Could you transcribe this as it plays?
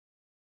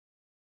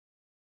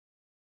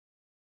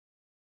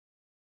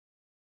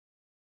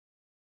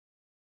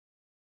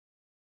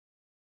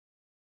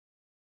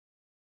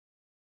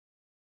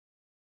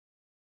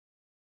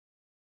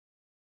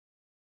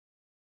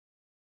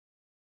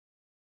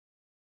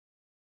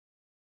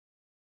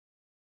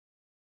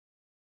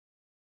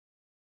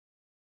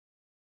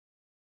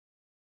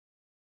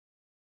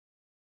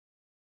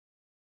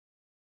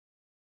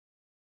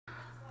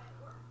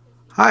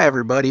Hi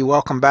everybody,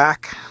 welcome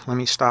back. Let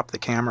me stop the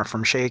camera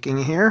from shaking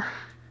here.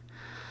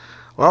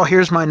 Well,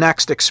 here's my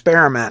next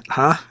experiment,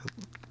 huh?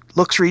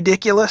 Looks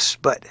ridiculous,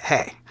 but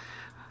hey,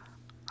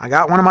 I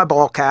got one of my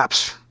ball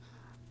caps,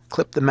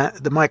 clipped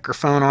the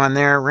microphone on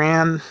there,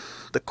 ran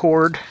the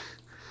cord,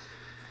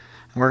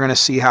 and we're going to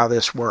see how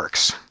this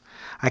works.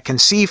 I can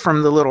see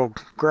from the little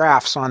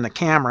graphs on the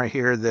camera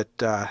here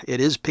that it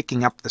is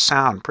picking up the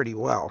sound pretty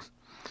well.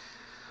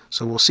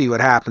 So we'll see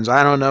what happens.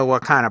 I don't know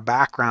what kind of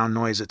background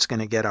noise it's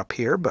going to get up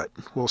here, but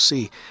we'll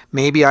see.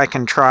 Maybe I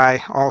can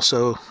try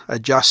also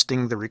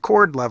adjusting the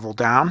record level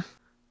down.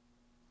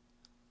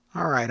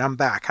 All right, I'm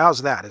back.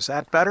 How's that? Is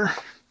that better?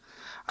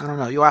 I don't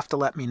know. You'll have to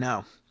let me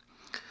know.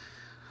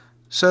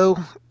 So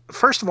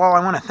first of all,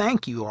 I want to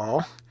thank you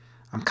all.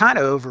 I'm kind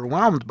of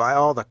overwhelmed by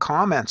all the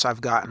comments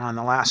I've gotten on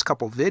the last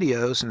couple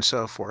videos and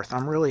so forth.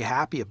 I'm really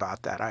happy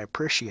about that. I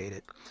appreciate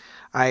it.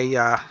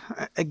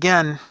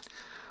 Again,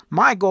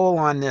 my goal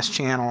on this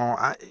channel,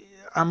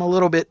 I'm a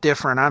little bit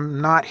different.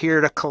 I'm not here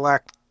to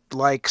collect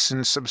likes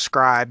and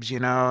subscribes, you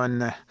know,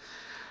 and the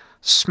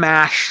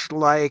smash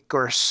like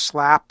or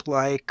slap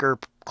like or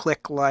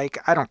click like.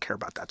 I don't care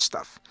about that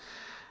stuff.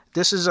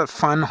 This is a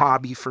fun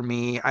hobby for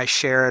me. I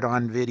share it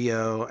on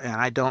video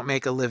and I don't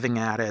make a living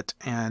at it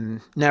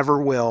and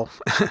never will.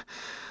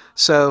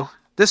 So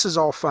this is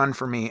all fun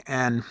for me,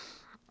 and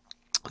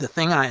the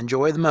thing I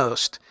enjoy the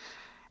most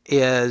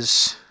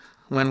is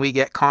when we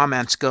get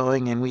comments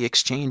going and we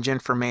exchange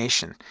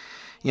information.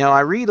 You know,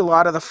 I read a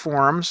lot of the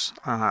forums,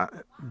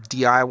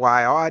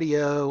 DIY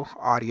Audio,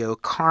 Audio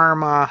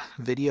Karma,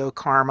 Video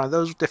Karma,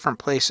 those different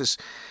places,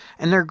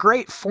 and they're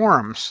great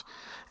forums,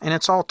 and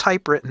it's all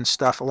typewritten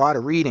stuff, a lot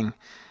of reading.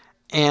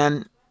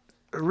 And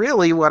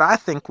really what I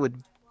think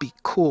would be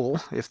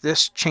cool if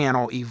this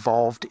channel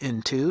evolved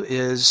into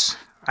is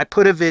I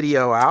put a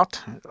video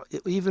out,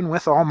 even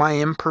with all my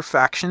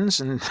imperfections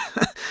and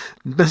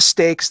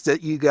mistakes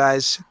that you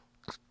guys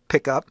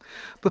pick up,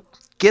 but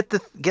get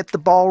the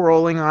ball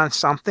rolling on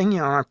something, you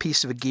know, on a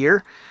piece of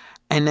gear,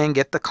 and then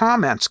get the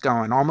comments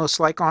going, almost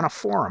like on a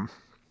forum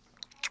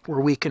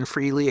where we can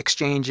freely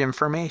exchange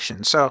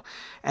information. So,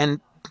 and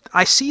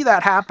I see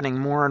that happening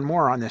more and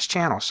more on this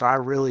channel, so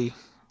I'm really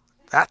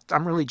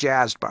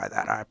jazzed by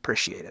that. I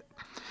appreciate it.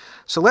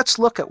 So let's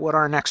look at what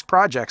our next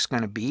project's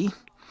going to be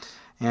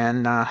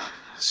and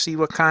see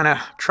what kind of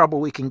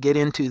trouble we can get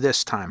into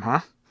this time, huh?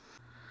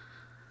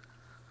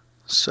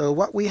 So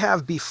what we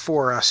have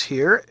before us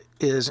here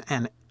is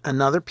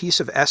another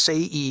piece of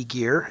SAE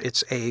gear.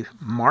 It's a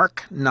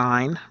Mark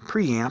 9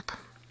 preamp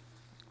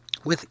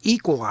with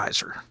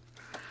equalizer.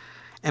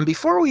 And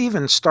before we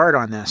even start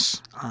on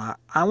this,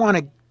 I want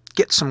to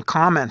get some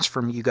comments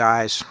from you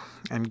guys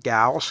and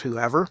gals,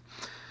 whoever,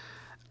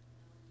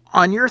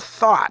 on your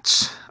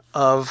thoughts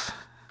of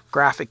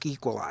graphic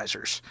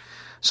equalizers.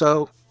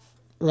 So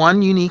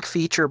one unique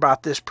feature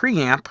about this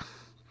preamp,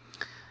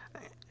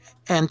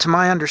 and to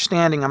my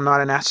understanding, I'm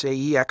not an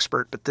SAE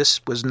expert, but this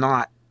was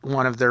not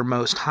one of their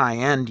most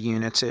high-end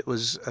units. It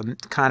was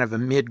kind of a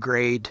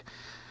mid-grade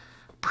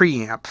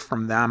preamp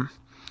from them.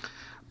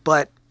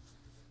 But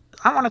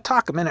I want to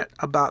talk a minute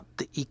about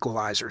the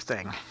equalizer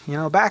thing. You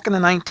know, back in the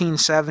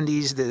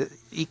 1970s, the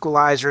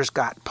equalizers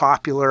got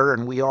popular,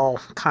 and we all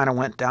kind of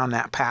went down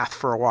that path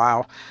for a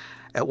while.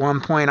 At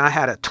one point, I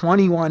had a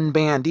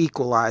 21-band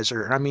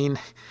equalizer. I mean,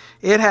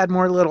 it had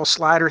more little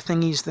slider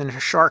thingies than a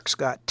shark's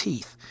got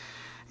teeth.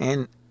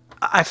 And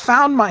I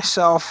found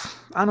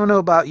myself, I don't know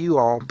about you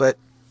all, but,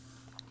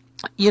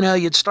 you know,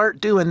 you'd start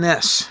doing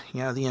this,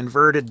 you know, the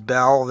inverted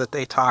bell that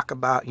they talk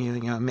about, you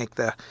know, make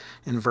the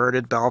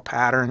inverted bell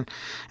pattern,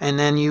 and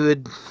then you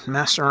would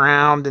mess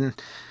around, and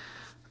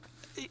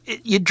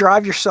you'd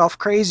drive yourself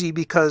crazy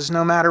because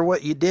no matter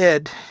what you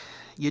did,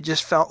 you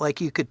just felt like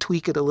you could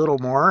tweak it a little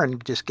more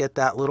and just get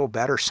that little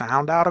better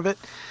sound out of it.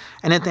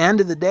 And at the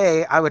end of the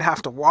day, I would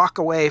have to walk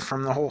away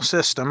from the whole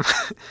system,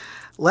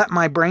 let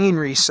my brain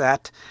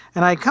reset,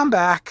 and I'd come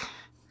back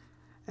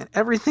and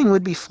everything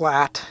would be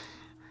flat,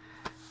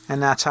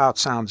 and that's how it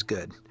sounds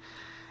good.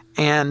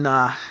 And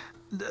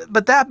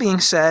but that being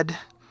said,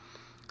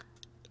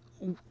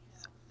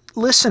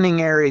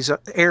 listening areas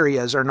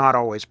are not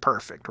always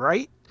perfect,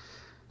 right?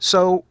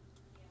 So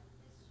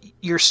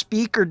your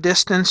speaker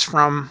distance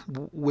from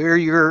where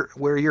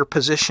you're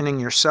positioning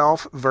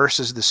yourself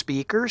versus the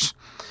speakers,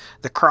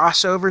 the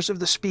crossovers of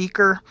the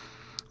speaker,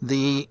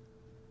 the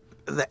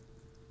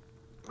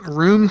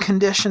room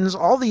conditions,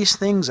 all these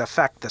things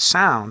affect the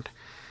sound.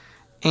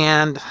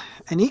 And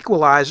an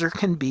equalizer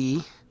can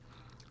be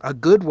a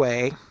good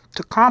way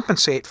to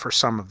compensate for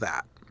some of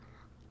that.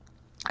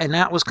 And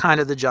that was kind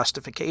of the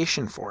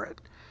justification for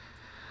it.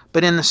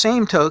 But in the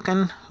same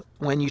token,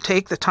 when you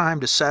take the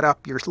time to set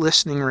up your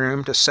listening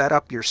room, to set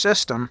up your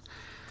system,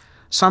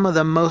 some of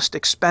the most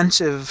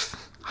expensive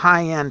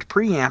high-end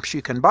preamps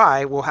you can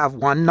buy will have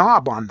one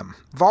knob on them,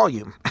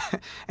 volume.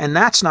 And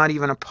that's not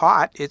even a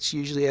pot, it's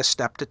usually a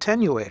stepped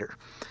attenuator.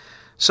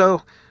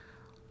 So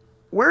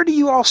where do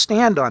you all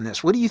stand on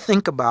this? What do you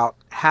think about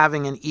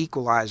having an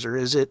equalizer?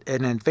 Is it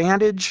an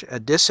advantage, a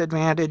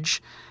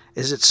disadvantage?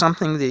 Is it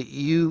something that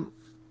you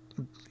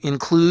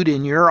include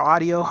in your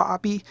audio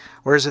hobby,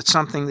 or is it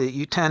something that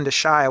you tend to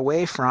shy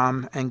away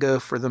from and go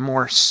for the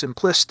more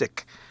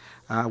simplistic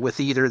with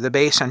either the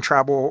bass and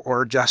treble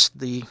or just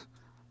the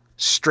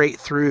straight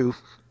through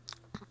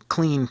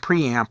clean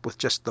preamp with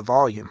just the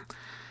volume?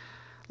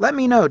 Let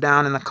me know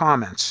down in the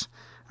comments.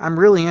 I'm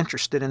really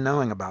interested in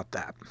knowing about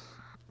that.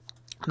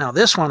 Now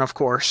this one, of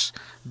course,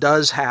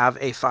 does have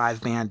a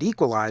 5-band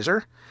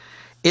equalizer.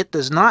 It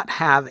does not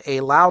have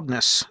a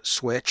loudness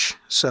switch,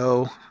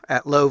 so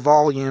at low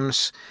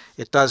volumes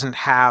it doesn't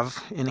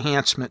have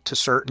enhancement to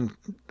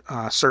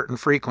certain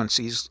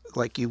frequencies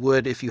like you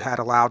would if you had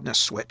a loudness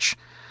switch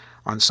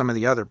on some of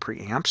the other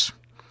preamps.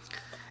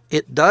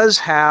 It does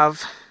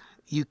have,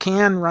 you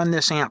can run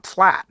this amp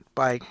flat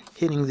by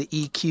hitting the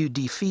EQ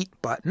defeat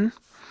button.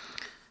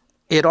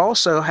 It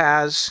also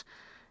has,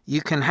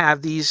 you can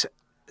have these,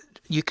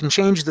 you can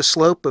change the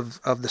slope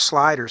of the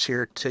sliders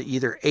here to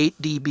either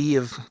 8 dB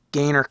of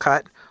gainer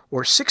cut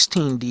or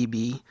 16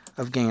 dB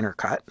of gainer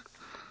cut.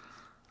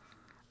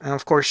 And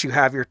of course you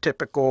have your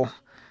typical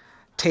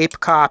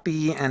tape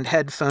copy and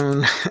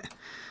headphone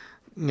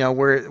you know,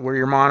 where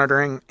you're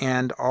monitoring,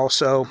 and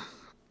also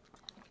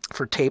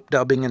for tape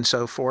dubbing and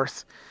so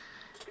forth.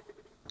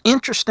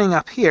 Interesting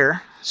up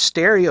here,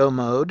 stereo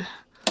mode,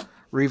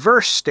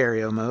 reverse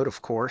stereo mode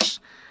of course,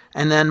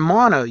 and then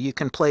mono, you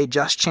can play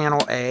just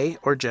channel A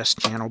or just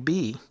channel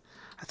B.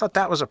 I thought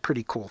that was a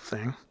pretty cool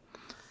thing.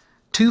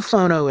 2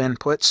 phono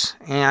inputs,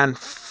 and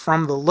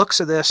from the looks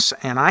of this,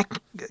 and I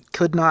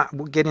could not,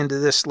 we'll get into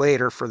this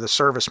later for the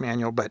service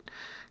manual, but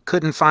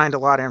couldn't find a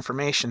lot of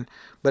information,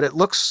 but it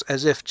looks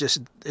as if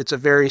just it's a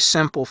very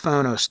simple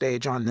phono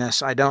stage on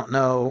this. I don't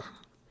know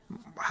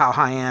how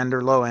high end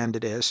or low end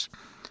it is.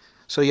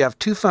 So you have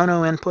 2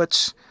 phono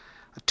inputs,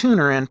 a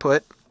tuner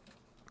input,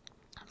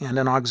 and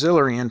an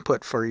auxiliary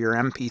input for your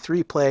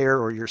MP3 player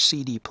or your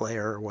CD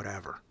player or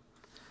whatever.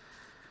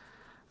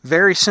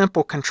 Very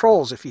simple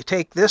controls. If you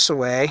take this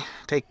away,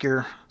 take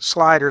your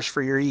sliders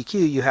for your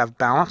EQ, you have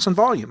balance and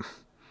volume.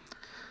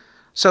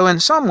 So in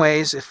some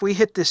ways, if we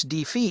hit this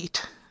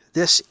defeat,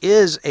 this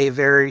is a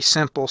very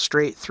simple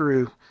straight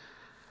through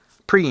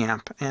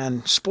preamp.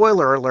 And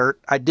spoiler alert,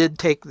 I did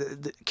take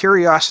the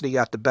curiosity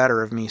got the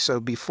better of me,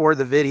 so before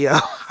the video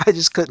I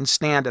just couldn't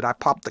stand it. I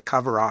popped the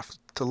cover off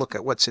to look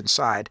at what's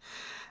inside,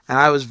 and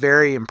I was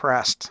very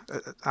impressed.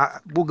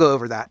 We'll go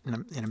over that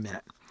in a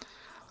minute.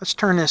 Let's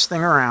turn this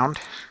thing around.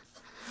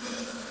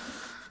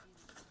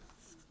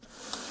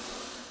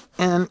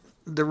 And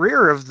the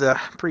rear of the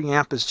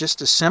preamp is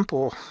just as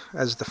simple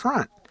as the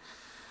front.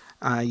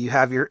 You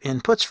have your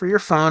inputs for your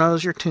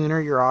phonos, your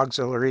tuner, your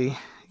auxiliary,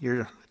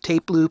 your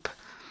tape loop,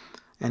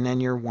 and then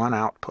your one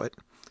output.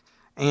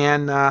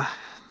 And a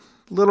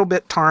little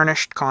bit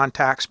tarnished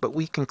contacts, but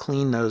we can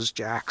clean those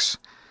jacks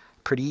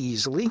pretty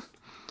easily.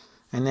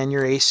 And then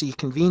your AC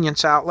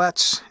convenience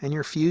outlets and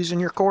your fuse and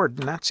your cord,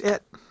 and that's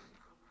it.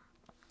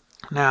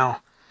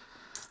 Now,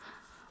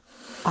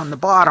 on the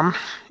bottom,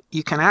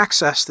 you can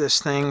access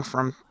this thing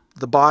from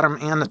the bottom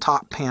and the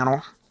top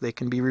panel. They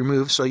can be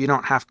removed so you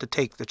don't have to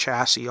take the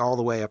chassis all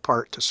the way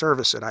apart to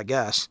service it, I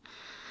guess.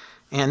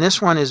 And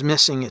this one is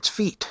missing its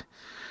feet.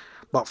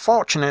 But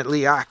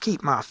fortunately, I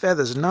keep my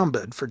feathers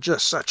numbered for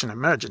just such an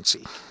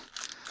emergency.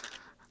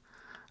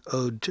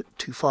 Ode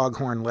to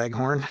Foghorn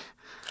Leghorn.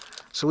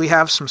 So we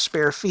have some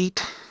spare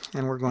feet,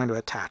 and we're going to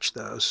attach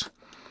those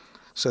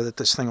so that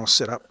this thing will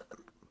sit up,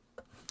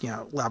 you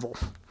know, level.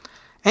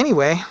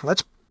 Anyway,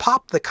 let's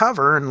pop the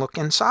cover and look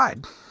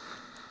inside.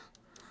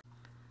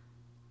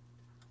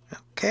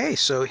 Okay,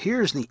 so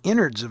here's the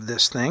innards of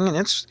this thing, and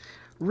it's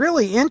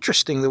really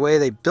interesting the way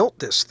they built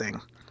this thing.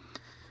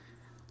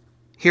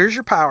 Here's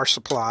your power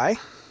supply,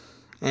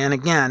 and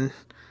again,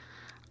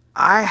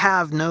 I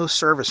have no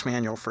service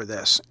manual for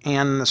this,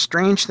 and the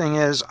strange thing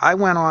is I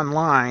went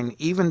online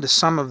even to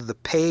some of the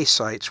pay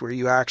sites where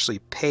you actually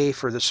pay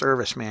for the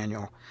service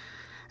manual,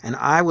 and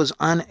I was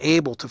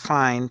unable to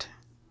find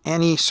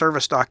any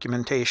service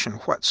documentation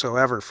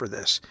whatsoever for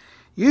this.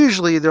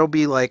 Usually there'll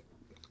be like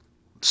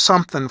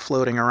something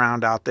floating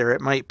around out there. It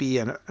might be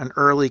an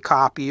early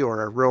copy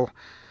or a real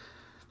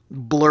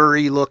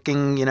blurry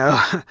looking, you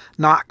know,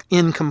 not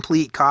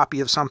incomplete copy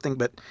of something,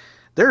 but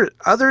there,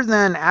 other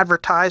than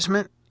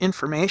advertisement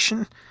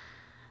information,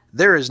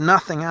 there is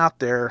nothing out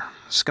there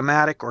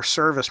schematic or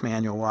service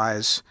manual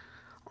wise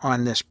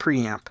on this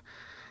preamp.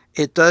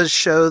 It does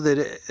show that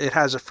it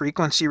has a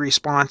frequency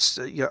response.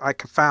 You know, I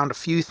found a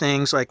few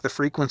things like the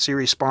frequency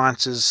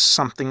response is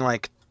something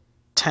like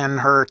 10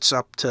 hertz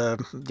up to,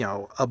 you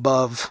know,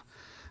 above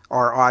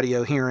our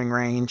audio hearing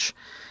range.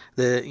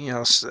 The, you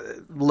know,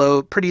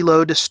 low, pretty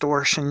low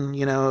distortion,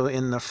 you know,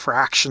 in the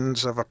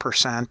fractions of a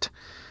percent.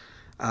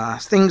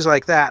 Things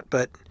like that,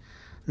 but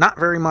not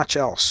very much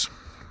else.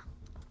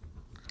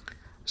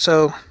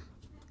 So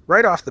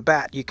right off the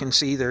bat, you can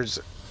see there's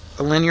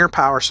a linear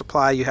power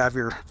supply. You have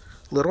your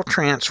little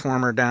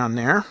transformer down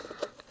there,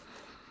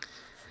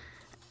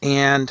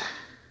 and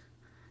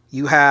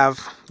you have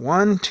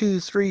 1, 2,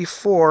 3,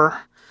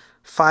 4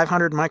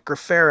 500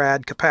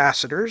 microfarad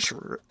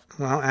capacitors.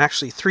 Well,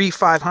 actually 3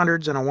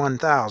 500s and a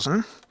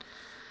 1000.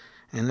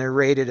 and they're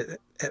rated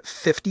at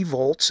 50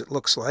 volts, it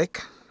looks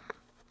like.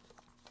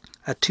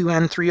 A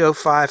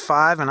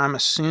 2N3055, and I'm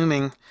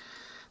assuming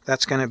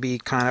that's going to be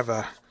kind of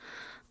a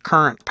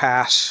current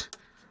pass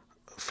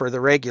for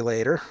the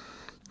regulator.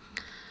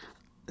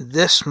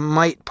 This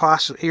might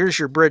possibly, here's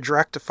your bridge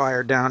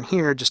rectifier down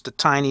here, just a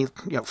tiny,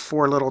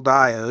 4 little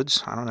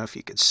diodes. I don't know if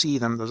you could see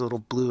them, those little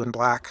blue and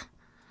black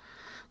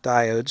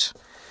diodes.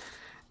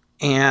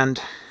 And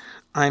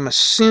I'm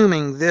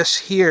assuming this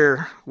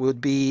here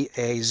would be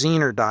a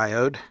Zener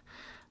diode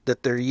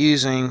that they're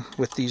using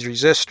with these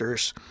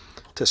resistors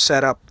to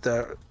set up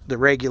the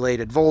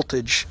regulated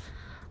voltage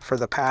for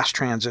the pass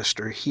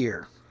transistor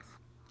here.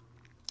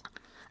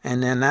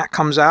 And then that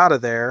comes out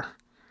of there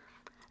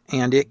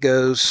and it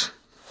goes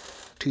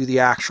to the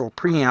actual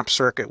preamp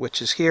circuit,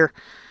 which is here.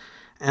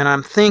 And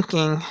I'm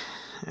thinking,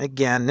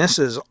 again, this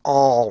is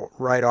all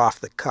right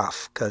off the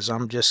cuff because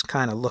I'm just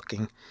kind of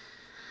looking.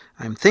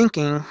 I'm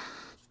thinking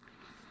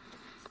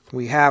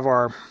we have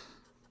our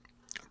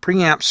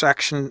preamp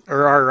section,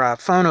 or our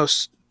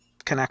phonos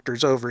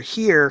connectors over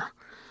here.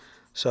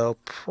 So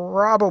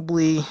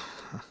probably,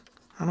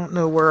 I don't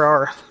know where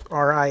our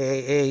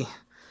RIAA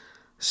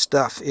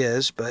stuff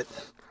is, but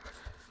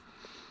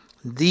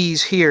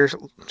these here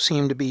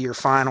seem to be your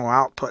final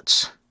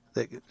outputs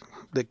that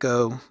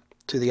go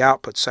to the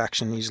output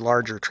section, these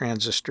larger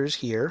transistors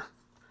here.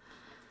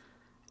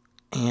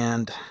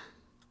 And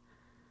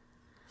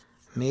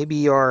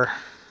maybe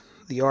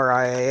the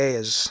RIAA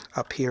is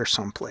up here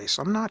someplace.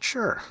 I'm not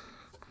sure.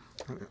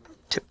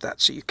 Tip that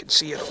so you can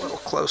see it a little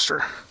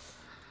closer.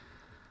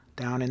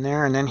 Down in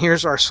there. And then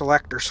here's our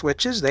selector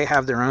switches. They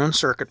have their own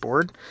circuit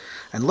board.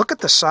 And look at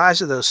the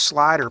size of those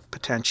slider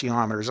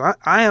potentiometers.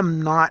 I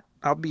am not,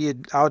 I'll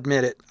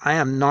admit it, I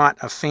am not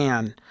a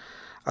fan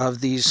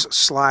of these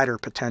slider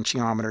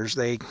potentiometers.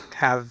 They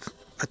have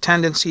a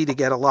tendency to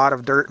get a lot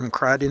of dirt and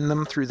crud in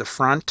them through the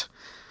front,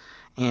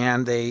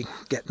 and they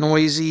get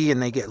noisy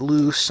and they get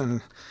loose,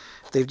 and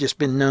they've just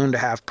been known to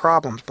have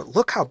problems. But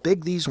look how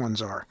big these ones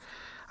are.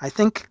 I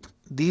think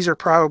these are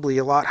probably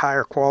a lot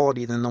higher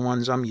quality than the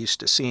ones I'm used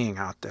to seeing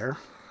out there.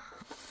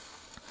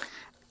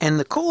 And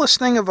the coolest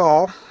thing of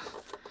all,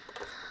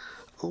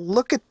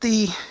 look at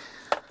the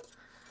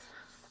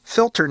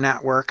filter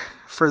network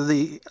for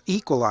the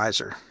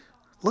equalizer.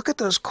 Look at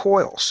those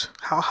coils,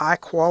 how high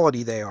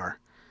quality they are.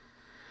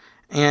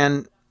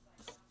 And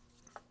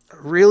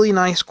really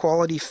nice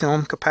quality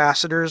film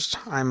capacitors.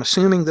 I'm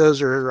assuming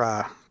those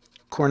are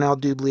Cornell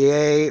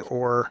Dublier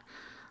or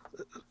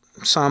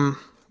some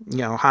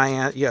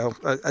high-end,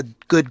 a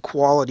good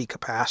quality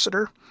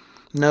capacitor.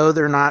 No,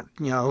 they're not,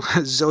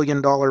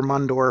 $1,000,000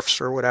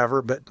 Mundorfs or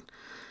whatever, but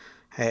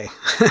hey,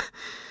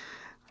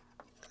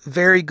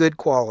 very good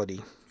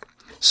quality.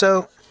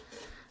 So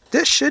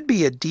this should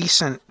be a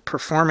decent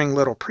performing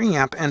little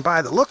preamp, and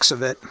by the looks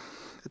of it,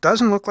 it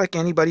doesn't look like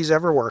anybody's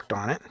ever worked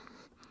on it.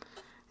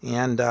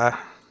 And I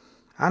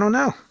don't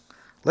know.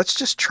 Let's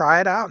just try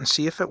it out and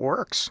see if it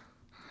works.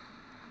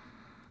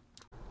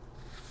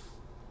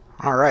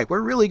 Alright, we're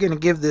really going to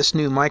give this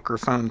new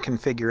microphone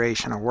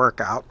configuration a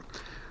workout.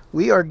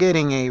 We are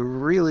getting a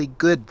really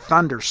good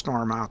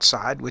thunderstorm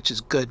outside, which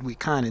is good. We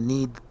kind of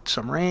need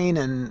some rain,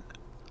 and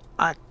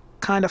I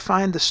kind of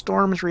find the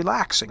storms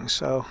relaxing,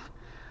 so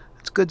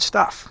it's good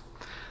stuff.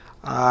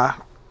 I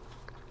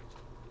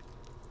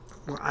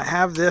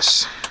have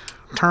this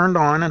turned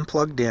on and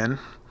plugged in,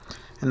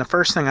 and the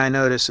first thing I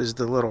notice is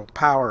the little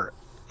power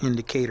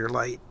indicator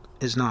light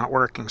is not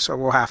working, so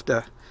we'll have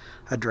to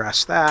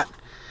address that.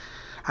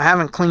 I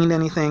haven't cleaned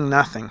anything,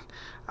 nothing.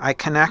 I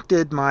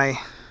connected my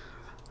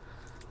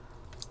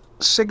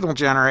signal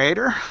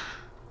generator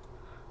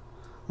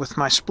with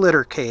my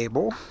splitter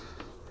cable,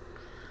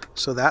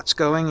 so that's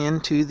going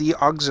into the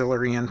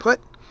auxiliary input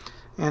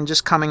and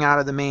just coming out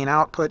of the main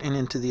output and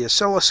into the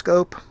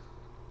oscilloscope.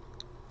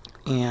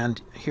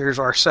 And here's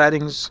our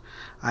settings.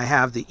 I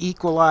have the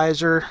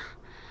equalizer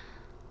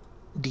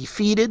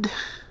defeated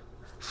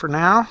for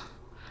now.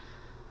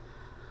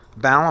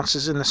 Balance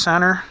is in the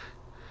center.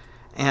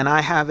 And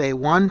I have a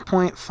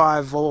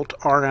 1.5 volt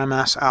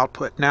RMS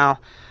output. Now,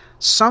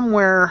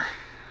 somewhere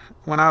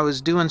when I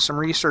was doing some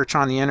research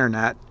on the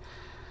internet,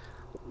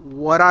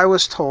 what I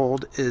was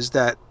told is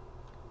that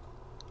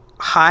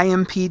high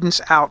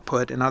impedance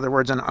output, in other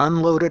words an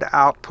unloaded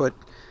output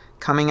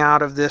coming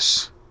out of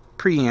this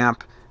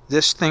preamp,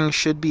 this thing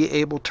should be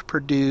able to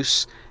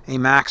produce a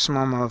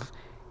maximum of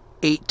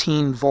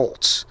 18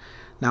 volts.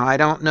 Now, I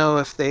don't know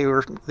if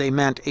they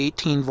meant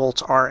 18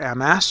 volts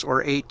RMS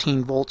or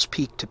 18 volts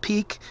peak to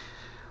peak,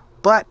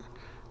 but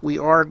we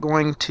are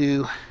going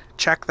to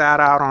check that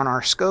out on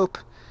our scope,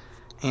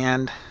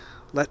 and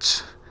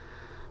let's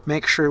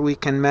make sure we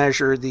can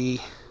measure the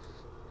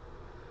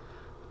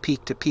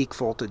peak to peak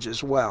voltage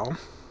as well.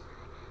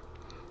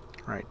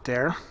 Right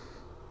there.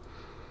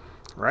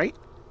 Right?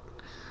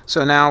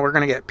 So now we're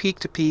going to get peak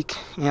to peak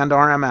and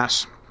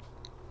RMS.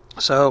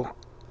 So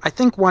I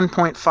think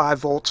 1.5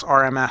 volts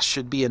RMS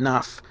should be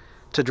enough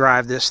to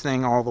drive this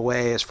thing all the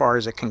way as far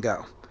as it can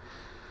go.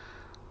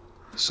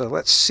 So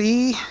let's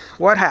see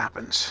what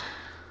happens.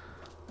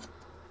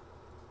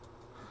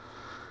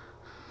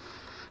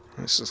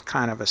 This is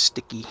kind of a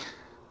sticky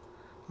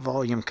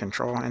volume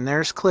control. And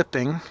there's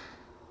clipping.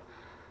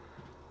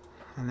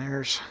 And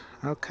there's,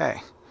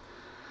 okay.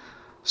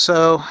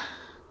 So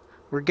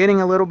we're getting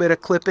a little bit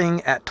of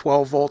clipping at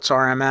 12 volts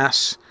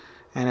RMS,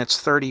 and it's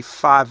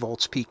 35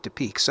 volts peak to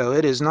peak. So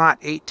it is not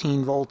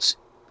 18 volts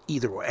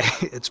either way.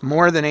 It's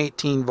more than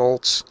 18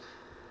 volts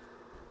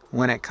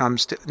when it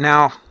comes to...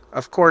 Now,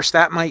 of course,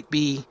 that might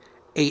be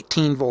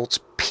 18 volts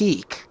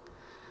peak,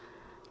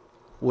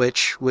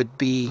 which would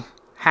be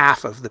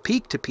half of the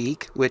peak to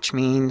peak, which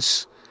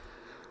means,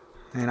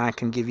 and I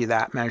can give you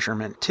that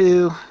measurement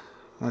too.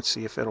 Let's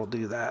see if it'll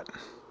do that.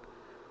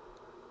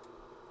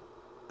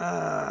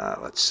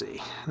 Let's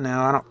see. No,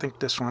 I don't think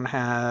this one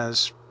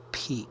has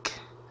peak.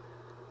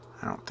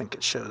 I don't think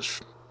it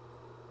shows.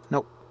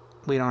 Nope,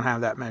 we don't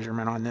have that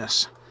measurement on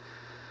this.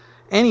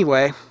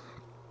 Anyway,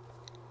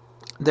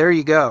 there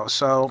you go.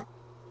 So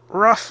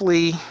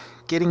roughly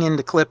getting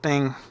into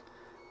clipping,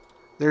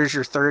 there's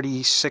your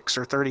 36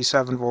 or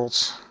 37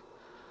 volts.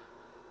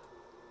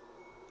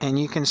 And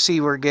you can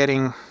see we're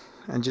getting,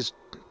 and just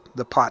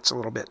the pot's a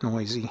little bit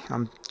noisy.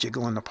 I'm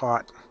jiggling the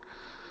pot.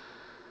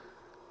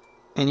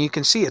 And you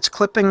can see it's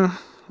clipping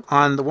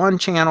on the one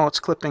channel, it's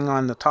clipping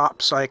on the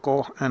top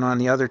cycle, and on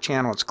the other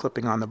channel it's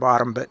clipping on the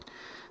bottom, but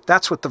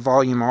that's with the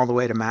volume all the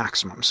way to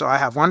maximum. So I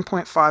have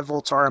 1.5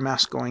 volts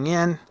RMS going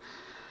in,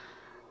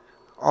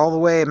 all the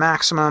way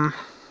maximum,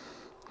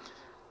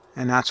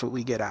 and that's what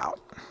we get out.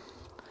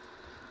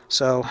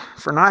 So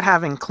for not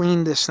having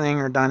cleaned this thing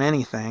or done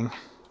anything,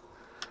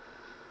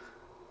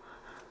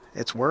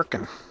 it's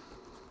working.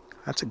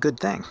 That's a good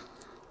thing.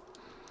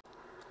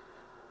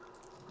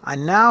 I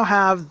now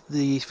have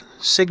the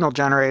signal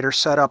generator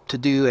set up to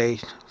do a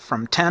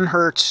from 10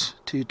 Hertz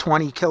to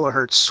 20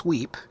 kilohertz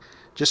sweep.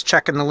 Just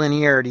checking the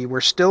linearity.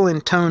 We're still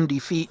in tone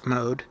defeat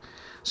mode,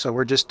 so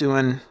we're just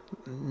doing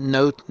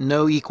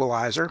no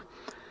equalizer.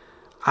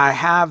 I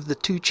have the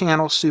two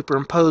channels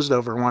superimposed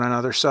over one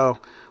another, so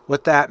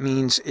what that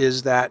means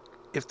is that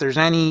if there's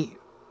any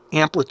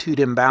amplitude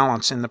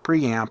imbalance in the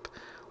preamp,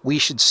 we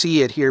should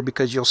see it here,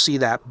 because you'll see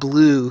that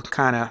blue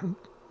kind of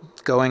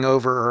going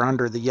over or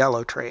under the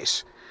yellow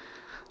trace.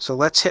 So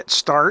let's hit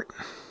start.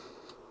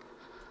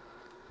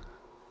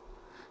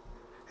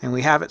 And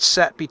we have it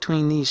set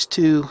between these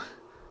two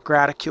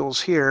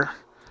graticules here.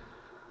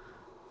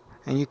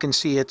 And you can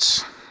see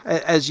it's,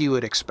 as you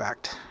would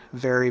expect,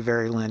 very,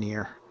 very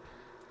linear.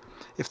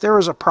 If there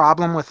was a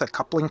problem with a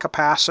coupling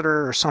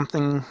capacitor or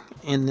something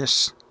in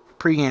this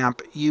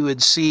preamp, you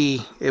would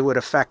see it would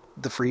affect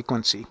the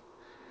frequency.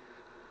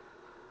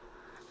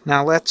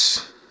 Now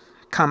let's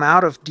come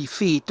out of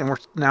defeat, and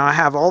now I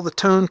have all the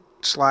tone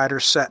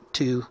sliders set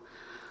to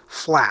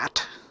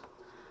flat.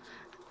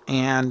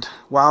 And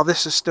while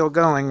this is still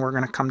going, we're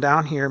going to come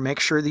down here, make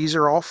sure these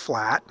are all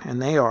flat,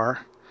 and they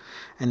are.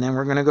 And then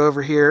we're going to go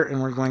over here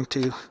and we're going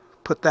to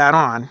put that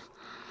on.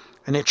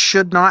 And it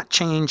should not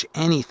change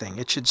anything.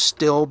 It should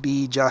still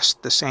be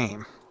just the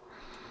same.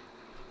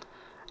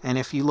 And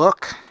if you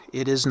look,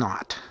 it is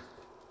not.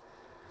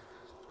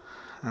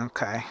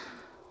 Okay.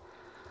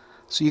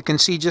 So you can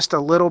see just a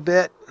little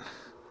bit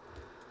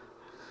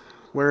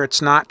where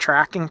it's not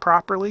tracking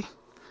properly.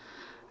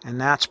 And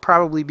that's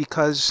probably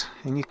because,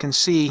 and you can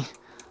see,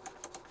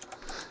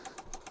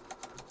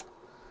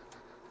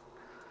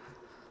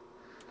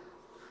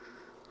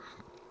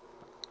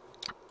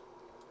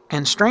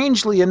 and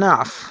strangely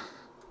enough,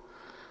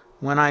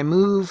 when I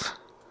move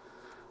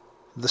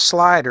the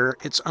slider,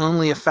 it's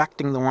only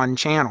affecting the one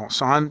channel.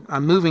 So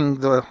I'm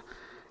moving the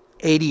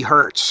 80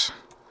 Hertz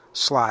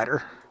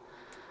slider.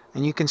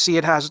 And you can see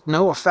it has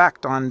no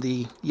effect on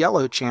the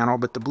yellow channel,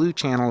 but the blue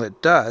channel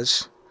it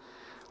does.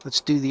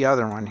 Let's do the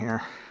other one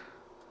here.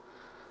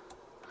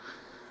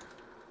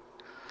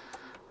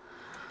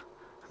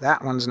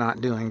 That one's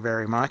not doing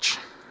very much.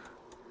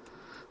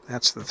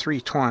 That's the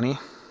 320.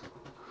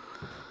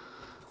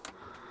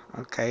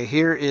 Okay,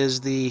 here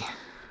is the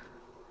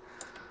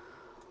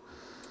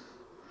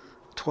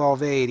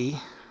 1280.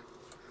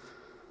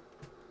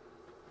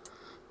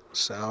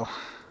 So,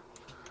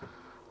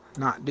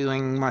 not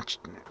doing much.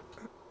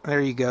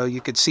 There you go.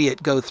 You could see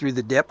it go through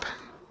the dip.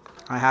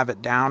 I have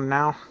it down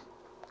now.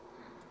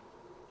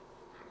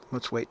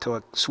 Let's wait till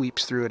it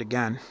sweeps through it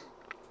again.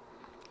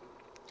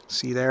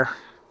 See there?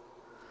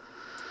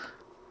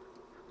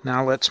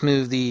 Now let's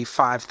move the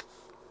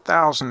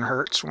 5000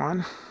 Hertz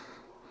one.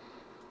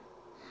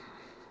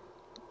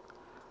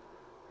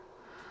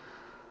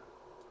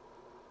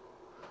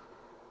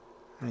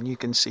 And you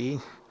can see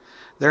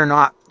they're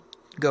not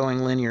going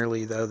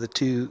linearly, though. The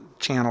two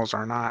channels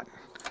are not.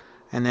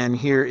 And then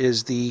here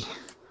is the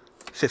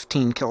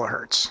 15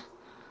 kilohertz.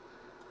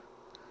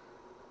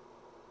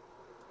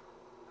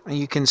 And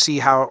you can see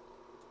how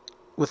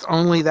with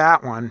only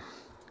that one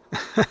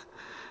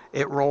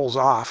it rolls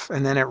off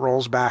and then it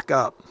rolls back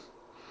up.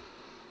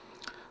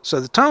 So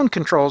the tone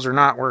controls are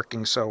not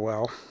working so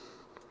well.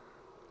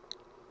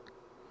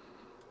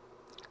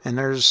 And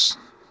there's,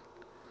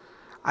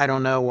 I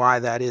don't know why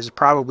that is.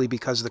 Probably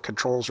because the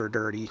controls are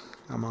dirty,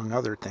 among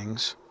other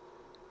things.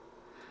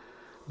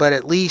 But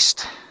at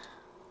least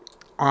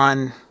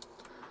On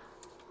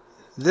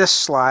this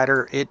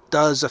slider, it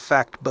does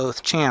affect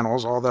both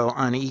channels, although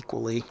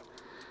unequally.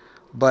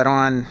 But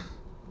on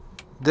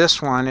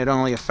this one, it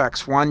only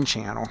affects one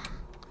channel.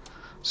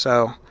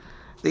 So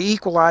the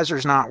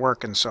equalizer's not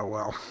working so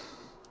well.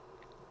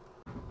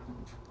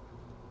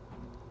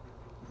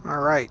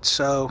 Alright,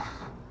 so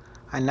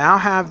I now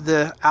have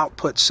the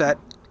output set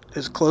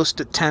as close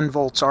to 10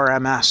 volts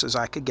RMS as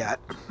I could get.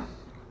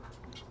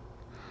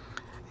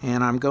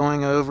 And I'm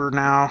going over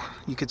now.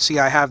 You can see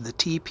I have the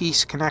T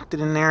piece connected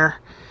in there,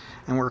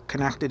 and we're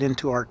connected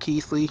into our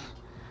Keithley,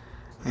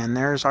 and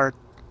there's our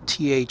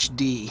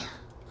THD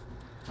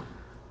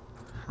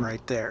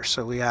right there.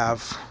 So we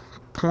have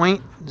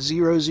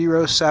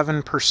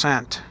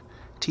 0.007%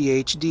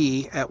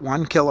 THD at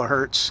 1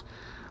 kilohertz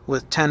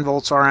with 10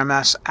 volts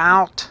RMS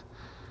out,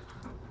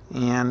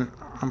 and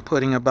I'm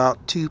putting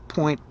about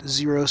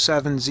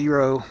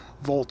 2.070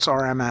 volts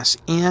RMS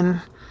in,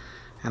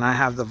 and I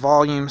have the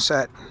volume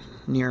set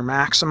near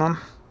maximum,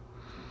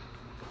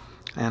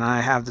 and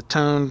I have the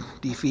tone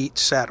defeat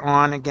set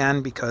on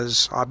again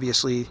because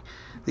obviously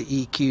the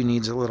EQ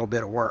needs a little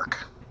bit of work.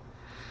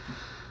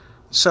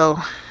 So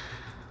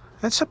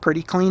that's a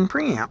pretty clean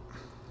preamp.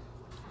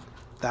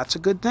 That's a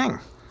good thing.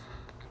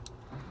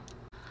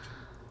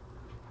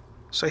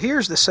 So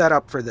here's the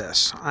setup for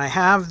this. I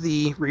have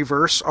the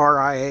reverse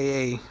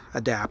RIAA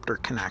adapter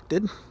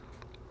connected.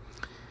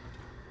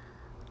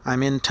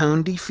 I'm in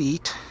tone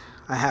defeat.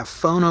 I have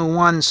Phono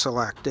 1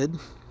 selected.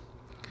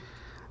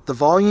 The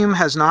volume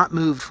has not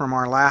moved from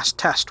our last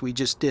test we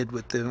just did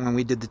with when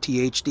we did the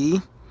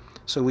THD.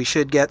 So we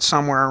should get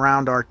somewhere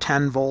around our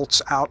 10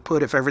 volts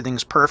output if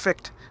everything's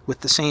perfect with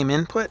the same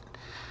input.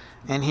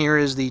 And here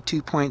is the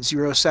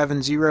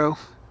 2.070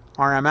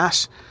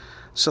 RMS.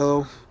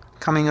 So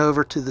coming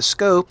over to the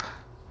scope,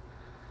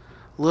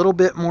 a little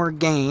bit more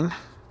gain,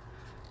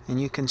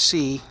 and you can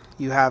see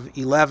you have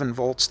 11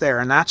 volts there,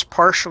 and that's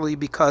partially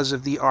because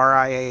of the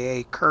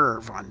RIAA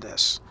curve on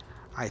this,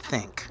 I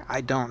think. I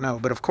don't know,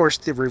 but of course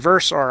the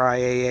reverse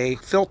RIAA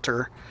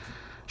filter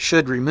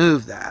should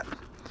remove that.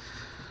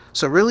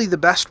 So really the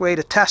best way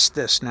to test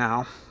this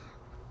now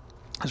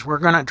is we're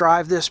going to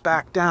drive this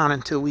back down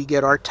until we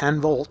get our 10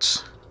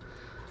 volts.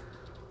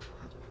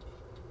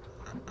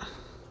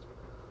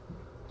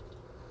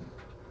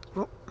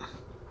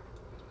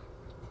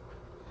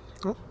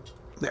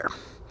 There.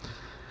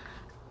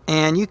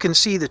 And you can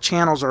see the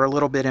channels are a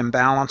little bit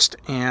imbalanced,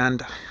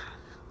 and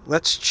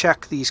let's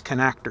check these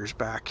connectors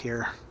back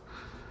here.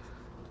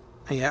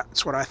 Yeah,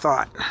 that's what I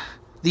thought.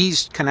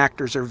 These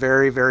connectors are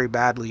very, very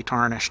badly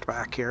tarnished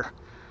back here.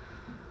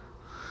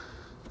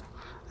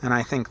 And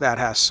I think that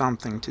has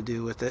something to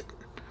do with it.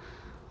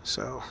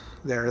 So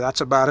there,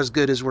 that's about as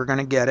good as we're going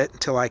to get it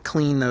until I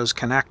clean those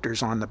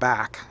connectors on the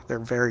back. They're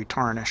very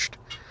tarnished.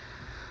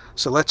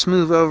 So let's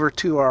move over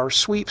to our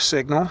sweep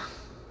signal.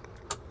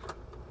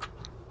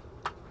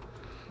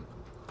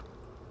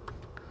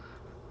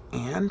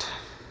 And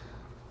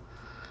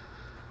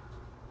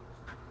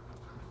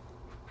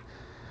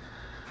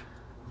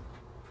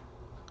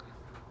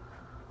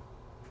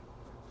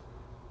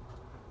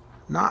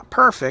not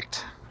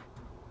perfect,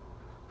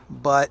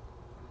 but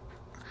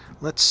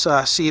let's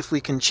see if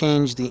we can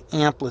change the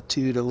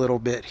amplitude a little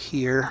bit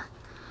here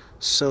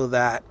so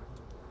that,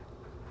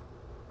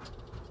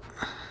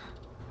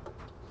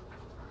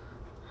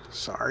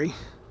 sorry,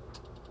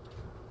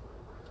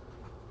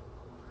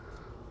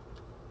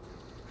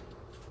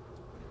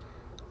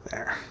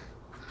 there,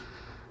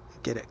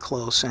 get it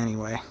close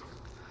anyway.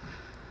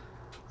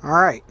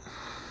 Alright,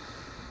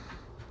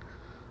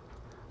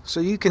 so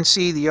you can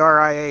see the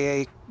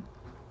RIAA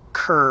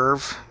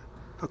curve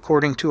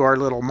according to our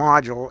little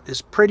module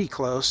is pretty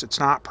close. It's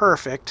not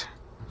perfect.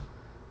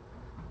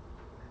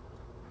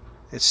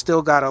 It's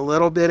still got a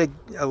little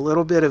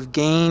bit of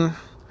gain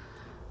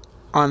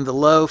on the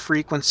low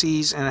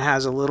frequencies, and it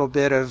has a little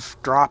bit of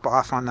drop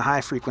off on the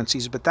high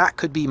frequencies, but that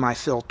could be my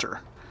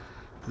filter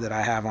that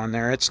I have on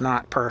there. It's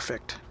not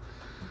perfect.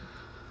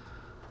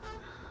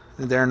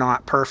 They're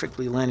not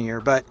perfectly linear,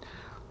 but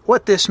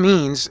what this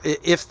means,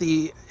 if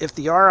the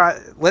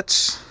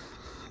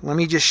let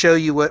me just show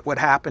you what would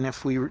happen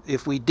if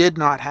we did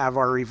not have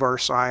our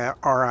reverse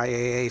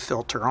RIAA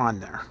filter on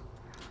there.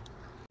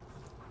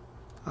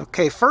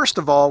 Okay, first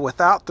of all,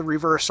 without the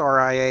reverse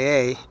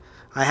RIAA,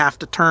 I have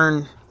to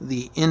turn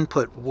the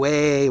input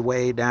way,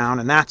 way down,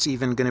 and that's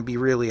even going to be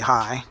really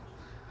high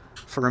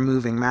for a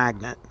moving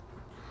magnet.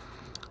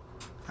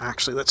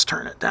 Actually, let's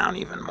turn it down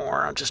even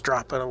more. I'll just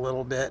drop it a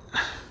little bit.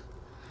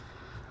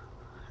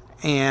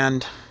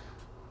 And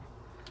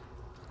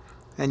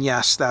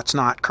yes, that's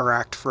not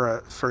correct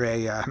for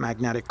a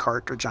magnetic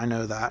cartridge. I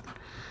know that.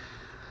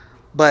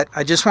 But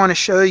I just want to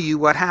show you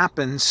what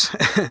happens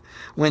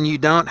when you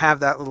don't have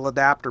that little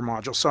adapter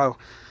module. So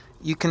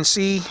you can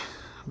see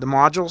the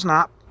module's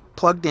not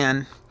plugged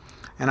in,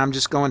 and I'm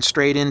just going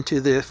straight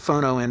into the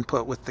phono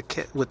input with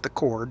the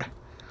cord.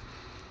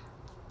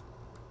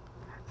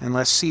 And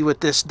let's see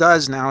what this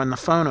does now in the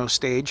phono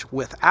stage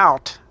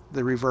without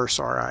the reverse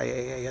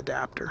RIAA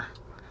adapter.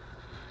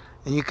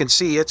 And you can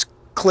see it's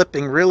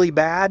clipping really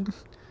bad.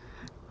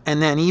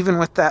 And then even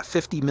with that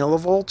 50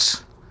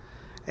 millivolts,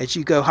 as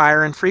you go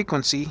higher in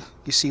frequency,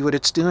 you see what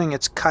it's doing?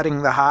 It's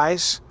cutting the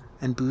highs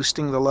and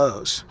boosting the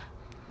lows.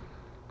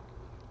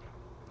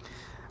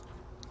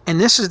 And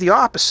this is the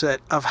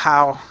opposite of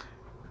how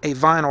a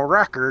vinyl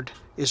record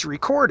is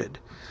recorded.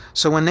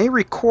 So when they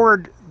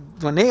record,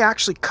 when they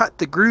actually cut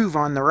the groove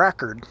on the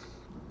record,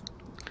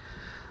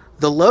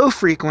 the low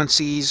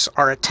frequencies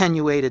are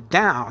attenuated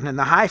down and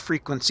the high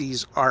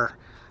frequencies are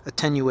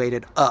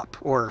attenuated up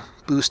or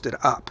boosted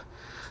up.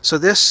 So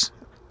this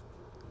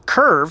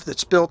curve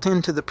that's built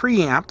into the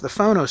preamp, the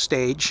phono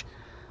stage,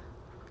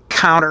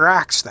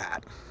 counteracts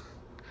that.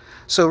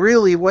 So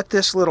really what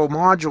this little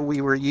module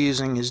we were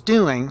using is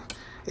doing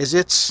is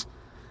it's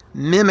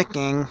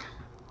mimicking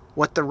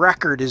what the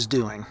record is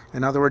doing.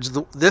 In other words,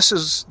 this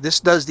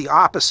does the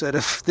opposite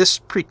of, this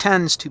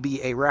pretends to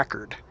be a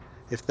record,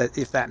 if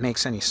that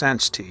makes any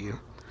sense to you.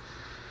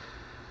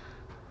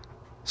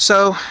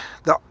 So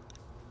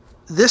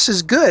this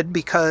is good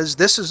because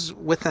this is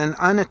with an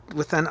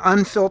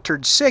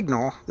unfiltered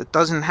signal that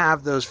doesn't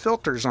have those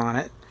filters on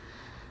it.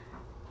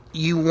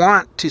 You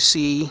want to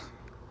see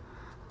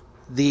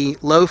the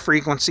low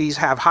frequencies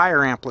have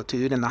higher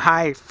amplitude and the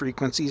high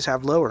frequencies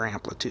have lower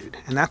amplitude.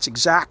 And that's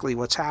exactly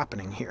what's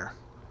happening here.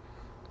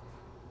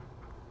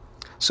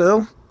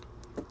 So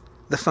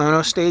the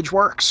phono stage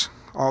works,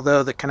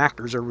 although the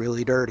connectors are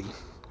really dirty.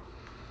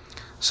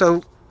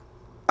 So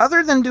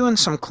other than doing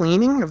some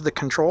cleaning of the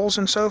controls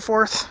and so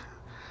forth,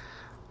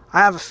 I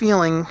have a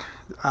feeling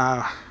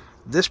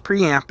this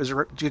preamp is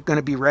going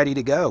to be ready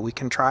to go. We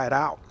can try it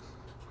out.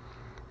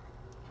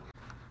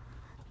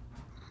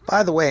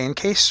 By the way, in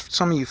case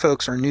some of you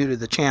folks are new to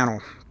the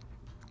channel,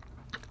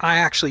 I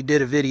actually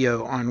did a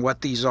video on what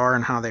these are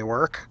and how they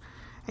work.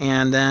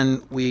 And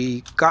then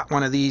we got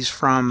one of these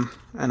from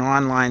an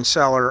online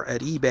seller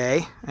at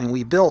eBay and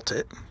we built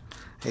it.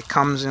 It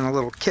comes in a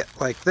little kit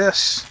like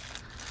this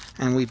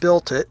and we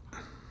built it.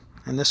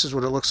 And this is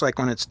what it looks like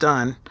when it's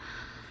done.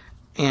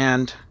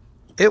 And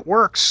it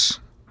works.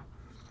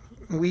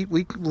 We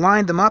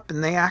lined them up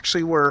and they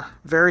actually were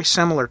very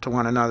similar to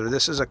one another.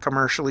 This is a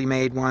commercially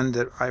made one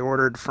that I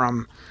ordered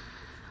from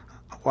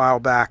a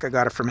while back. I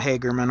got it from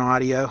Hagerman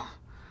Audio.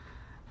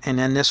 And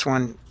then this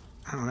one,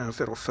 I don't know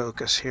if it'll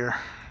focus here.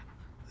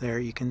 There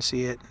you can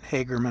see it,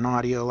 Hagerman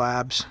Audio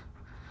Labs.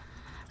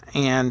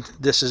 And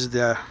this is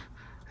the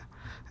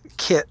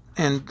kit.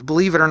 And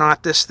believe it or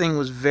not, this thing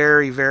was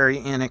very, very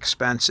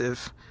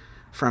inexpensive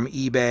from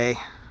eBay.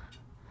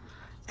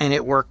 And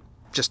it worked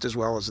just as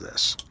well as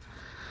this.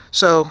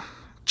 So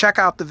check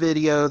out the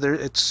video.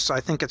 I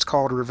think it's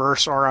called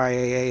Reverse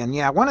RIAA. And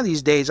yeah, one of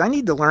these days I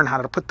need to learn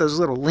how to put those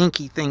little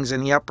linky things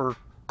in the upper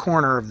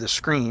corner of the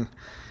screen.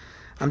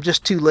 I'm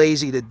just too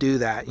lazy to do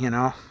that, you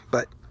know,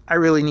 but I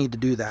really need to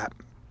do that.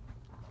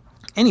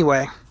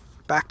 Anyway,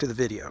 back to the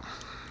video.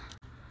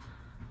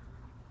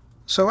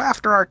 So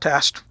after our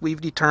test,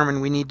 we've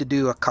determined we need to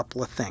do a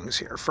couple of things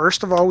here.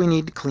 First of all, we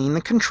need to clean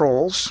the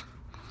controls.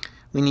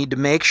 We need to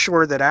make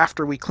sure that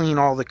after we clean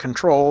all the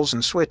controls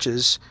and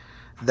switches,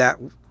 that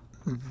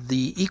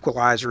the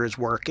equalizer is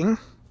working.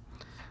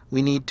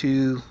 We need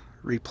to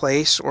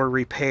replace or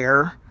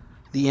repair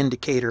the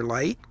indicator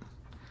light.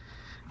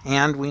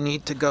 And we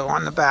need to go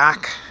on the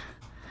back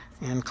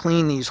and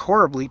clean these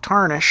horribly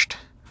tarnished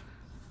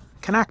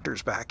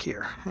connectors back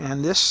here.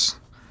 And this,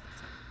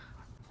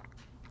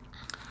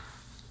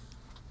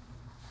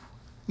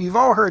 you've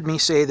all heard me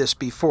say this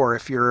before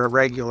if you're a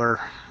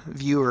regular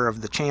viewer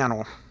of the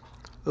channel.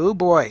 Oh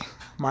boy,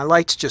 my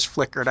lights just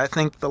flickered. I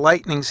think the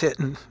lightning's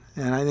hitting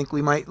and I think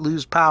we might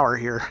lose power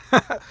here.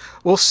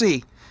 We'll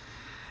see.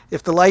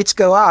 If the lights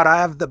go out, I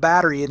have the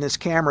battery in this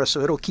camera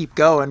so it'll keep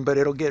going, but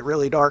it'll get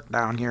really dark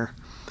down here.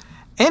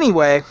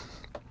 Anyway,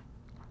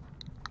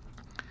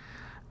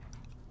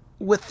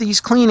 with these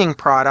cleaning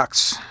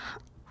products,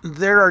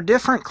 there are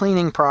different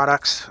cleaning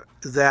products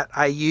that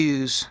I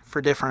use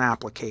for different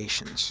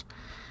applications.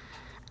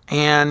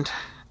 And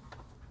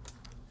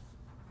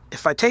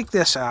if I take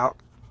this out,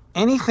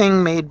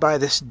 anything made by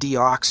this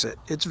deoxit,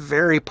 it's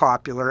very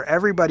popular.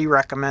 Everybody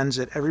recommends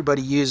it.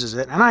 Everybody uses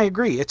it. And I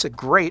agree. It's a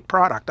great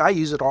product. I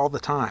use it all the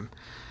time.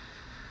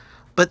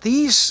 But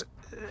these,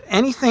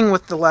 anything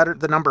with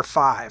the number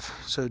 5,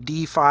 so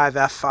D5,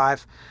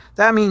 F5,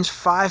 that means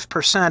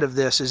 5% of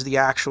this is the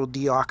actual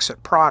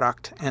deoxit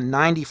product and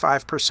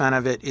 95%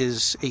 of it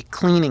is a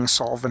cleaning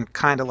solvent,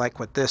 kind of like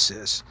what this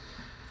is.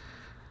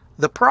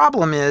 The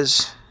problem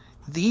is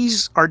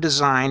these are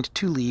designed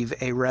to leave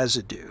a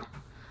residue.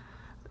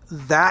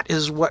 That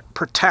is what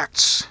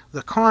protects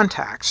the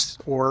contacts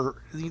or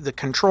the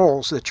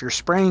controls that you're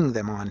spraying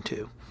them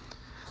onto.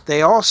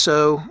 They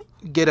also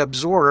get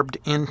absorbed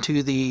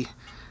into the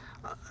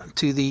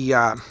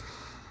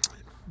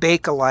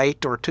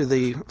Bakelite or to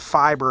the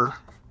fiber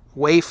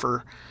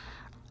wafer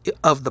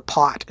of the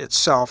pot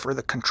itself or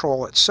the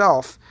control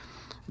itself,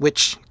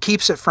 which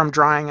keeps it from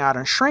drying out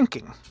and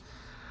shrinking.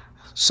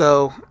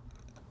 So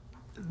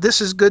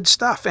this is good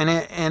stuff,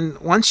 and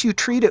once you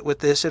treat it with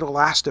this, it'll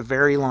last a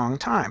very long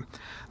time.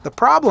 The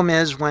problem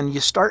is when you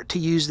start to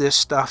use this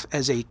stuff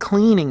as a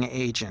cleaning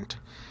agent,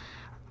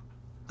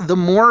 the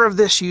more of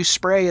this you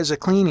spray as a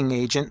cleaning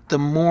agent, the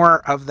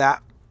more of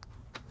that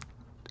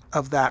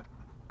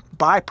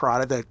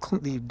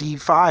byproduct, the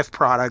D5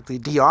 product, the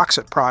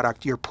deoxit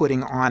product, you're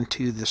putting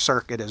onto the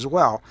circuit as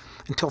well,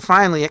 until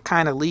finally it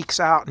kind of leaks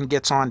out and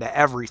gets onto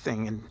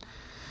everything and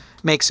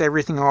makes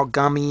everything all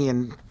gummy,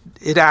 and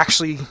it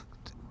actually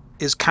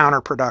is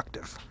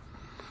counterproductive.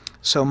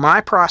 So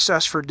my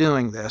process for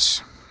doing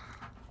this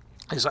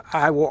is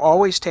I will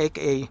always take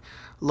a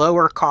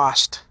lower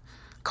cost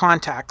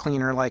contact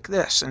cleaner like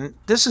this, and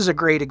this is a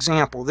great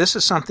example. This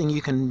is something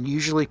you can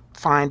usually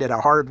find at a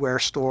hardware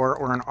store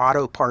or an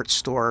auto parts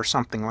store or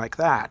something like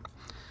that.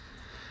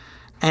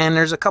 And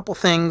there's a couple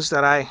things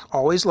that I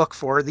always look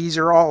for. These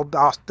are all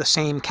about the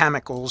same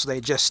chemicals,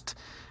 they just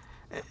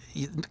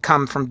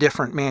come from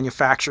different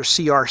manufacturers.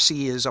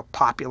 CRC is a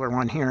popular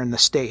one here in the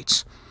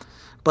States,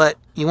 but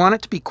you want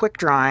it to be quick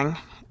drying,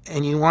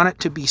 and you want it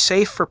to be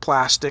safe for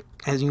plastic,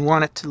 and you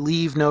want it to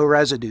leave no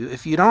residue.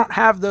 If you don't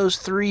have those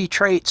three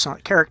traits,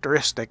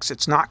 characteristics,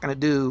 it's not going to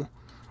do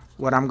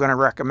what I'm going to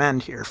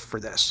recommend here for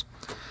this.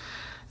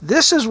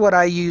 This is what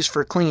I use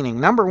for cleaning.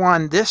 Number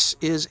one, this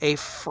is a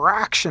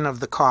fraction of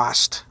the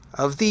cost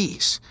of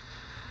these.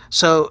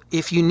 So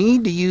if you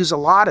need to use a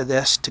lot of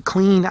this to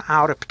clean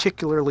out a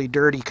particularly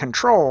dirty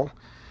control,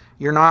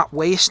 you're not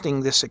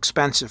wasting this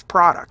expensive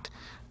product.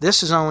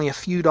 This is only a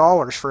few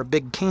dollars for a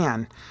big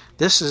can.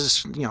 This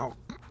is, you know,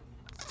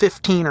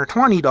 $15 or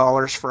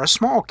 $20 for a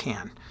small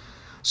can.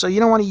 So you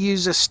don't want to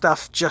use this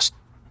stuff just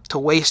to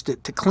waste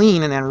it to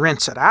clean and then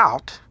rinse it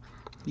out.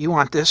 You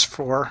want this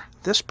for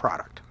this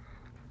product.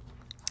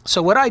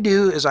 So what I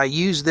do is I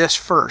use this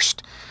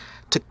first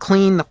to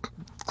clean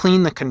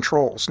the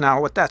controls.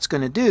 Now what that's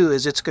going to do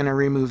is it's going to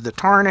remove the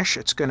tarnish,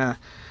 it's going to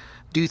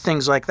do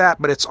things like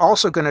that, but it's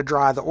also going to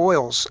dry the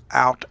oils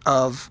out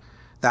of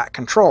that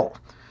control,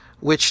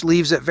 which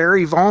leaves it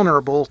very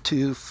vulnerable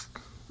to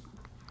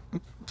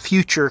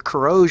future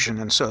corrosion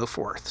and so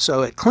forth.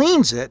 So it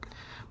cleans it,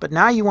 but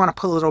now you want to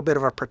put a little bit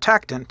of a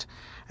protectant,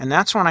 and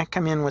that's when I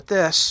come in with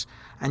this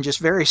and just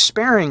very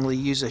sparingly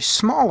use a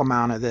small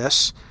amount of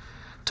this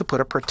to put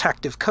a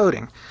protective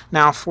coating.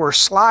 Now for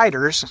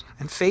sliders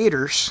and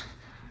faders,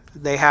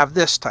 they have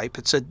this type.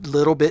 It's a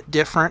little bit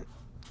different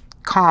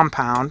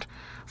compound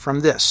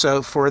from this.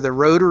 So for the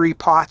rotary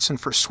pots and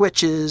for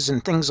switches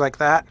and things like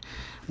that,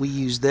 we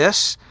use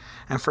this.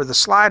 And for the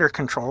slider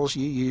controls,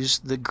 you use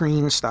the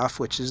green stuff,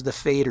 which is the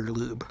fader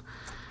lube.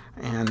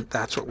 And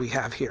that's what we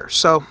have here.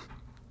 So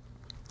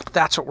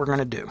that's what we're going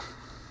to do.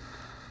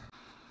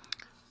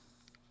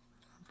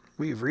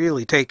 We've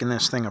really taken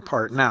this thing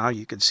apart now.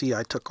 You can see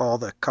I took all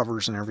the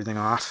covers and everything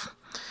off.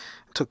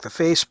 Took the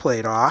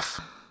faceplate off.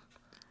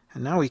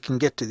 And now we can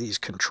get to these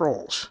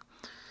controls.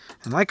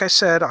 And like I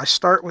said, I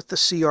start with the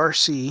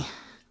CRC.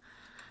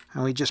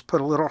 And we just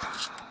put a little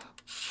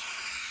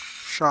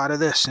shot of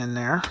this in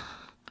there.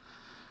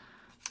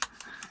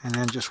 And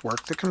then just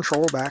work the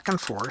control back and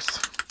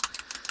forth.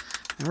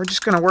 And we're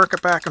just going to work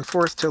it back and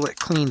forth till it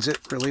cleans it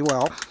really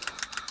well.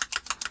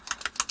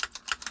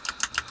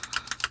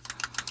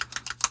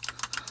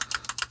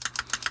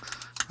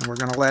 And we're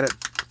going to let it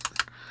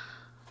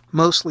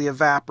mostly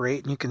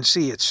evaporate. And you can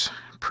see it's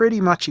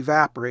pretty much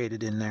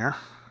evaporated in there.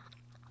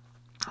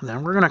 And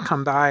then we're going to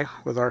come by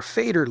with our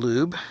fader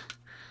lube.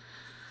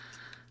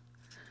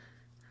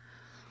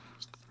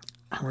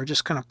 And we're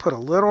just going to put a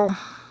little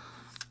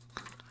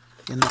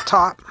in the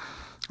top.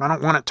 I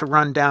don't want it to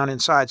run down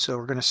inside, so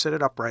we're going to sit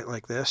it upright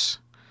like this.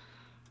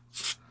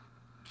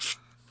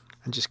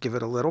 And just give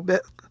it a little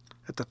bit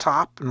at the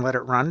top and let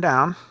it run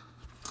down.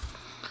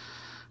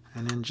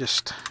 And then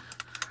just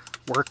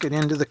work it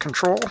into the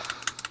control.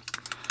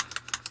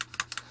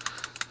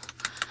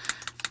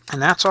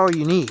 And that's all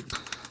you need.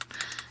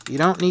 You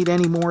don't need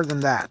any more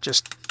than that,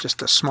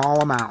 just a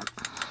small amount.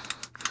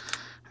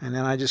 And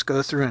then I just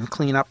go through and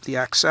clean up the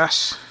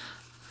excess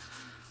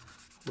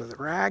with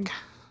a rag.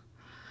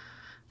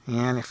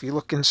 And if you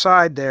look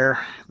inside there,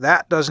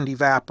 that doesn't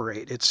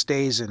evaporate. It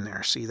stays in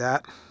there. See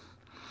that?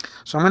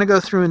 So I'm going to go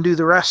through and do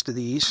the rest of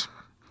these,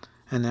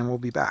 and then we'll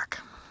be back.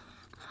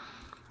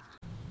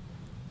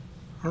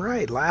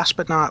 Alright, last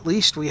but not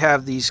least, we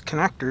have these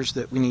connectors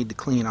that we need to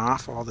clean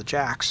off, all the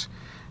jacks.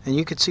 And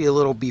you could see a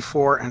little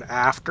before and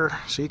after,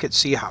 so you could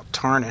see how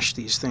tarnished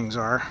these things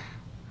are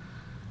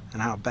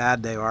and how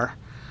bad they are.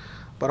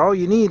 But all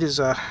you need is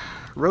a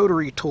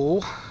rotary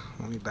tool.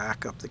 Let me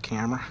back up the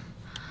camera.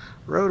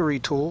 Rotary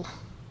tool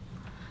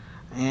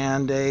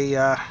and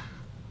a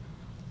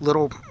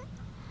little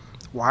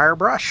wire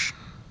brush,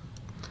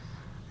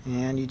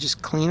 and you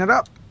just clean it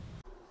up.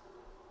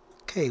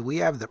 Okay, we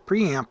have the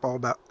preamp all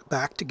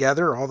back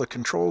together. All the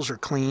controls are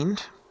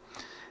cleaned,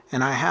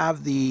 and I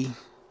have the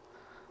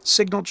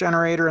signal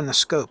generator and the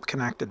scope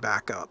connected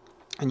back up,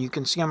 and you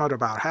can see I'm at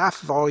about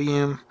half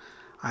volume.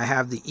 I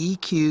have the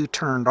EQ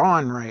turned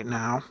on right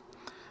now,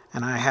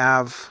 and I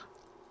have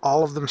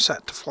all of them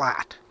set to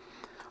flat.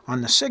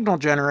 On the signal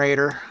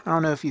generator, I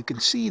don't know if you can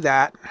see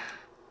that,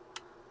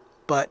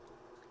 but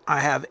I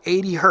have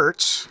 80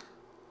 Hertz,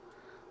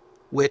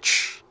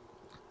 which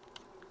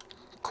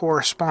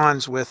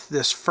corresponds with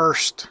this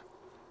first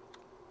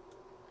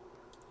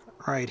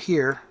right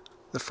here,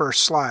 the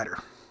first slider.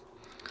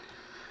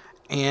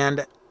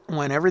 And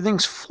when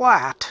everything's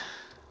flat,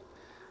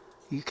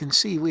 you can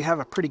see we have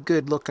a pretty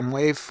good looking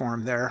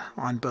waveform there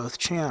on both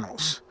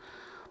channels.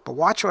 But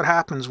watch what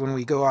happens when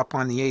we go up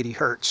on the 80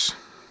 Hertz.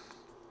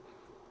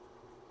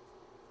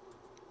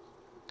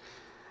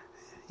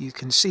 You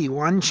can see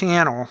one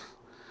channel,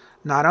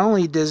 not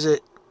only does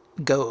it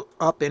go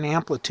up in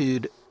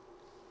amplitude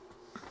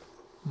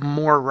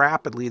more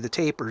rapidly, the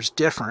taper's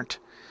different,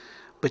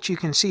 but you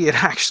can see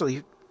it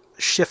actually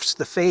shifts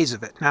the phase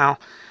of it. Now,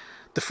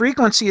 the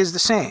frequency is the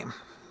same.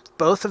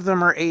 Both of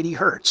them are 80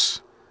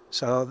 Hertz.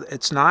 So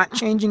it's not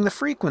changing the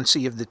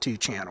frequency of the two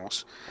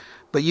channels.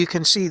 But you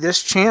can see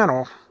this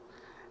channel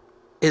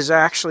is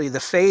actually, the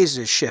phase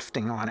is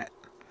shifting on it.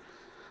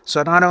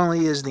 So not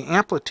only is the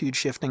amplitude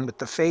shifting, but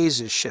the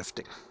phase is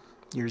shifting.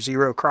 Your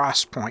zero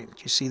cross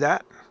point. You see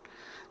that?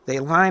 They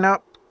line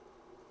up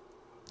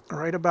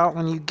right about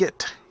when you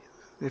get,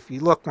 if you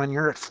look when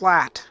you're at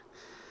flat.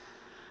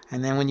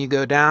 And then when you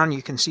go down,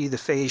 you can see the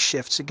phase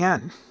shifts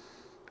again.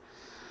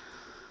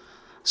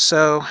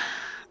 So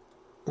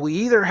we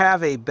either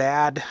have a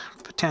bad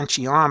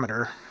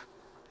potentiometer,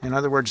 in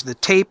other words, the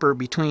taper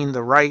between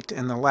the right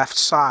and the left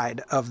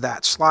side of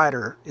that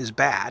slider is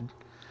bad,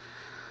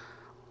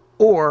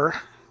 or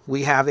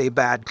we have a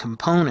bad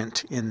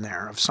component in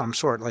there of some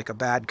sort, like a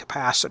bad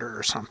capacitor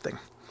or something.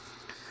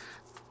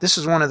 This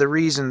is one of the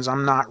reasons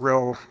I'm not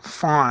real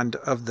fond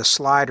of the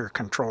slider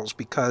controls,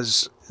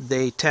 because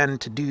they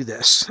tend to do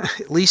this.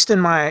 At least in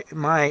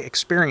my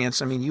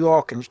experience. I mean, you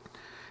all can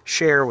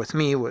share with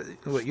me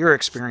what your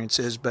experience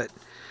is, but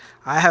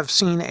I have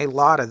seen a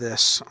lot of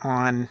this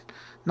on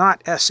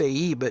not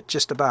SAE, but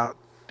just about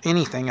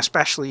anything,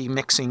 especially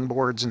mixing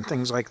boards and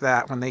things like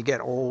that when they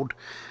get old.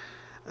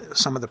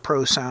 Some of the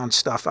Pro Sound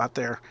stuff out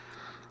there.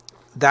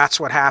 That's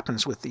what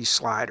happens with these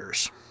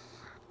sliders.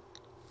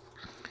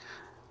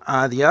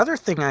 The other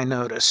thing I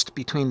noticed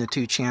between the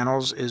two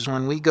channels is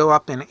when we go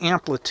up in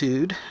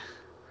amplitude,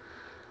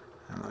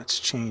 and let's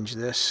change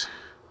this.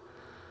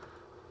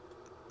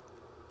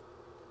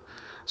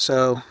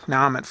 So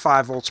now I'm at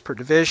 5 volts per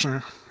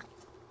division.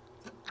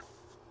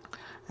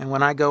 And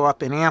when I go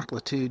up in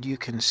amplitude, you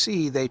can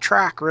see they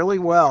track really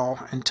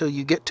well until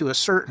you get to a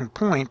certain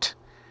point.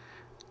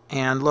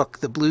 And look,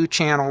 the blue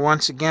channel,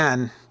 once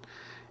again,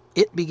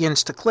 it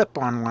begins to clip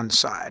on one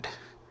side,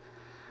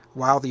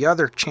 while the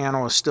other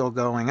channel is still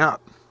going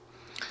up.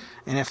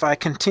 And if I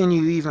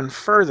continue even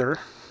further,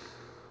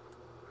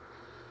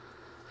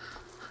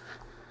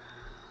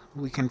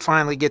 we can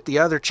finally get the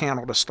other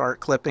channel to start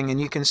clipping, and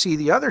you can see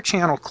the other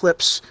channel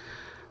clips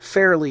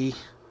fairly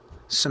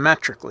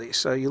symmetrically.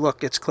 So you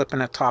look, it's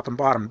clipping at top and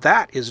bottom.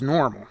 That is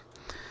normal.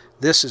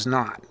 This is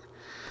not.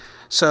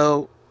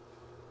 So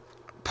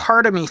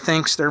part of me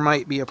thinks there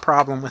might be a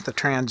problem with the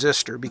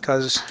transistor,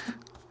 because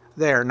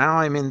there, now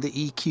I'm in the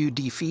EQ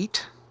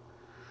defeat,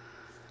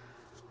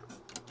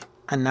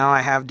 and now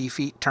I have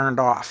defeat turned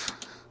off.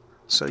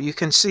 So you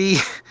can see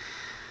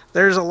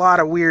there's a lot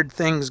of weird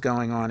things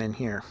going on in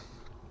here.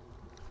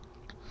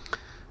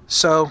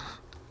 So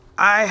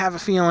I have a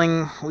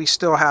feeling we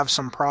still have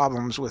some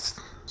problems with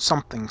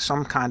something,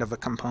 some kind of a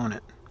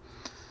component.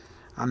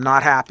 I'm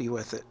not happy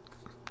with it.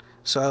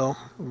 So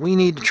we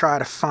need to try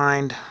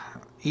to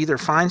either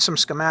find some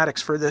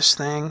schematics for this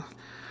thing,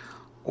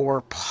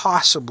 or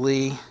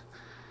possibly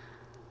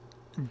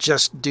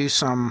just do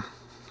some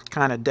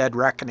kind of dead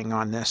reckoning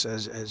on this,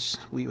 as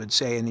we would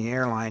say in the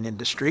airline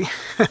industry.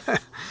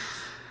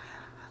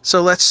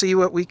 So let's see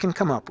what we can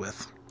come up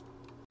with.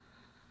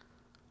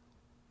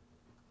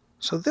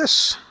 So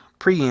this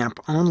preamp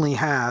only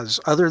has,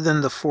 other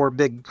than the 4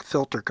 big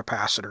filter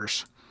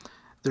capacitors,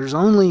 there's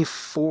only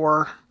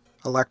 4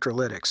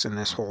 electrolytics in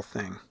this whole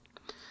thing.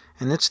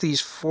 And it's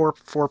these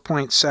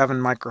 4.7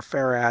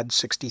 microfarad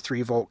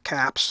 63 volt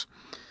caps.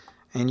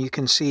 And you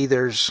can see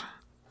this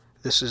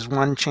is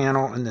one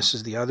channel and this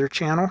is the other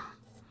channel.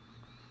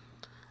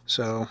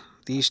 So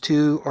these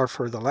two are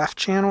for the left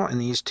channel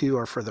and these two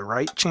are for the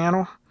right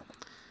channel.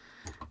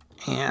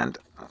 And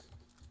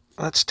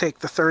let's take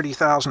the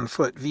 30,000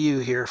 foot view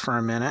here for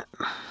a minute.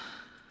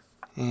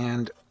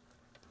 And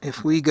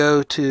if we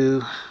go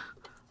to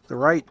the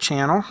right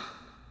channel,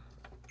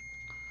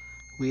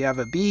 we have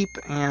a beep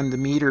and the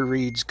meter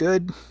reads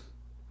good.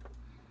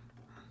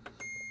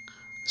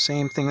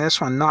 Same thing,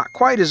 this one, not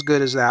quite as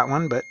good as that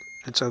one, but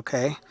it's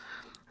okay.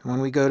 And when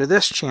we go to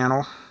this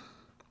channel,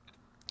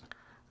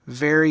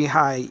 very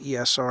high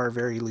ESR,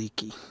 very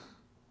leaky.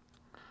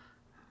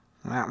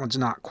 That one's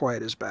not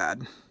quite as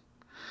bad.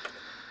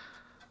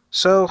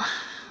 So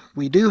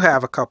we do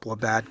have a couple of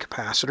bad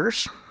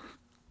capacitors.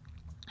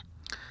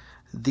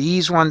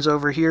 These ones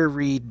over here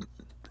read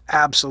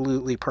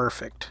absolutely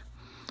perfect.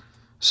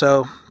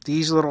 So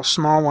these little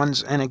small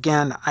ones, and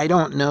again, I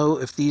don't know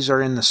if these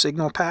are in the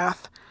signal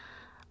path,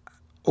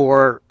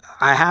 or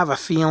I have a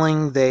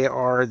feeling they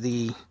are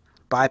the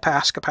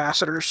bypass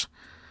capacitors.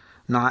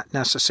 not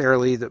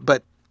necessarily,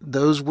 but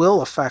those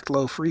will affect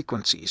low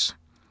frequencies.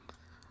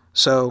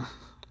 So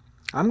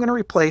I'm going to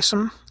replace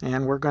them,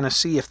 and we're going to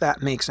see if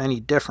that makes any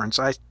difference.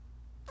 I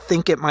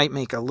think it might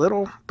make a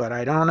little, but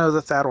I don't know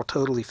that that'll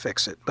totally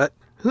fix it. But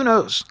who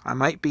knows? I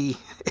might be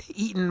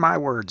eating my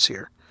words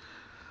here.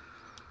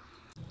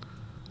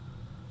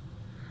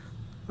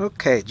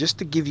 Okay, just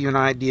to give you an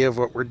idea of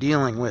what we're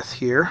dealing with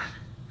here,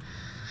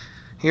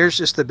 here's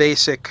just the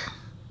basic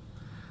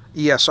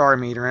ESR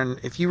meter, and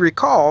if you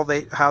recall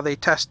how they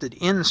tested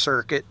in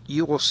circuit,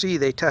 you will see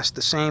they test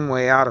the same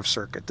way out of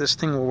circuit. This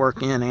thing will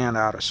work in and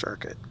out of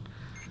circuit.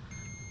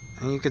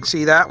 And you can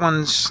see that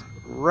one's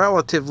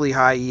relatively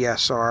high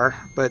ESR,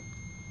 but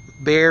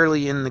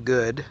barely in the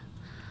good.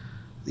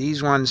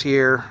 These ones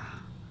here,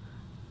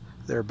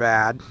 they're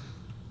bad,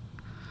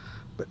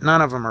 but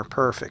none of them are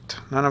perfect.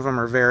 None of them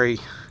are very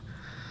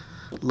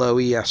low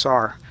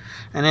ESR.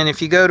 And then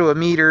if you go to a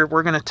meter,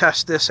 we're going to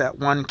test this at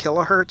 1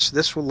 kilohertz.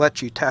 This will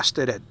let you test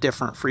it at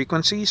different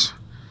frequencies.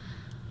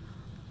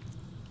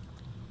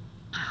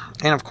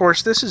 And of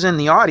course, this is in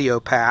the audio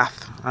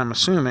path, I'm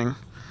assuming.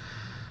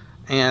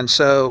 And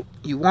so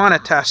you want to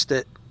test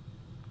it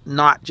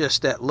not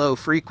just at low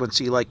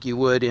frequency like you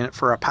would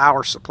for a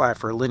power supply,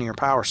 for a linear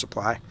power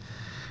supply.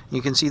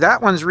 You can see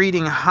that one's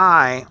reading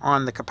high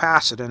on the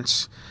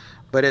capacitance,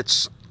 but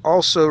it's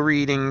also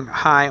reading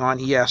high on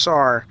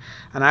ESR,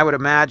 and I would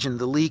imagine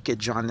the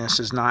leakage on this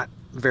is not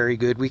very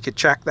good. We could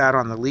check that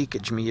on the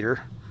leakage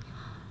meter.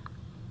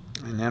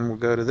 And then we'll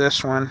go to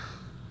this one.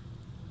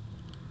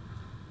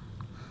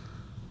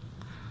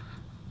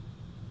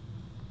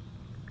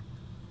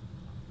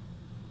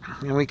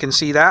 And we can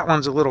see that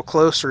one's a little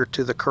closer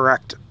to the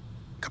correct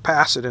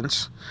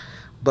capacitance,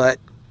 but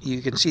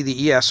you can see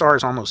the ESR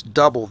is almost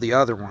double the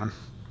other one.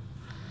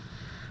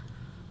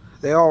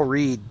 They all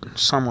read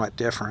somewhat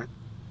different,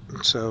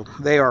 so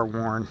they are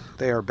worn.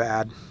 They are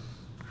bad.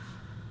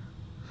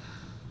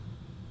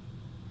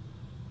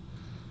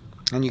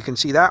 And you can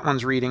see that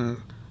one's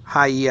reading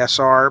high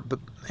ESR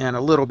and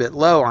a little bit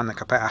low on the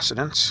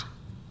capacitance.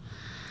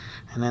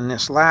 And then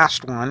this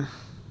last one,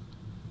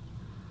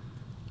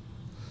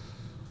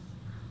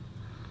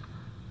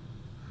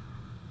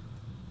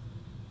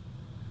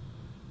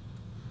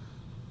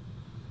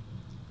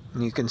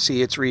 and you can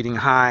see it's reading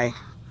high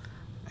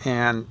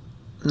and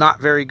not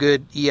very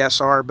good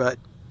ESR, but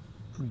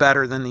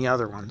better than the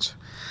other ones.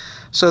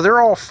 So they're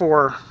all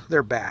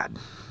they're bad.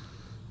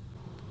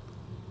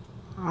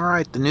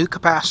 Alright, the new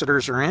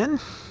capacitors are in,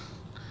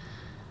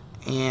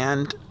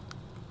 and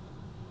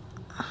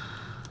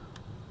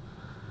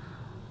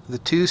the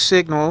two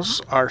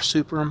signals are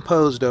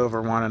superimposed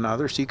over one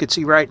another, so you can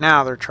see right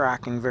now they're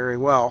tracking very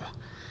well.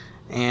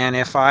 And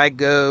if I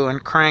go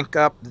and crank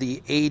up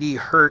the 80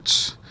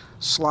 Hertz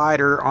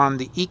slider on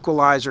the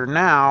equalizer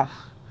now,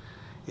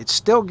 it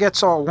still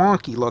gets all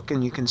wonky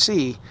looking, you can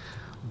see,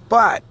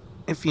 but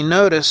if you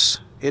notice,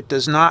 it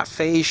does not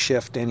phase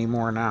shift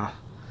anymore now.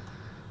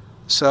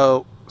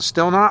 So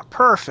still not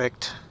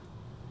perfect,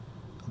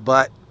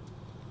 but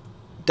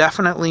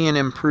definitely an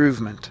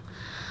improvement.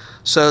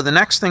 So the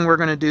next thing we're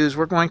going to do is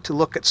we're going to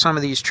look at some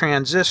of these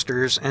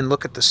transistors and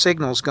look at the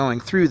signals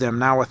going through them.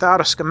 Now without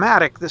a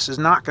schematic, this is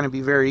not going to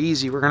be very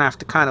easy. We're going to have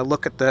to kind of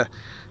look at the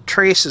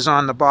traces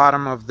on the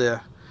bottom of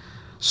the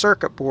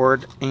circuit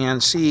board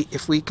and see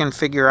if we can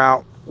figure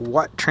out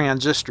what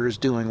transistor is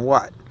doing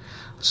what.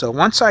 So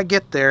once I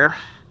get there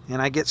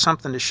and I get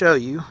something to show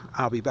you,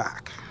 I'll be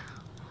back.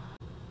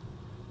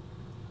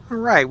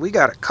 Alright, we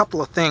got a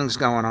couple of things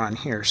going on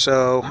here.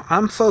 So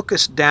I'm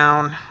focused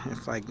down,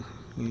 if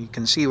you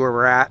can see where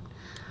we're at,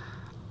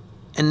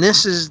 and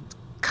this is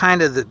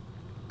kind of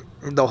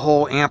the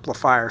whole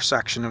amplifier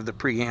section of the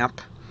preamp.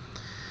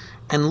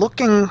 And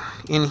looking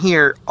in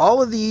here,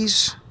 all of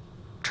these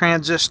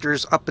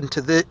transistors up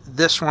into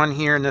this one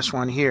here and this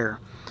one here,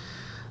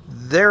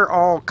 they're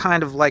all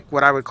kind of like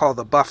what I would call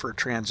the buffer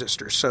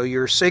transistors. So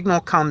your signal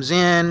comes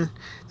in,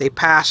 they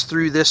pass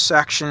through this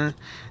section,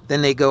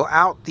 then they go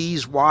out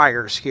these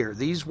wires here.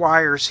 These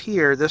wires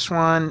here, this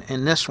one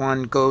and this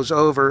one, goes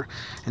over,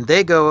 and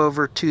they go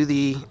over to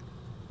the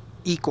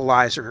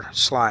equalizer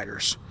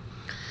sliders.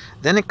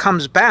 Then it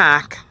comes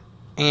back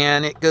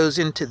and it goes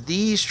into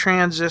these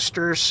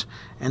transistors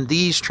and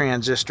these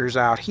transistors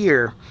out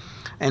here,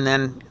 and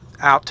then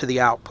out to the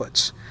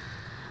outputs.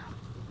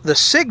 The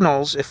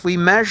signals, if we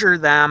measure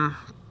them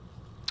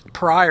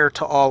prior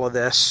to all of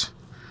this,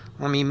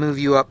 let me move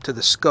you up to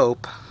the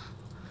scope,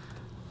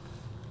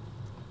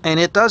 and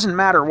it doesn't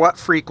matter what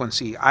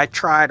frequency. I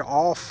tried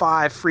all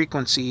 5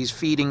 frequencies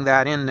feeding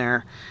that in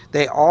there.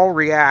 They all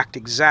react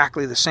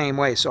exactly the same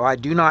way, so I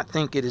do not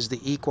think it is the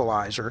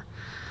equalizer.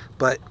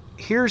 But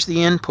here's the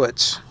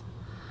inputs,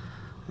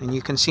 and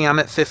you can see I'm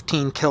at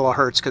 15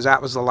 kilohertz because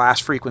that was the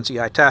last frequency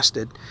I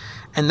tested.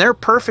 And they're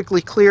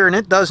perfectly clear, and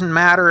it doesn't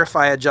matter if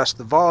I adjust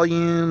the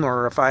volume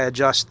or if I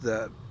adjust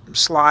the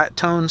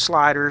tone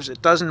sliders.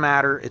 It doesn't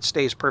matter, it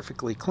stays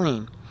perfectly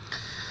clean.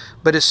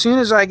 But as soon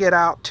as I get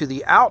out to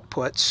the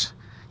outputs,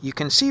 you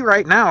can see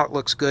right now it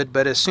looks good,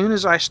 but as soon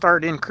as I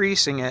start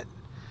increasing it,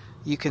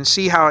 you can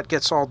see how it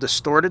gets all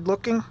distorted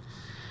looking.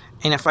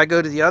 And if I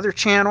go to the other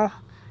channel,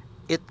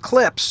 it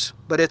clips,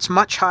 but it's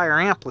much higher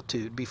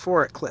amplitude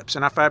before it clips.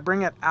 And if I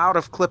bring it out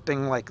of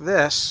clipping like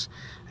this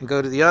and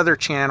go to the other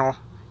channel,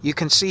 you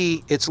can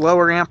see it's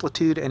lower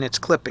amplitude and it's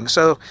clipping.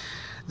 So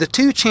the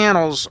two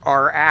channels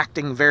are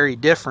acting very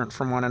different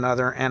from one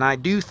another, and I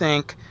do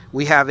think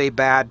we have a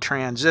bad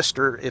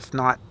transistor, if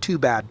not two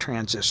bad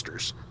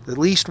transistors. At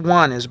least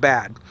one is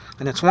bad,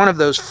 and it's one of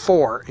those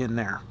four in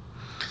there.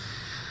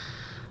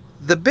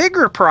 The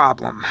bigger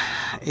problem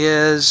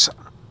is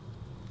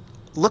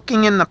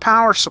looking in the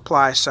power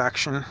supply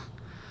section.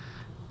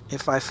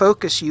 If I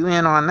focus you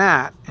in on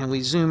that and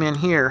we zoom in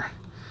here,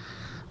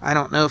 I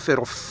don't know if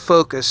it'll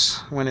focus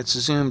when it's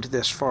zoomed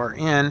this far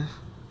in.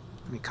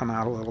 Let me come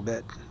out a little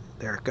bit.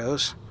 There it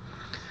goes.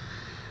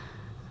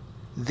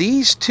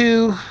 These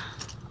two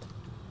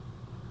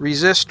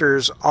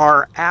resistors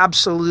are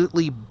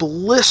absolutely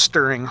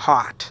blistering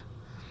hot.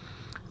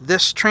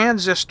 This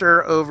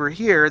transistor over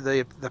here,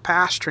 the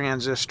pass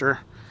transistor,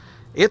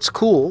 it's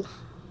cool,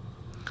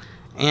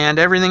 and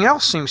everything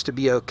else seems to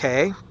be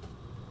okay.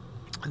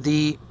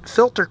 The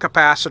filter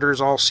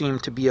capacitors all seem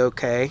to be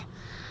okay,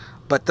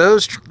 but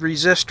those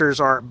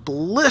resistors are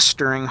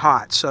blistering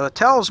hot. So it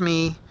tells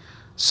me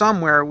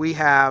somewhere we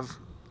have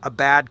a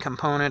bad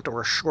component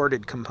or a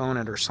shorted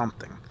component or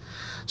something.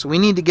 So we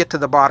need to get to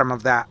the bottom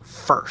of that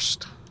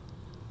first.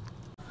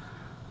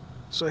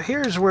 So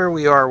here's where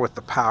we are with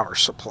the power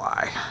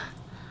supply.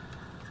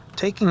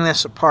 Taking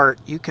this apart,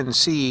 you can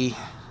see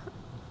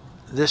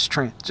this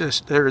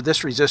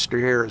resistor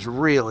here is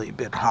really a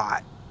bit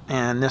hot,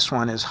 and this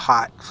one is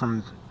hot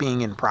from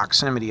being in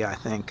proximity, I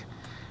think.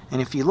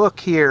 And if you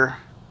look here,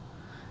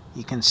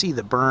 you can see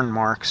the burn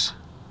marks.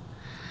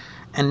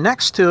 And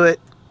next to it,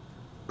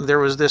 there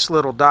was this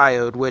little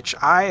diode, which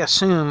I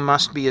assume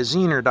must be a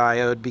Zener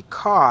diode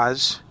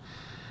because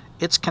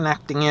it's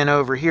connecting in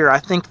over here. I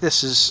think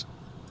this is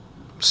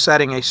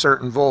setting a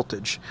certain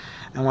voltage,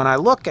 and when I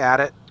look at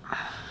it,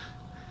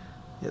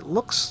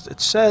 it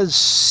says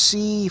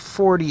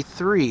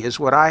C43 is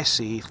what I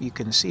see. If you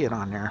can see it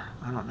on there,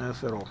 I don't know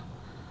if it'll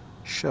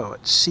show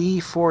it.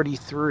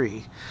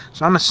 C43.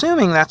 So I'm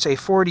assuming that's a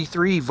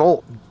 43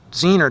 volt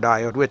Zener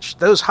diode, which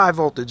those high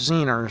voltage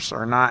Zeners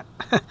are not.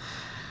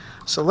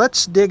 So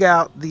let's dig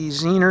out the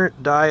Zener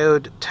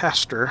diode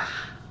tester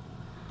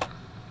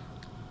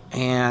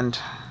and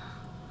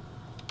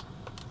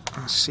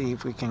let's see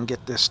if we can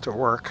get this to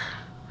work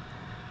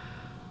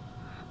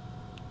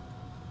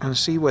and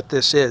see what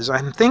this is.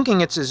 I'm thinking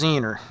it's a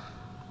Zener.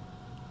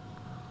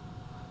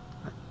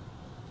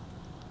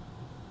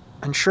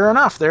 And sure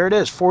enough, there it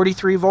is,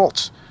 43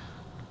 volts.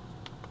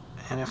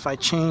 And if I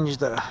change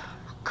the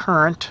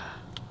current,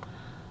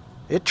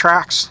 it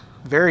tracks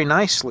very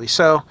nicely.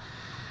 So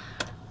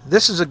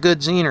this is a good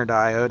Zener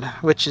diode,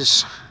 which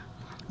is,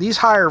 these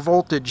higher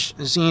voltage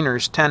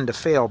Zeners tend to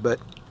fail, but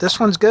this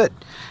one's good.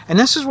 And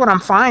this is what I'm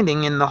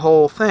finding in the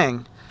whole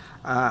thing.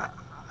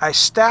 I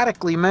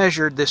statically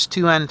measured this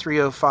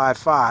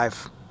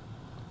 2N3055.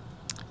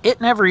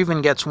 It never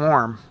even gets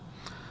warm,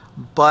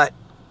 but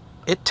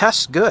it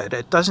tests good.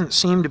 It doesn't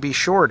seem to be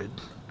shorted,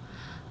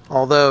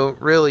 although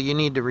really you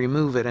need to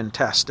remove it and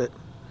test it.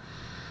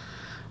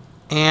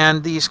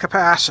 And these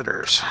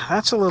capacitors,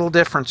 that's a little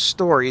different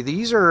story.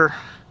 These are,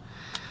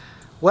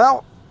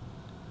 well,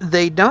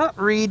 they don't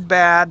read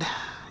bad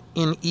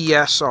in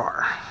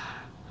ESR.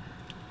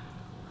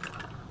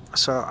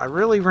 So I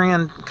really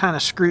kind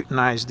of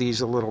scrutinized these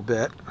a little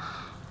bit.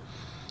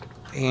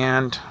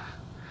 And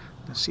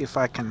let's see if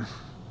I can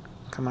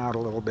come out a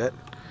little bit.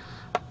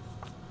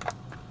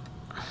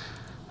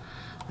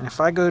 And if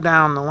I go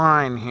down the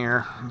line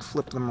here and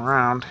flip them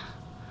around,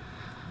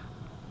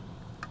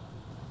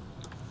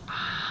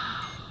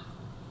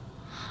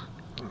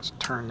 let's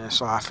turn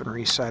this off and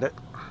reset it.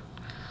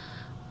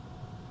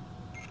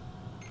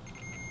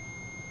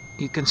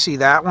 You can see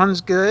that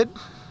one's good.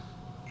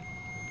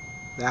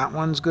 That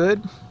one's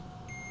good.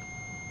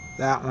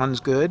 That one's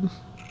good.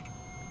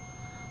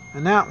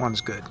 And that one's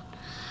good.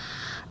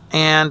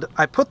 And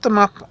I put them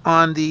up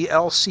on the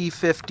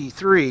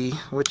LC53,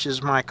 which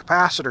is my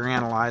capacitor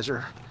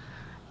analyzer,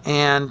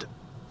 and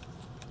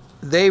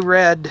they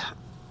read,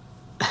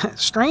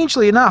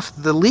 strangely enough,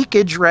 the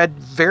leakage read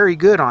very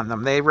good on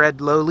them. They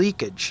read low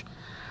leakage.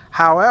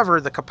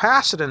 However, the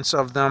capacitance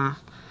of them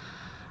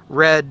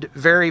read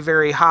very,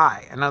 very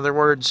high. In other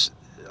words,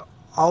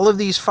 all of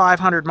these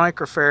 500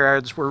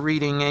 microfarads were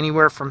reading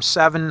anywhere from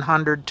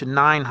 700 to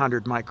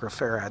 900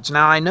 microfarads.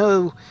 Now I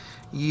know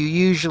you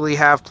usually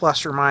have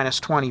plus or minus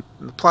 20,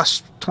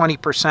 plus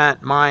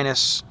 20%,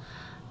 minus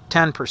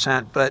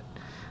 10%, but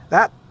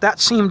that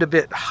seemed a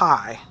bit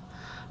high.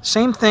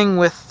 Same thing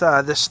with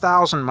this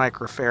 1000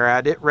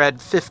 microfarad. It read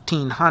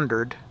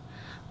 1500,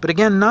 but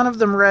again, none of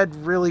them read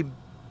really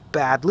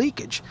bad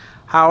leakage.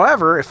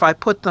 However, if I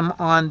put them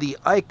on the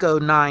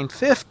ICO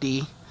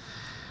 950,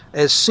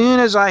 as soon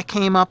as I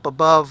came up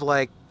above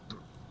like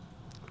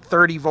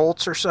 30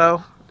 volts or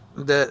so,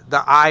 the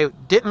eye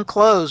didn't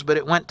close, but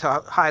it went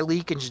to high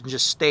leakage and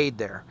just stayed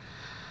there.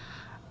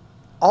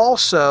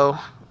 Also,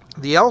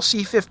 the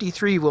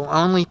LC53 will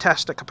only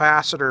test a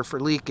capacitor for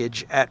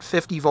leakage at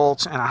 50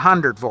 volts and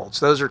 100 volts.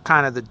 Those are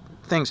kind of the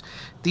things.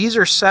 These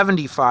are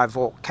 75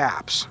 volt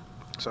caps.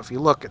 So if you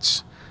look,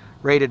 it's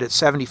rated at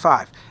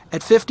 75.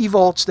 At 50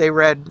 volts, they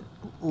read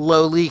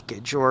low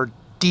leakage or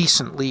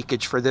decent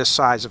leakage for this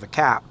size of a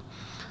cap.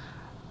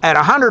 At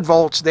 100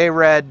 volts, they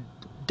read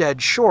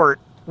dead short,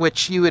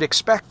 which you would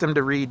expect them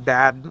to read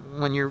bad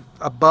when you're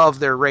above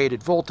their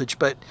rated voltage.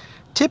 But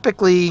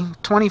typically,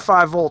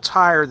 25 volts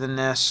higher than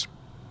this,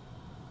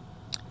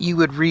 you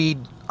would read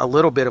a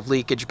little bit of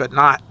leakage, but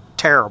not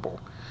terrible.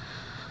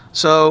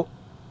 So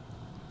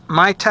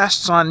my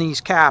tests on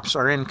these caps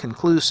are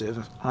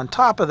inconclusive. On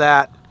top of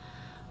that,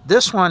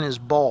 this one is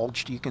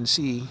bulged. You can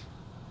see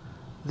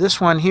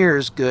this one here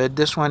is good.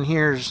 This one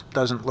here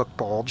doesn't look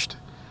bulged.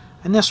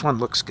 And this one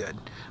looks good.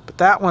 But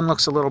that one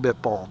looks a little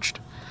bit bulged.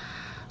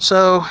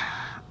 So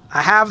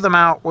I have them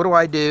out. What do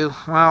I do?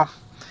 Well,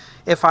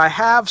 if I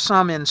have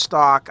some in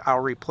stock, I'll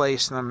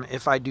replace them.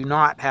 If I do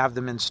not have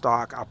them in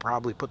stock, I'll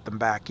probably put them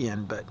back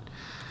in. But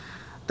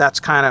that's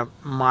kind of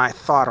my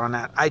thought on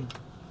that. I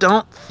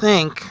don't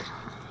think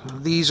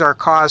these are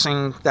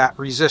causing that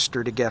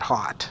resistor to get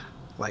hot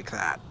like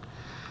that.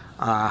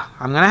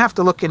 I'm going to have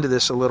to look into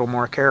this a little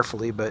more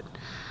carefully, but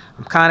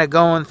I'm kind of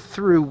going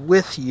through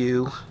with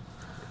you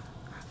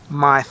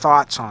my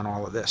thoughts on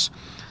all of this.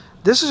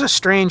 This is a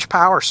strange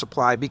power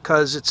supply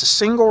because it's a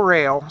single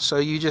rail, so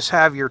you just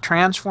have your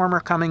transformer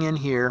coming in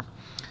here.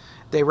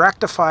 They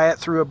rectify it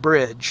through a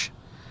bridge,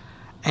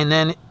 and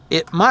then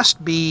it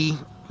must be,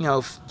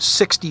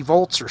 60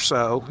 volts or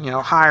so,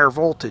 higher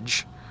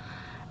voltage.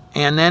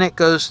 And then it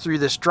goes through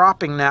this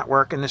dropping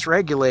network and this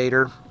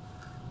regulator,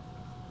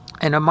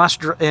 and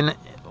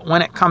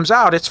when it comes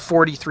out, it's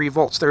 43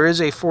 volts. There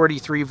is a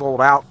 43 volt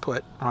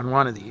output on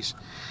one of these.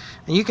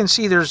 And you can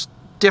see there's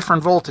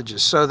different voltages.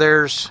 So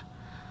there's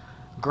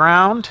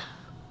ground,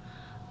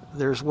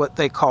 there's what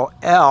they call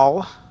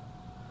L,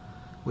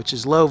 which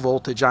is low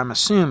voltage, I'm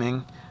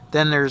assuming.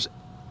 Then there's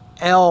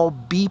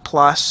LB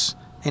plus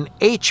and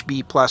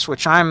HB plus,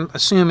 which I'm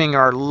assuming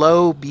are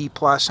low B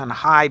plus and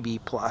high B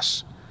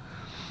plus.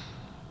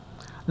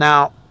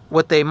 Now,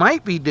 what they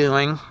might be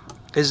doing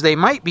is they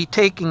might be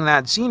taking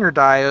that Zener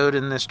diode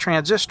and this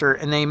transistor,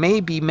 and they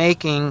may be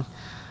making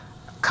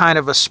kind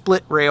of a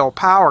split rail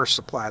power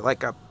supply,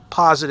 like a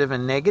positive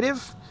and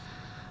negative.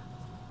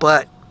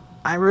 But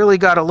I really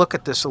got to look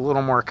at this a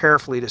little more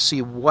carefully to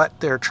see what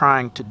they're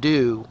trying to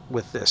do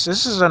with this.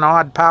 This is an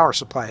odd power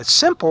supply. It's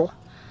simple.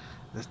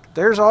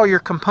 There's all your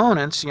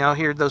components.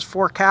 Here, those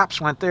 4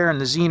 caps went there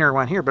and the Zener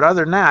went here. But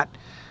other than that,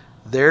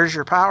 there's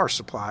your power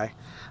supply.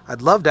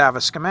 I'd love to have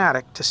a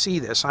schematic to see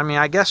this. I mean,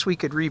 I guess we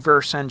could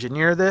reverse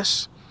engineer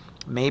this.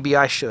 Maybe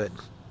I should.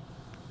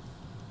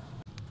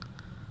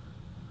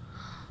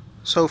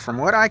 So from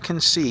what I can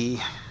see,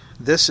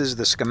 this is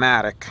the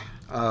schematic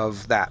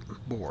of that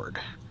board.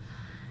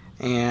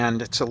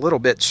 And it's a little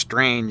bit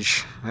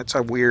strange. It's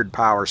a weird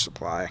power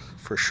supply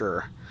for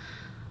sure.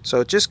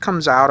 So it just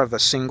comes out of a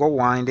single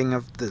winding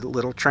of the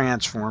little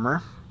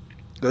transformer,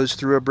 goes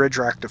through a bridge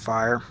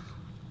rectifier.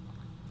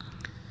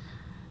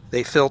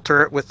 They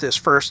filter it with this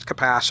first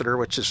capacitor,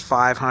 which is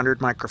 500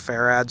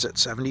 microfarads at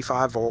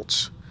 75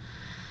 volts.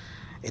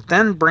 It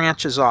then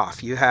branches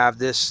off. You have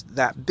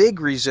that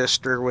big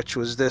resistor, which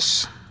was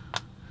this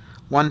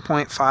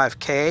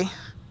 1.5K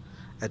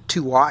at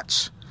 2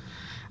 watts.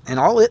 And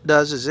all it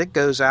does is it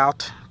goes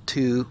out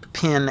to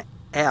pin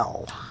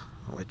L,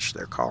 which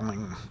they're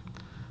calling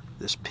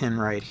this pin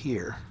right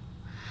here.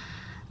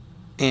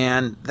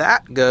 And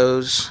that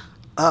goes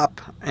up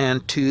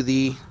and to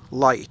the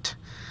light.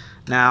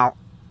 Now,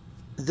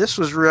 this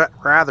was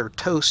rather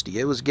toasty.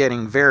 It was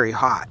getting very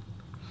hot.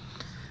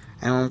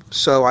 And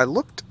so I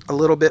looked a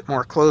little bit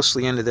more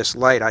closely into this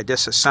light. I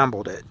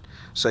disassembled it.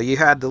 So you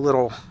had the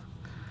little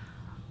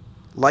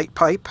light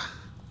pipe,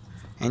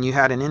 and you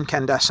had an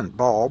incandescent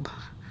bulb,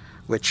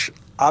 which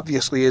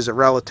obviously is a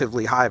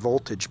relatively high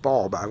voltage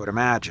bulb, I would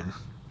imagine,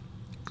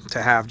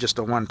 to have just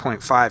a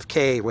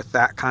 1.5K with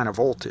that kind of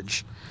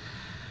voltage.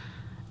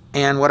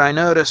 And what I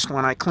noticed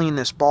when I cleaned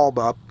this bulb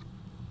up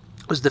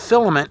was the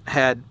filament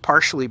had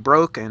partially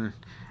broken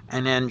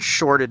and then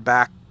shorted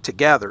back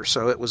together,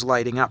 so it was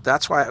lighting up.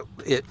 That's why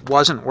it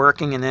wasn't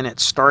working, and then it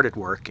started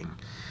working.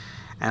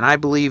 And I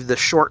believe the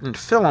shortened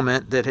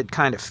filament that had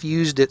kind of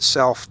fused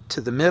itself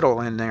to the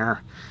middle in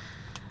there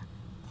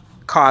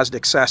caused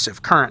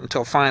excessive current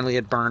until finally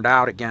it burned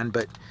out again.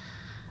 But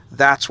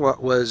that's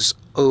what was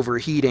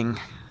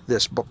overheating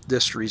this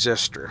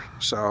resistor.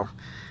 So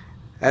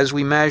as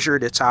we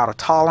measured, it's out of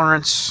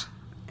tolerance,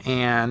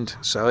 and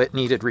so it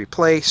needed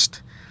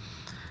replaced.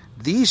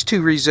 These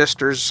 2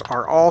 resistors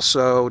are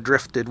also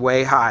drifted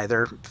way high.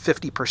 They're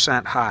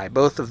 50% high.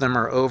 Both of them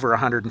are over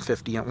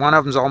 150. One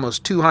of them is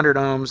almost 200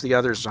 ohms. The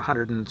other is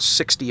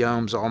 160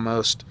 ohms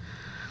almost.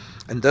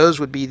 And those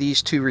would be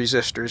these 2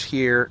 resistors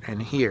here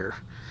and here.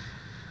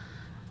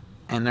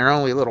 And they're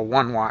only little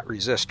 1-watt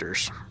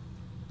resistors.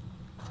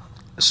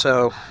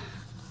 So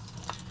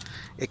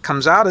it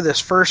comes out of this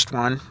first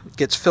one,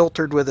 gets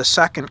filtered with a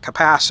second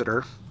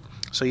capacitor.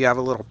 So you have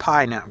a little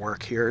pi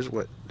network here is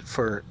what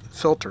for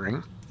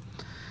filtering.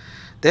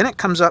 Then it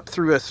comes up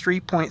through a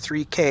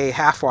 3.3K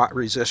half-watt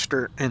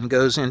resistor and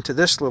goes into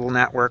this little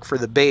network for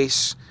the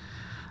base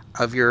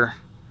of your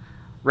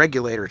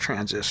regulator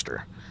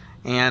transistor.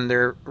 And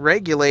they're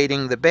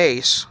regulating the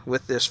base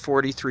with this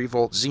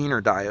 43-volt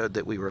Zener diode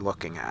that we were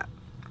looking at.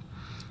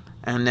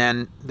 And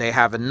then they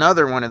have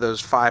another one of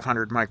those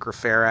 500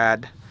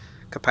 microfarad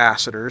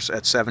capacitors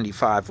at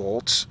 75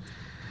 volts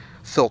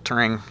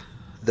filtering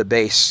the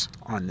base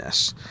on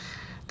this.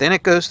 Then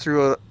it goes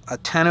through a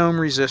 10 ohm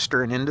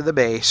resistor and into the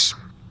base,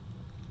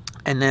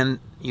 and then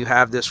you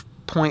have this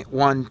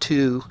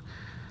 0.12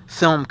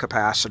 film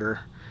capacitor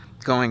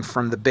going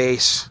from the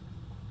base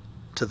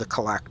to the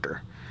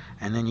collector.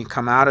 And then you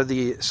come out of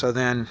the, so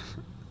then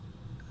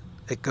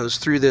it goes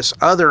through this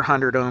other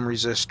 100 ohm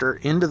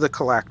resistor into the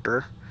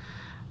collector,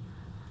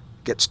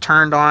 gets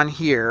turned on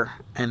here,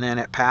 and then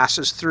it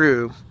passes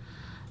through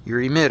your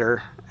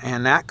emitter,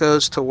 and that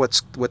goes to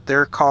what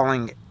they're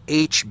calling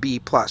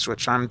HB plus,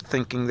 which I'm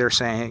thinking they're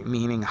saying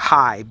meaning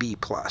high B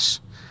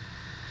plus.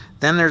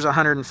 Then there's a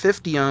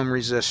 150 ohm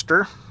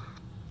resistor,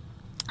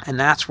 and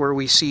that's where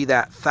we see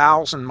that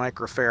 1000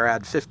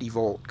 microfarad 50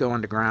 volt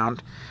going to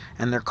ground,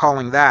 and they're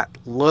calling that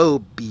low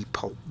B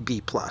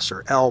plus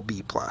or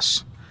LB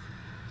plus.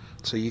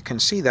 So you can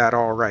see that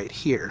all right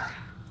here.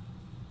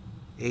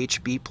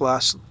 HB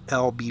plus,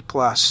 LB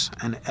plus,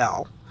 and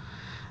L.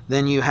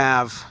 Then you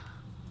have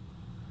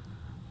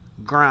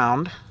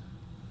ground,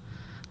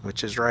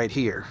 which is right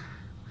here.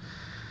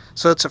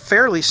 So it's a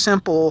fairly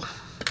simple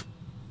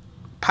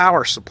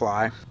power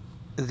supply.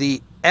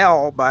 The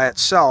L by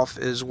itself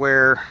is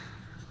where,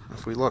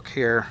 if we look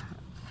here,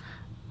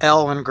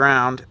 L and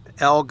ground,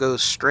 L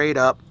goes straight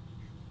up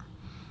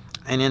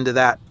and into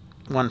that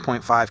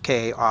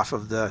 1.5K off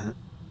of the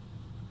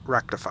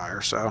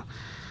rectifier. So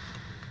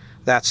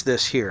that's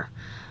this here.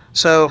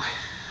 So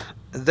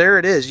there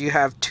it is. You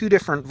have two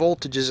different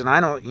voltages, and I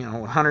don't,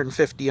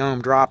 150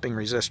 ohm dropping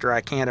resistor,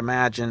 I can't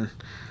imagine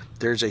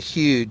there's a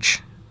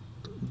huge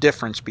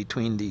difference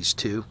between these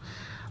two.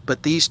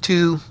 But these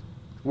two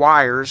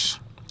wires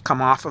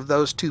come off of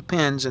those two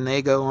pins and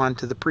they go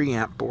onto the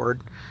preamp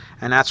board,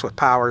 and that's what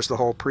powers the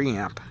whole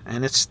preamp.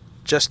 And it's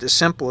just as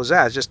simple as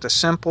that. It's just a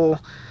simple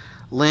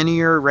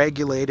linear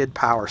regulated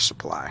power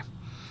supply.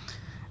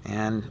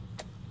 And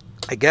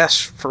I guess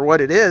for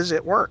what it is,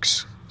 it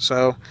works.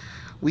 So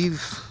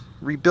we've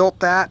rebuilt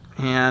that,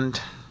 and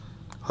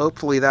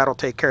hopefully that'll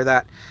take care of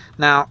that.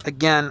 Now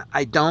again,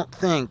 I don't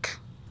think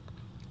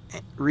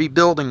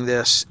rebuilding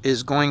this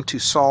is going to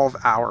solve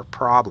our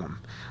problem.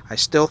 I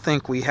still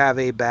think we have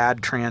a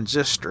bad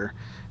transistor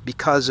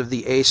because of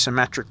the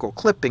asymmetrical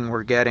clipping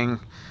we're getting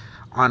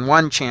on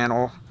one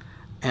channel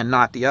and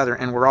not the other,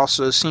 and we're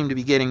also seem to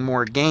be getting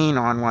more gain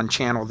on one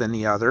channel than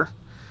the other.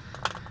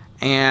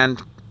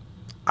 And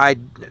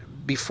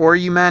before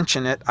you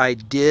mention it, I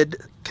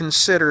did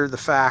consider the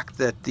fact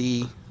that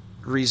the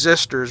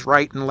resistors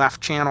right and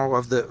left channel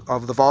of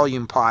the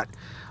volume pot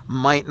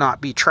might not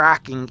be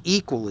tracking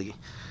equally.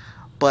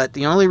 But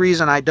the only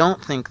reason I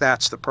don't think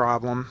that's the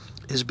problem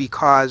is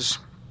because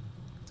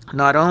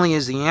not only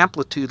is the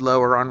amplitude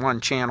lower on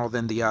one channel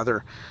than the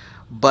other,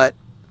 but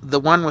the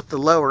one with the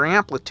lower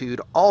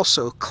amplitude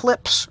also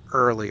clips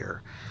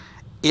earlier.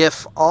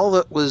 If all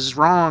that was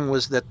wrong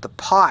was that the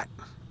pot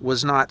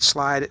was not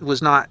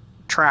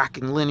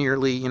tracking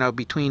linearly,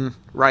 between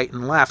right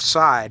and left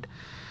side,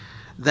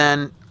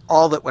 then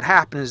all that would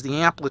happen is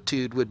the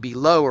amplitude would be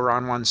lower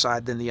on one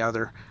side than the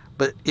other,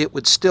 but it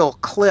would still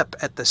clip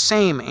at the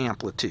same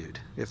amplitude,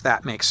 if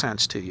that makes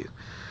sense to you.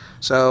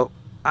 So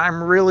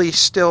I'm really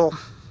still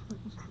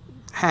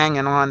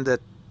hanging on that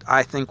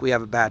I think we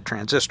have a bad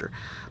transistor.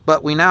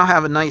 But we now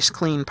have a nice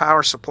clean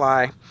power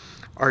supply.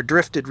 Our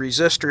drifted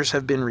resistors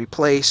have been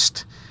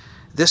replaced.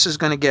 This is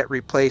going to get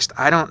replaced.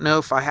 I don't know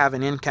if I have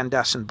an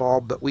incandescent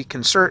bulb, but we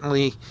can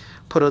certainly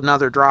put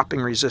another dropping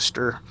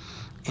resistor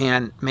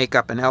and make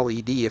up an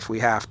LED if we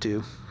have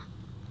to.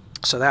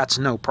 So that's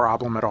no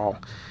problem at all.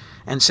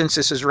 And since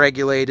this is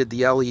regulated,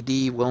 the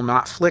LED will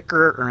not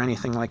flicker or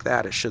anything like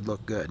that. It should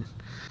look good.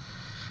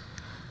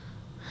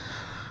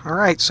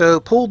 Alright, so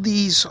pulled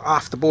these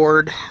off the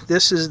board.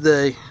 This is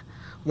the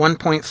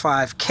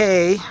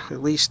 1.5K,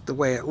 at least the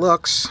way it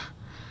looks.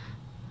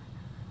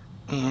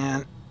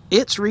 And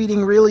it's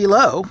reading really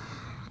low.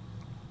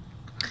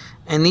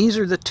 And these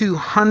are the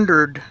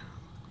 200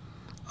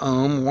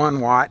 ohm 1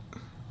 watt.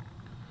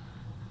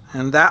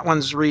 And that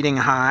one's reading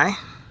high.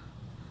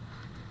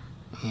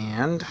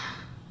 And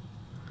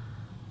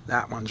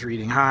that one's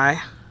reading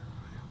high.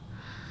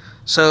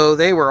 So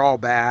they were all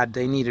bad.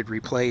 They needed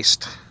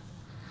replaced.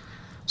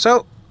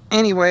 So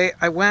anyway,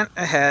 I went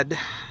ahead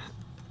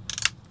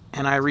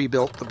and I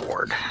rebuilt the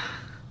board.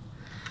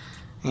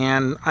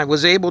 And I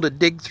was able to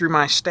dig through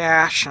my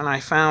stash, and I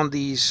found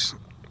these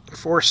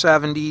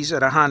 470s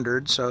at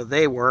 100, so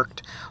they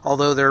worked,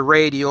 although they're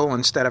radial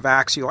instead of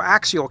axial.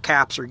 Axial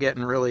caps are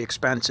getting really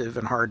expensive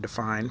and hard to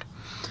find.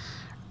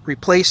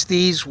 Replace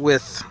these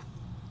with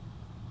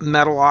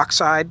metal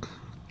oxide,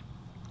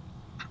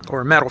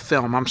 or metal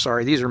film, I'm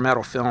sorry, these are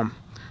metal film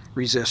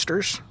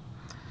resistors.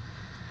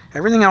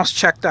 Everything else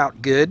checked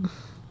out good,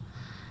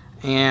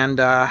 and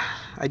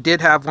I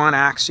did have one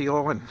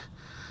axial, and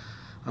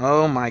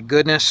oh my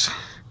goodness,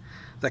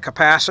 the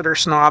capacitor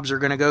snobs are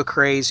going to go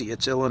crazy.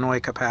 It's Illinois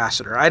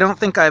capacitor. I don't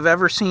think I've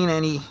ever seen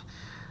any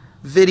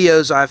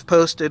videos I've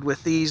posted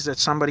with these that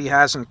somebody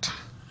hasn't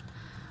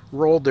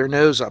rolled their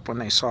nose up when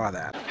they saw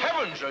that.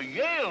 Heavens, a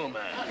Yale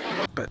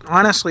man! But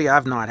honestly,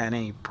 I've not had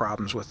any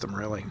problems with them,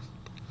 really.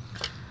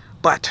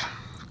 But,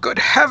 good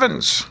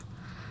heavens,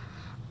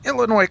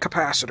 Illinois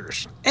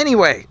capacitors.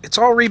 Anyway, it's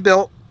all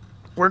rebuilt.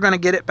 We're going to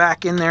get it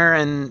back in there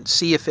and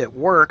see if it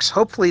works.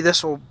 Hopefully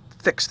this will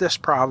fix this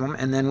problem,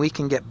 and then we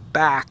can get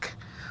back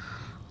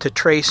to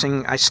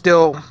tracing. I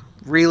still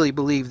really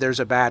believe there's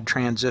a bad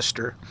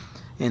transistor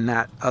in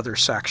that other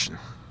section.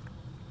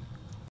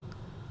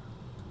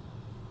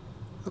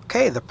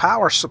 Okay, the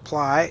power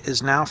supply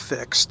is now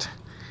fixed,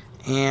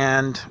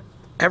 and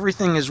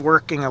everything is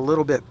working a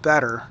little bit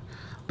better.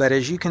 But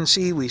as you can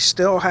see, we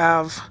still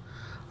have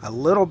a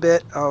little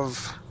bit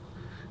of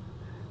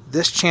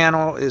this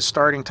channel is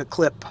starting to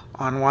clip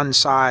on one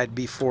side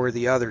before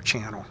the other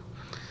channel.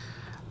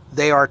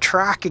 They are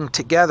tracking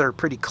together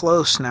pretty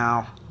close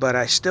now, but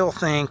I still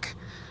think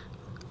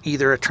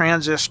either a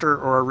transistor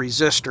or a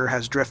resistor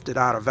has drifted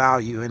out of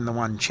value in the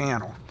one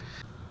channel.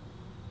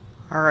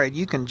 Alright,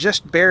 you can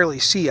just barely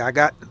see I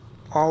got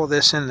all of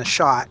this in the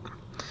shot.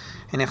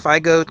 And if I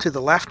go to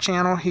the left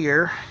channel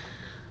here,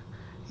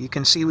 you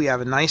can see we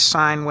have a nice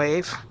sine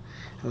wave.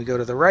 And we go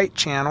to the right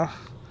channel,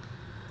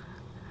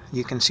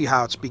 you can see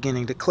how it's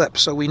beginning to clip.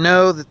 So we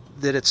know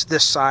that it's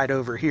this side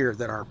over here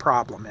that our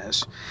problem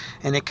is.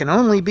 And it can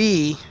only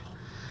be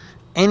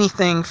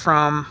anything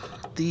from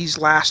these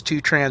last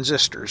two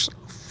transistors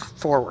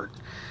forward.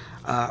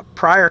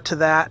 Prior to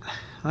that,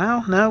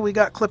 well, no, we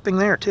got clipping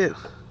there too.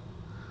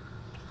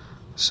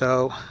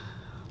 So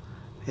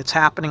it's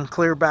happening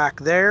clear back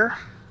there.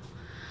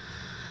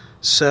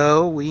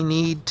 So we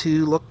need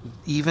to look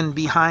even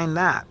behind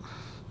that.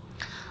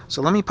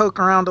 So let me poke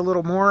around a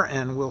little more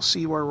and we'll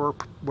see where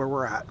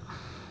we're at.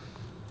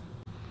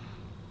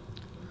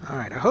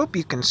 Alright, I hope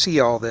you can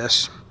see all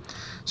this.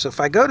 So if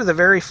I go to the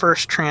very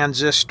first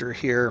transistor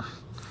here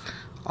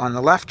on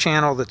the left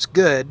channel, that's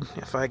good.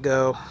 If I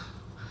go,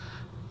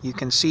 you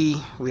can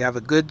see we have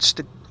a good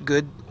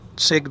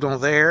signal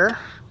there,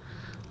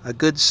 a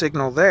good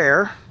signal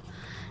there,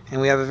 and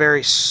we have a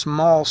very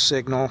small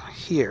signal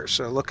here.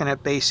 So looking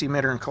at base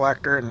emitter and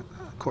collector, and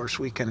of course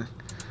you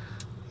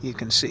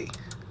can see.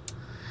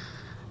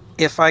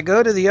 If I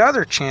go to the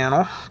other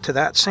channel, to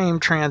that same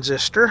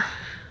transistor,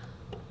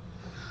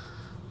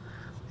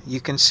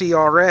 you can see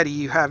already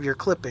you have your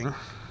clipping.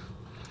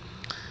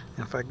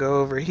 If I go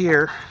over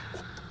here,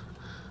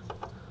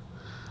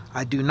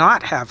 I do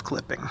not have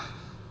clipping.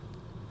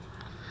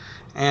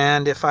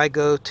 And if I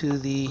go to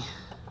the,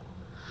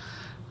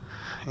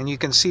 and you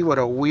can see what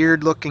a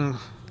weird looking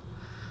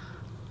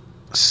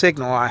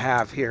signal I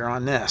have here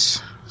on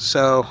this.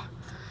 So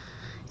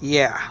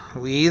yeah,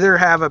 we either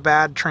have a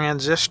bad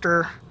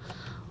transistor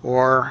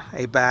or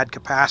a bad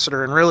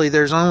capacitor, and really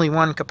there's only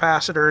one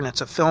capacitor, and it's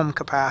a film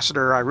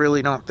capacitor. I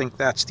really don't think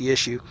that's the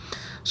issue.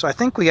 So I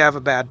think we have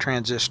a bad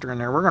transistor in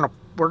there.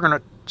 We're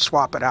gonna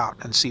swap it out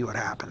and see what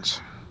happens.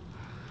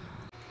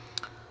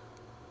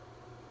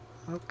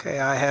 Okay,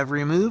 I have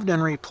removed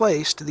and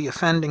replaced the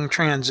offending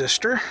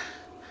transistor,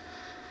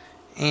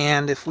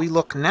 and if we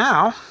look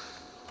now,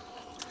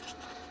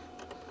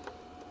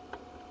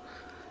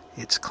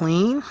 it's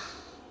clean,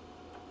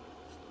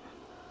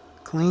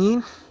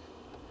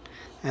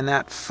 and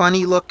that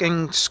funny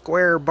looking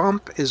square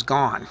bump is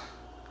gone.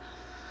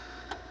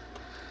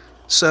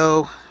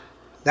 So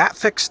that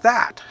fixed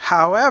that.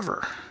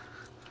 However,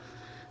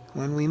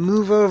 when we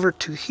move over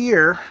to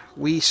here,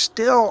 we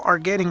still are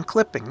getting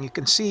clipping. You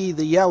can see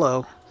the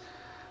yellow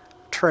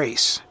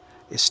trace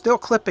is still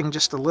clipping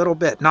just a little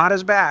bit, not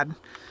as bad.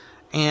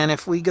 And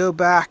if we go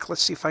back,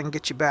 let's see if I can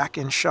get you back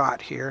in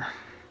shot here,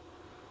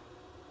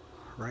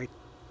 right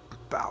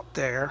about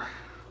there.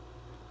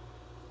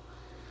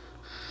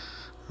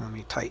 Let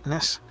me tighten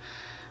this.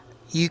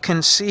 You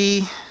can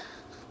see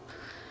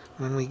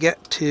when we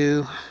get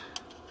to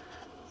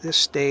this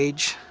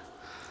stage,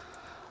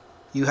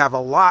 you have a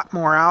lot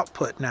more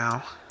output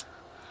now,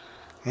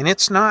 and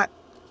it's not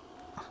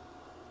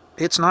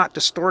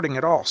distorting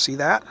at all. See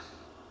that?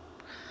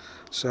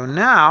 So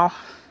now,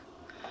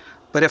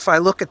 but if I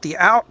look at the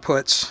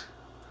outputs,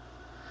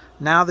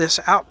 now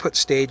this output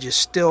stage is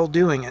still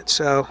doing it.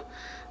 So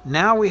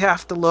now we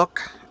have to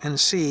look and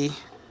see.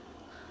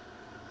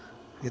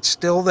 It's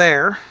still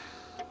there.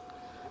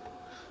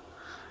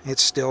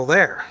 It's still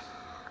there.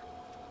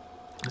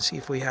 Let's see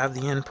if we have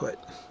the input.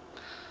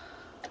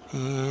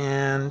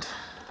 And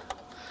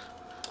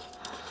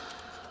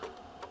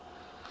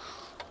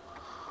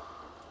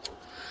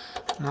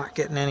not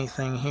getting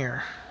anything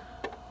here.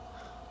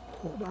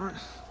 Hold on.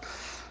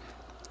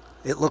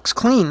 It looks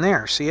clean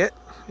there. See it?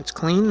 It's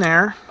clean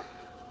there.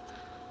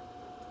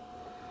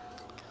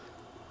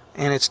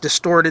 And it's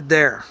distorted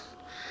there.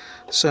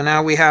 So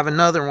now we have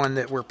another one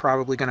that we're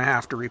probably going to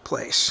have to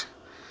replace.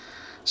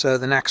 So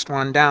the next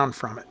one down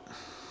from it.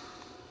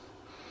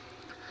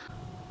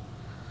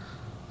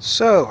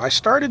 So I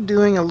started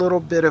doing a little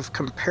bit of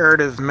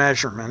comparative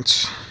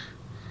measurements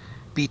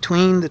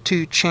between the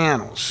two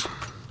channels.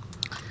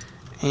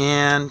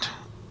 And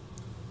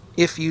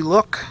if you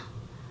look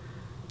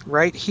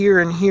right here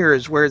and here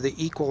is where the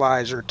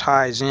equalizer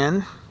ties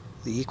in,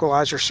 the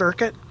equalizer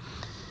circuit.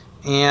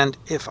 And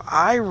if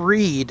I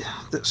read,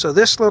 so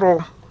this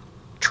little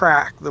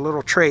track, the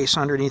little trace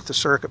underneath the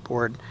circuit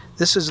board,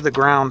 this is the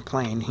ground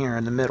plane here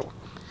in the middle.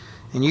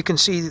 And you can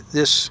see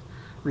this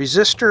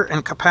resistor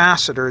and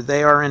capacitor,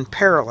 they are in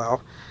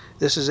parallel.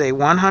 This is a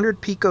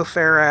 100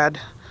 picofarad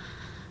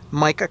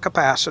mica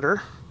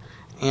capacitor,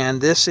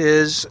 and this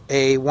is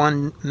a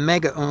 1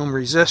 mega ohm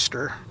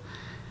resistor.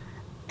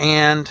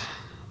 And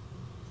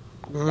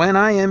when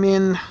I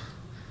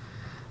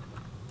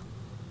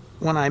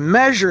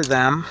measure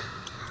them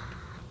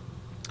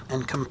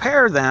and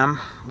compare them,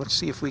 let's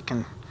see if we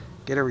can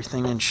get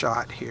everything in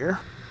shot here.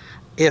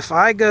 If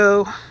I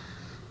go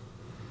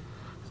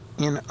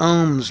in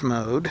ohms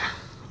mode,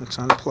 let's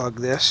unplug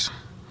this,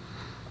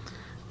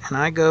 and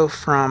I go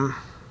from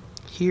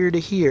here to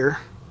here,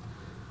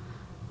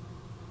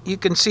 you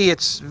can see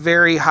it's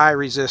very high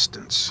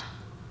resistance.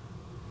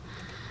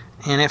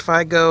 And if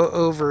I go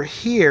over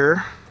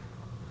here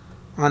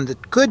on the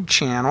good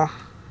channel,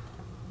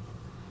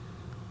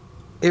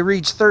 it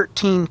reads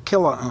 13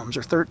 kilo ohms,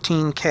 or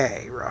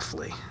 13K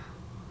roughly.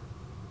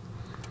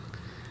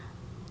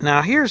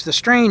 Now here's the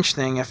strange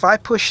thing. If I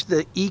push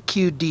the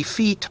EQ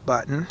defeat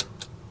button,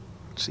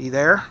 see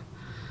there,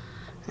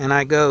 and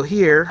I go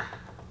here,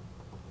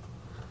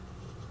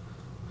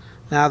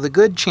 now the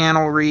good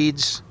channel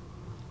reads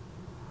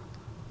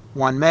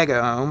 1 mega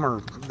ohm,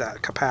 or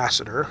that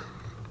capacitor,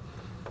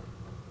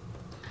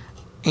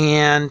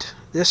 and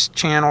this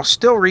channel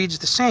still reads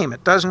the same.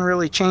 It doesn't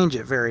really change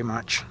it very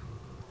much.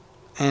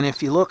 And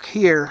if you look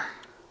here,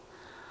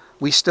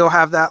 we still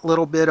have that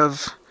little bit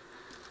of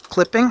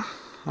clipping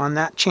on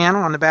that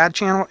channel, on the bad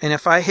channel, and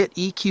if I hit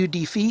EQ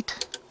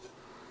defeat,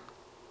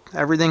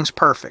 everything's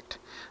perfect.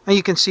 Now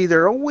you can see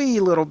there a wee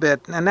little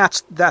bit, and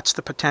that's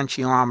the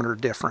potentiometer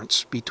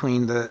difference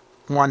between the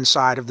one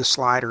side of the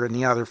slider and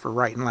the other for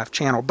right and left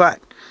channel, but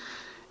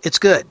it's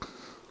good.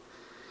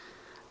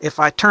 If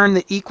I turn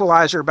the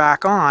equalizer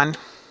back on,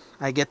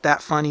 I get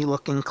that funny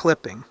looking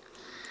clipping,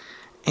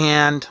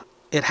 and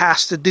it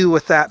has to do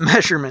with that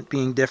measurement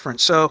being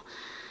different. So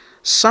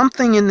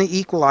something in the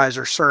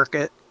equalizer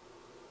circuit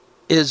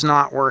is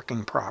not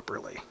working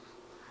properly,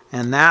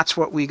 and that's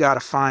what we got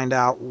to find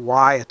out,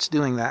 why it's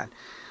doing that.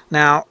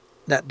 Now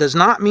that does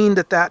not mean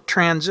that that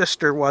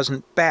transistor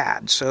wasn't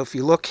bad. So if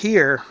you look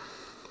here,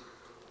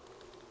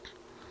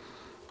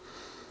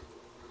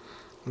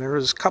 there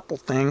was a couple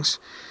things.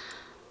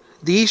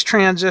 These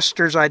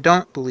transistors I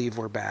don't believe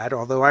were bad,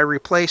 although I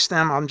replaced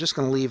them. I'm just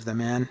going to leave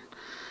them in.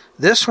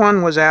 This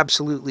one was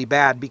absolutely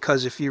bad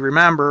because if you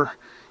remember,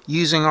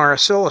 using our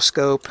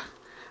oscilloscope,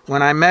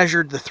 when I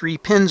measured the 3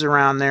 pins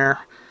around there,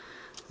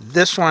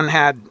 this one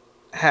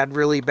had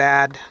really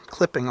bad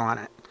clipping on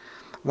it.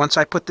 Once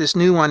I put this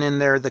new one in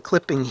there, the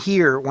clipping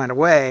here went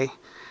away,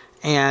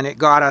 and it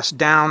got us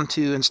down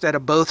to, instead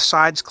of both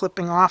sides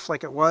clipping off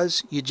like it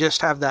was, you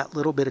just have that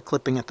little bit of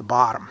clipping at the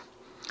bottom.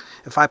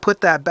 If I put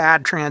that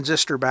bad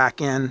transistor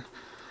back in,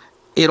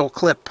 it'll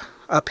clip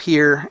up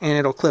here and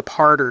it'll clip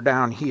harder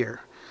down here.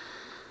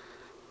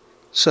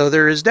 So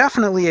there is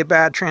definitely a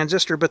bad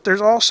transistor, but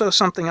there's also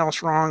something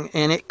else wrong,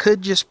 and it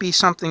could just be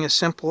something as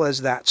simple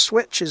as that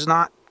switch is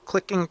not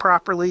clicking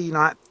properly,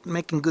 not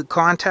making good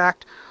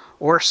contact,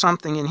 or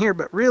something in here.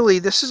 But really,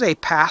 this is a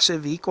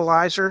passive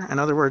equalizer. In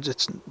other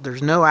words,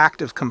 there's no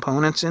active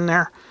components in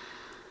there.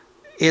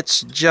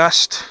 It's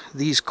just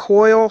these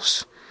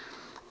coils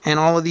and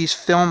all of these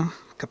film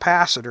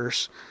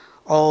capacitors,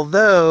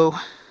 although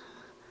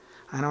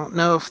I don't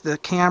know if the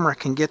camera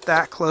can get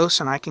that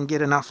close and I can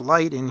get enough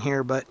light in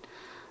here, but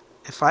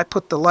if I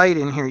put the light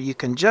in here, you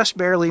can just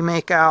barely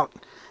make out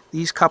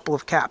these couple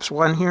of caps,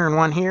 one here and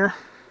one here,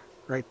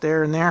 right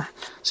there and there.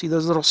 See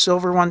those little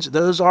silver ones?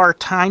 Those are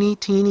tiny,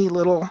 teeny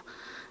little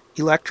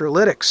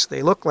electrolytics,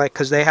 they look like,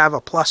 because they have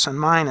a plus and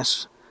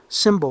minus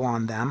symbol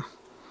on them.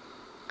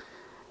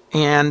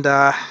 And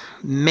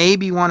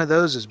maybe one of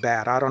those is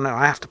bad. I don't know.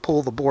 I have to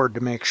pull the board to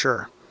make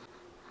sure.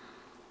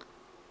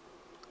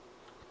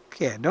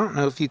 Okay, I don't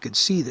know if you could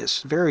see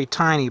this. Very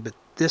tiny, but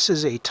this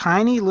is a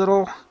tiny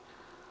little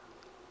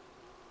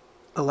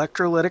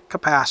electrolytic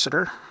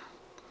capacitor.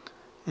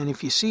 And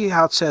if you see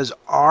how it says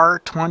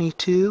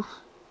R22,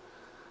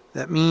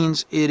 that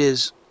means it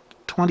is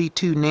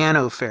 22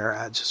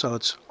 nanofarads. So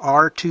it's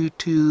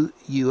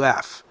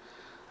R22UF.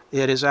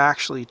 It is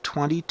actually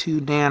 22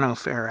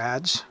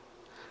 nanofarads.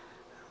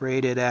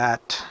 Rated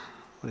at,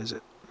 what is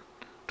it,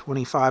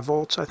 25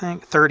 volts, I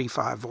think?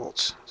 35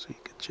 volts. So you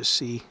could just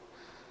see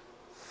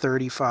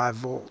 35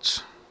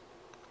 volts.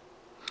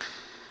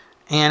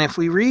 And if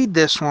we read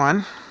this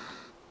one,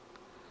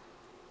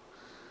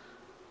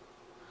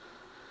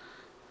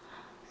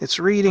 it's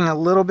reading a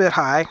little bit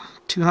high,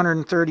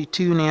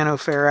 232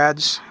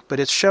 nanofarads, but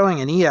it's showing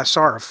an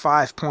ESR of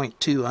 5.2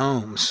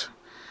 ohms.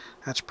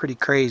 That's pretty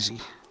crazy.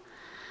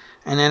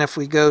 And then if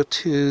we go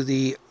to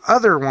the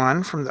other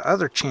one from the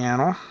other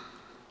channel,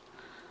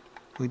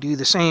 we do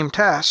the same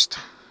test.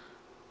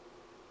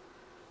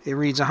 It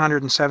reads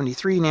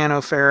 173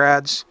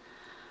 nanofarads.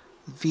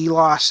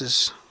 V-loss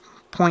is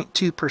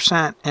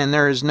 0.2%, and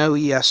there is no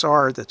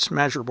ESR that's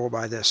measurable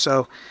by this.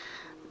 So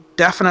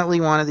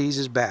definitely one of these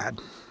is bad.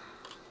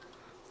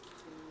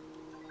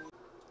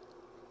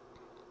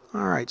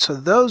 Alright, so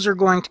those are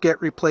going to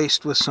get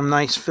replaced with some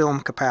nice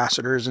film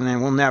capacitors, and then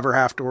we'll never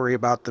have to worry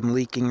about them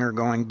leaking or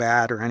going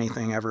bad or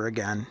anything ever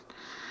again.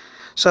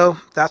 So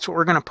that's what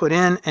we're going to put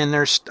in, and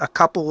there's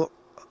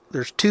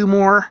two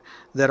more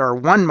that are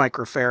 1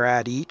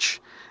 microfarad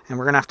each, and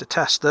we're going to have to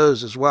test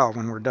those as well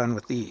when we're done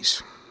with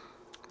these.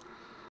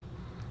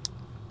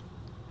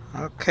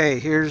 Okay,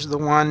 here's the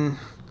 1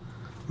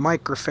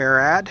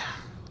 microfarad.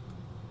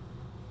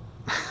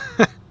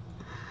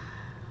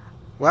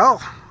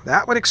 Well,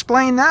 that would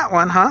explain that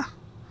one, huh?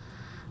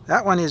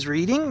 That one is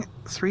reading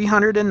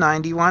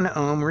 391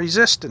 ohm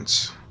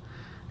resistance.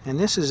 And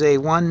this is a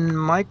 1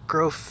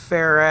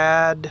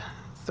 microfarad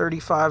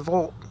 35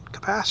 volt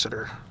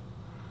capacitor.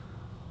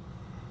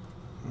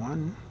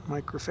 1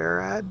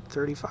 microfarad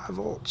 35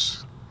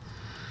 volts.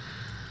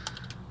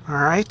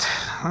 Alright,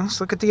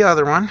 let's look at the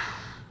other one.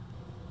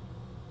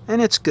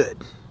 And it's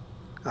good.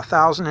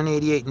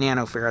 1088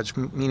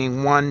 nanofarads, meaning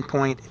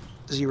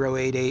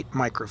 1.088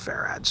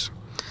 microfarads.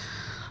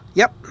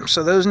 Yep,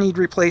 so those need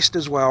replaced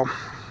as well,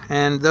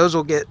 and those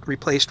will get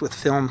replaced with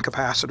film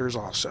capacitors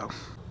also.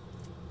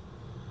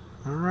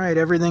 Alright,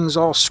 everything's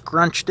all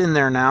scrunched in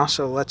there now,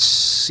 so let's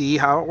see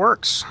how it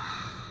works.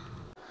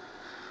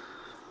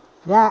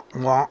 Wah,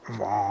 wah,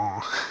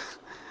 wah.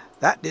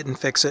 That didn't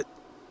fix it.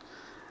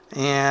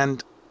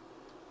 And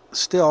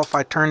still, if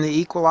I turn the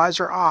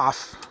equalizer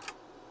off,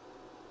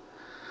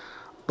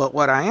 but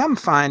what I am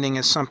finding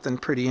is something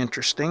pretty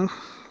interesting.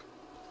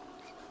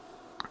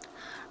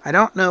 I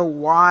don't know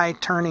why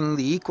turning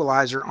the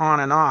equalizer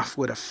on and off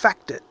would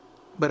affect it,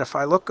 but if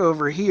I look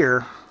over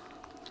here,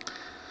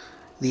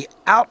 the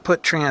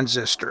output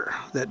transistor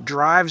that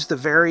drives the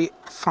very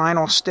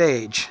final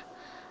stage,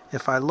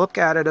 if I look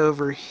at it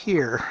over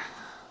here,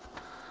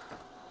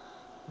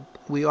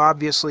 we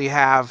obviously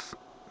have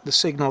the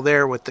signal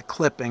there with the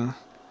clipping,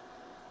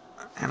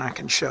 and I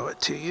can show it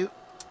to you.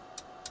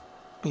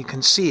 You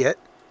can see it.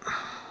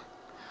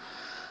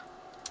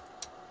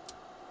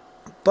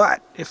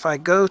 But if I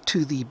go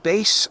to the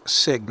base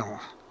signal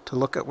to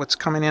look at what's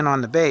coming in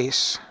on the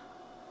base,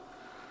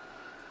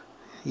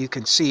 you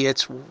can see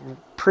it's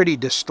pretty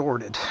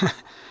distorted.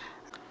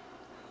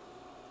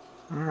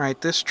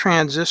 Alright, this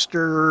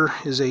transistor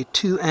is a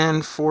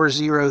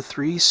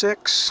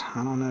 2N4036.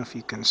 I don't know if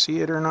you can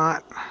see it or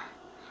not.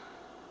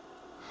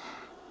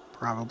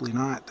 Probably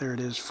not. There it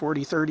is,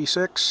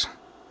 4036.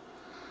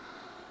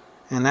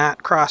 And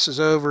that crosses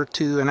over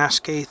to an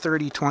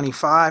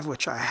SK3025,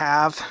 which I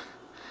have.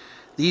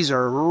 These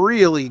are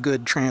really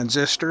good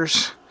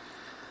transistors.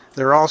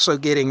 They're also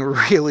getting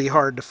really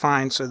hard to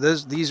find, so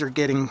these are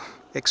getting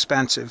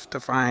expensive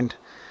to find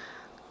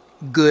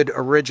good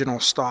original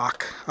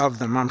stock of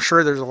them. I'm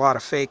sure there's a lot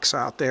of fakes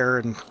out there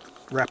and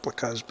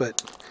replicas,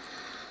 but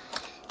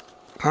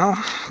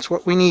well, it's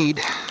what we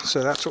need,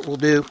 so that's what we'll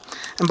do.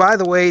 And by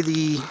the way,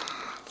 the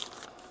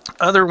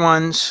other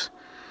ones,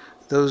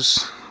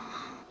 those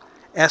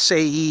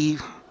SAE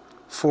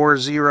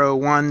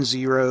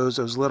 4010s,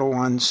 those little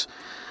ones,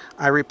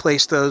 I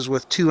replaced those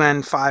with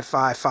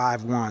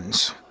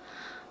 2N5551s.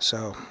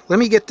 So let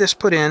me get this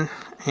put in,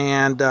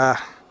 and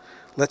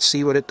let's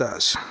see what it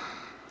does.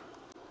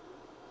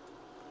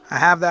 I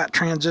have that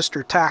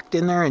transistor tacked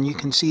in there, and you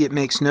can see it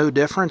makes no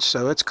difference,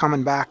 so it's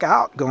coming back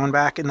out, going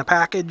back in the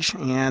package,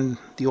 and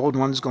the old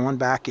one's going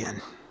back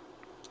in.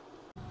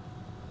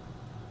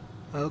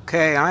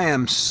 Okay, I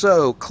am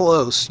so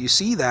close. You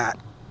see that?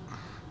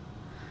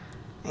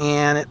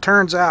 And it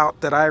turns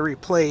out that I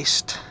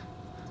replaced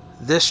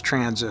this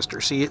transistor.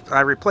 See,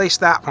 I replaced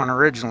that one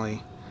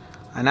originally.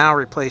 I now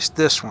replaced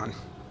this one.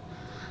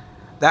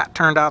 That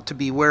turned out to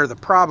be where the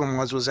problem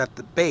was at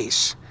the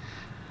base.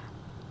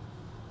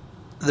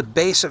 The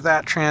base of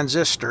that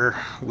transistor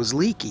was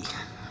leaky.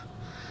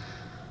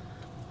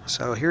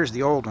 So here's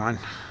the old one.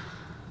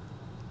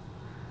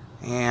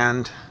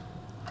 And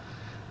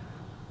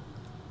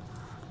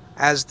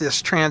as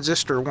this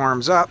transistor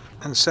warms up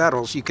and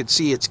settles, you could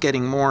see it's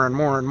getting more and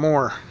more and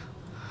more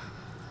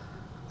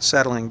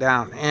settling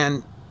down,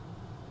 and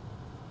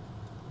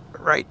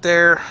right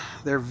there,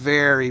 they're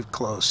very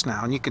close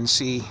now, and you can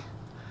see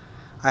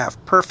I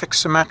have perfect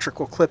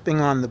symmetrical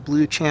clipping on the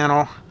blue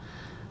channel,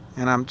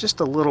 and I'm just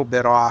a little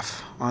bit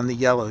off on the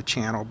yellow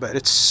channel, but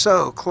it's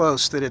so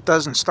close that it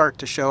doesn't start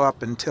to show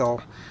up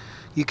until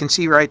you can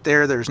see right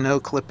there there's no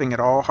clipping at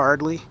all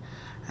hardly,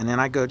 and then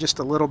I go just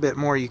a little bit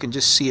more, you can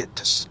just see it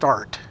to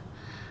start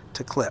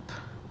to clip.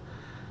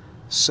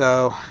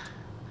 So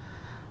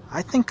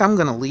I think I'm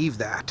going to leave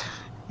that.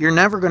 You're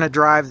never going to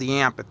drive the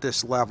amp at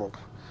this level.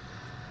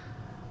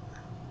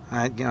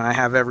 I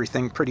have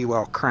everything pretty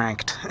well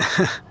cranked.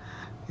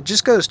 It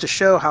just goes to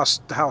show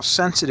how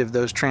sensitive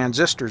those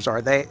transistors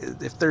are.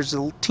 If there's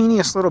the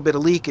teeniest little bit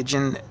of leakage,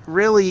 and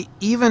really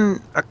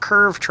even a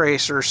curve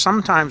tracer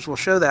sometimes will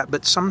show that,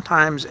 but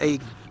sometimes a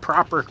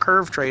proper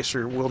curve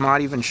tracer will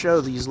not even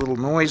show these little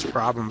noise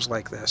problems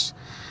like this.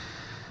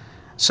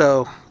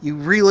 So you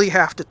really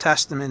have to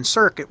test them in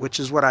circuit, which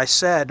is what I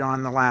said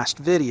on the last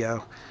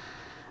video.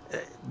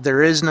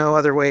 There is no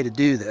other way to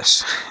do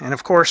this. And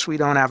of course we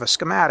don't have a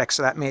schematic,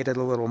 so that made it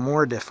a little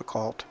more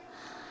difficult.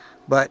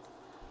 But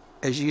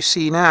as you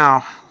see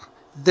now,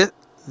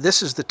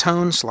 this is the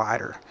tone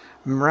slider.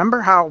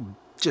 Remember how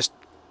just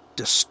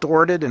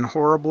distorted and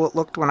horrible it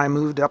looked when I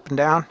moved up and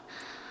down?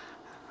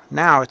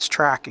 Now it's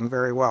tracking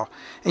very well.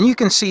 And you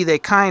can see they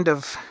kind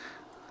of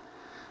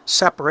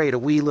separate a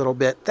wee little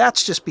bit.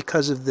 That's just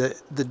because of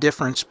the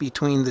difference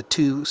between the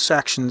two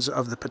sections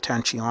of the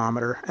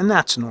potentiometer, and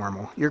that's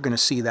normal. You're going to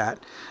see that.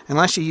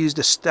 Unless you used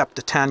a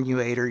stepped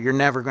attenuator, you're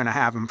never going to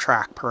have them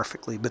track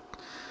perfectly. But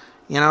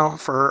you know,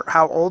 for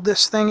how old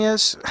this thing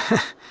is,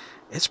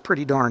 it's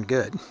pretty darn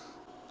good.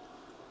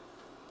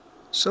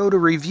 So to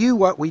review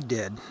what we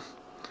did,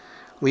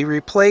 we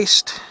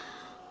replaced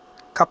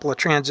a couple of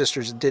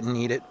transistors that didn't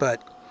need it,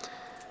 but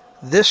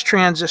this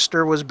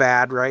transistor was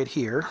bad right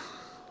here,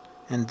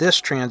 and this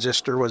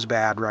transistor was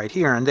bad right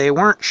here, and they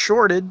weren't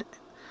shorted,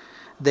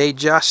 they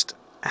just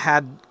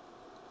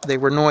they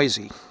were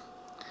noisy,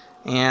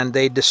 and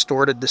they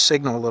distorted the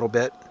signal a little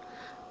bit.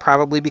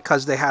 Probably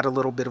because they had a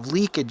little bit of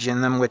leakage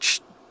in them,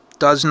 which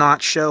does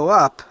not show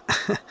up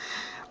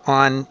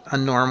on a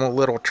normal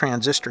little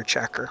transistor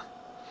checker.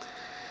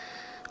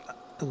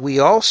 We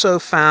also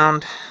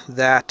found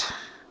that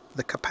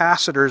the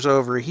capacitors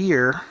over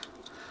here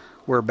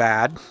were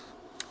bad.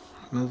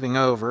 Moving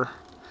over,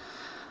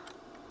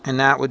 and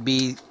that would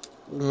be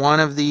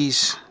one of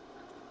these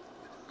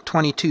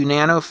 22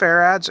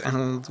 nanofarads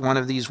and one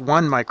of these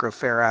 1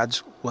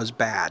 microfarads was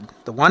bad.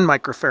 The 1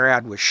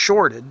 microfarad was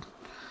shorted,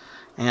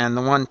 and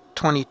the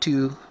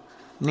 122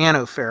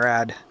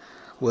 nanofarad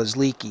was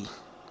leaky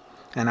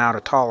and out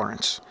of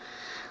tolerance.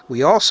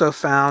 We also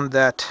found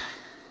that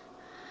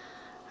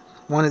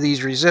one of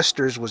these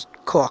resistors was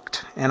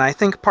cooked, and I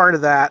think part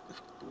of that,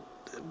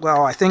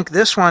 well, I think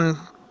this one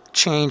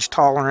changed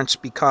tolerance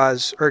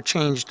or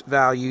changed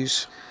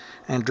values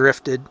and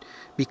drifted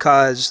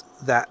because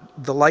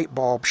the light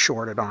bulb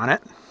shorted on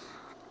it.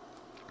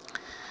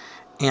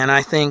 And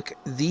I think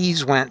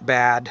these went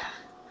bad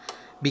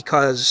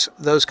because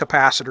those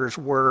capacitors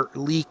were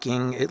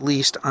leaking, at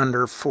least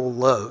under full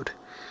load.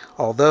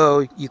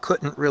 Although you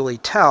couldn't really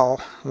tell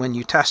when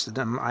you tested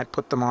them. I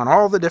put them on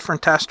all the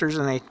different testers,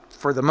 and they,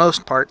 for the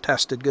most part,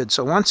 tested good.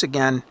 So once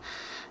again,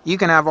 you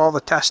can have all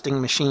the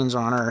testing machines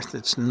on earth.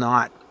 It's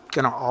not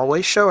going to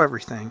always show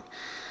everything.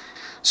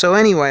 So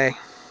anyway,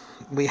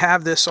 we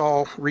have this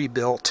all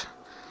rebuilt.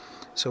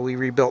 So we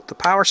rebuilt the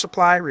power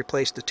supply,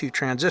 replaced the 2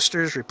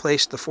 transistors,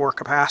 replaced the 4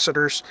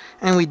 capacitors,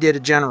 and we did a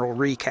general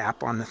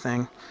recap on the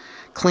thing,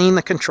 cleaned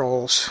the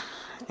controls,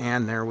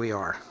 and there we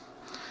are.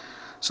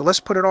 So let's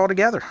put it all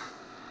together.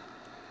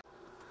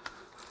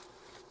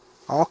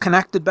 All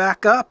connected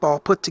back up, all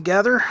put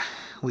together.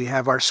 We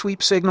have our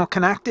sweep signal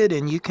connected,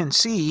 and you can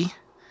see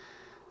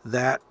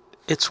that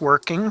it's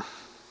working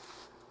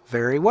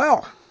very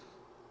well.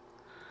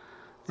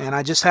 And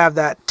I just have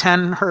that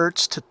 10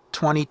 hertz to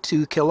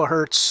 22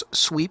 kilohertz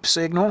sweep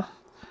signal,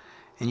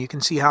 and you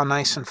can see how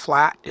nice and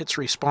flat it's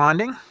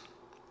responding.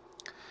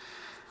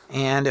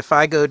 And if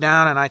I go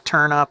down and I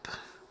turn up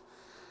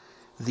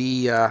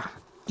the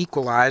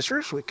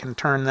equalizers, we can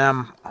turn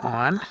them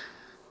on.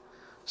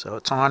 So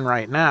it's on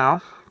right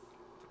now.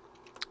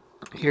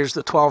 Here's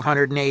the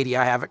 1280.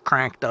 I have it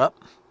cranked up,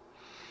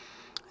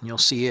 and you'll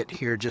see it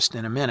here just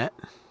in a minute.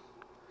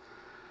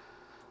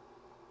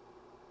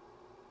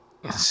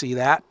 You see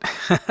that?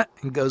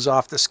 It goes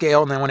off the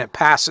scale, and then when it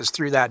passes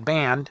through that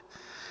band,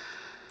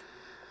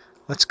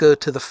 let's go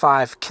to the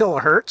 5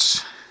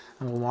 kilohertz,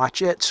 and we'll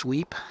watch it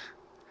sweep.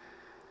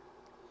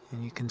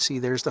 And you can see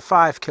there's the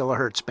 5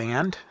 kilohertz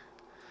band.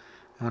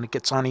 And when it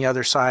gets on the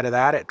other side of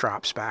that, it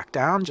drops back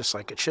down just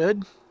like it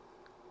should.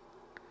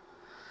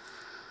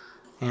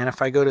 And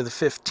if I go to the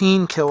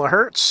 15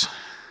 kilohertz,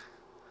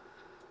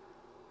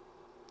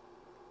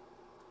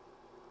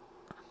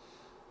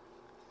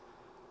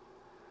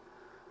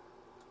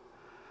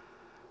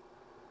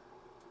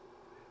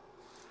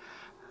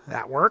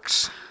 that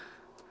works.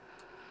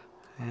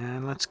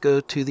 And let's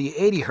go to the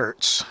 80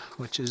 hertz,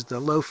 which is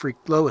the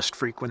lowest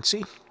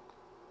frequency.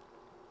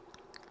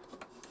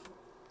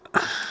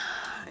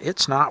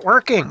 It's not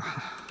working.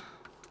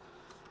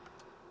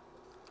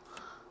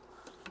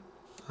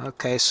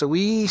 Okay, so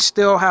we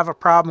still have a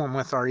problem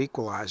with our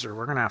equalizer.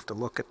 We're going to have to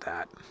look at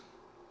that.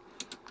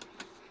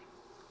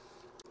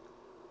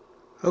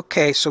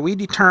 Okay, so we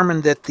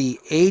determined that the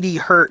 80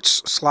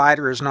 hertz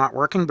slider is not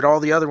working, but all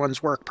the other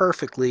ones work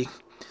perfectly.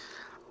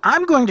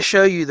 I'm going to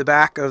show you the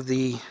back of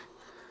the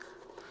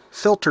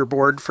filter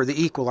board for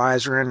the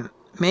equalizer, and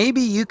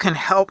maybe you can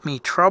help me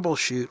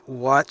troubleshoot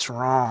what's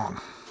wrong.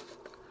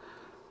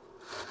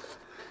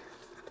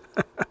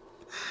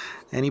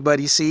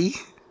 Anybody see?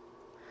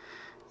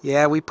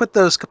 Yeah, we put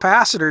those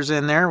capacitors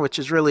in there, which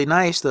is really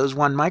nice, those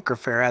 1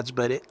 microfarads,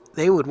 but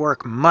they would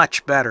work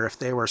much better if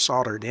they were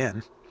soldered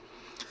in.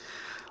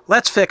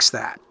 Let's fix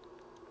that.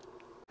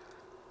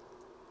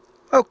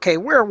 Okay,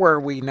 where were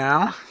we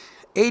now?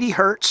 80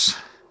 Hertz,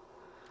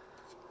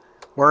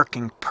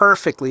 working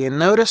perfectly. And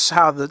notice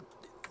how the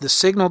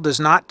signal does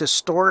not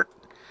distort,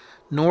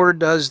 nor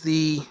does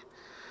the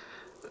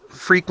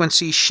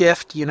frequency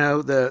shift, you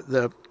know,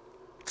 the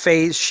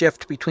phase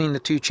shift between the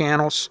 2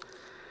 channels.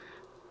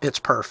 It's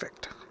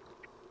perfect.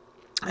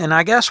 And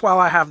I guess while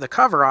I have the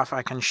cover off,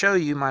 I can show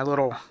you my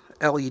little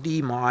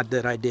LED mod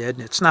that I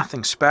did. It's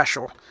nothing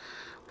special,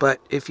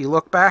 but if you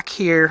look back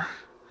here,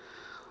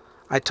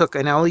 I took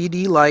an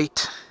LED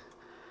light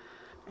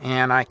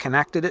and I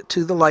connected it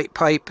to the light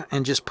pipe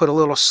and just put a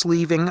little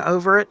sleeving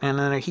over it and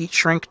then a heat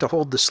shrink to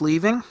hold the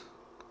sleeving.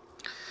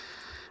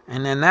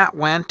 And then that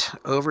went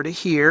over to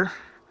here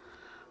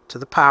to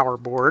the power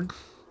board,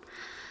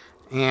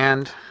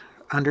 and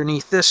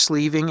underneath this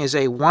sleeving is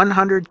a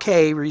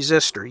 100K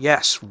resistor.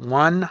 Yes,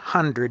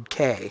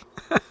 100K.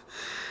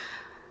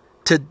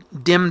 To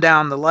dim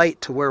down the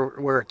light to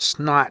where it's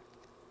not,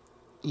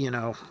 you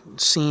know,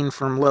 seen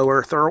from low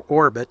Earth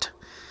orbit,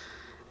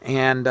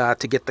 and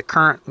to get the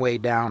current way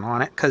down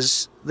on it,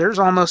 because there's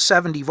almost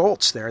 70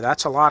 volts there.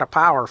 That's a lot of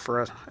power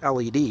for a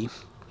LED.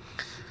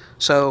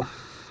 So,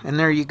 and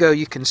there you go.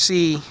 You can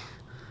see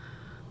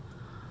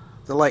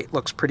the light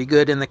looks pretty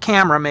good, and the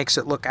camera makes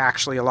it look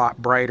actually a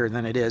lot brighter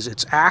than it is.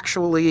 It's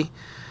actually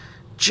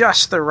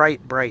just the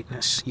right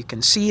brightness. You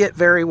can see it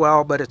very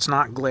well, but it's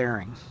not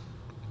glaring.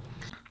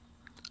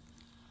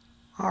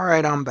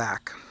 Alright, I'm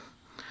back.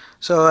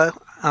 So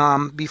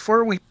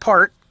before we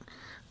part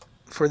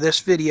for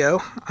this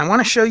video, I want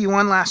to show you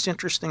one last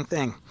interesting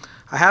thing.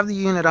 I have the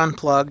unit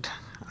unplugged,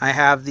 I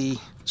have the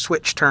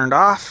switch turned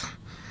off,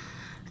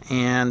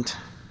 and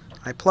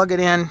I plug it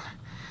in,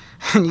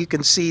 and you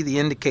can see the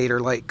indicator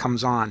light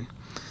comes on.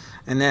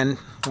 And then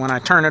when I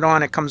turn it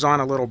on, it comes on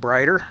a little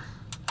brighter.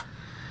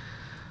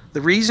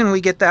 The reason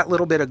we get that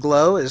little bit of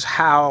glow is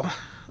how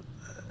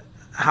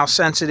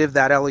sensitive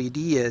that LED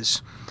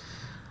is.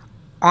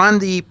 On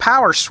the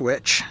power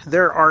switch,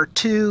 there are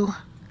 2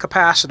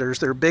 capacitors.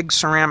 They're big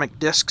ceramic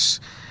discs,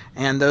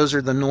 and those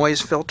are the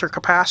noise filter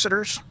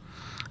capacitors,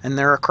 and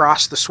they're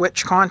across the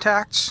switch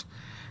contacts.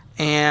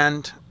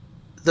 And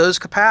those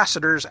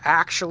capacitors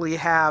actually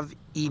have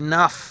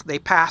enough, they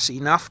pass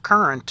enough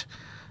current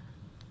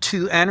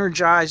to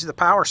energize the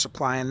power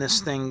supply in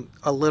this thing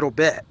a little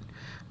bit.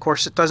 Of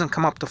course, it doesn't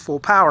come up to full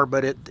power,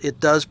 but it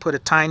does put a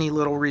tiny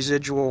little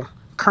residual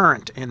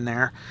current in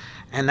there,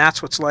 and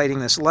that's what's lighting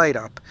this light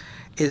up.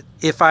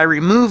 If I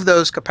remove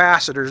those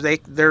capacitors,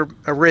 they're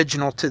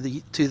original to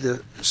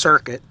the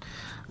circuit,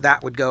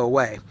 that would go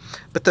away.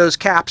 But those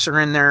caps are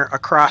in there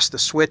across the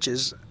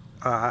switches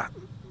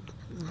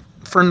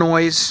for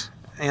noise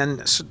and,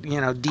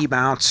 you know,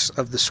 debounce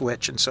of the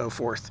switch and so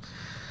forth.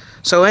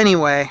 So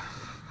anyway,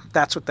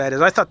 that's what that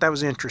is. I thought that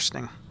was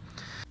interesting.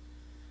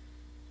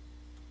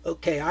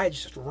 Okay, I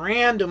just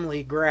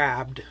randomly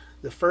grabbed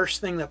the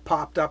first thing that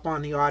popped up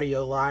on the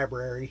audio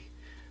library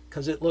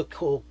because it looked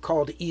cool,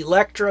 called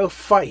Electro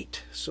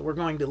Fight. So we're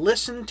going to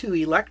listen to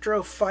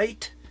Electro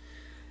Fight,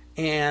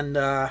 and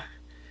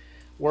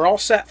we're all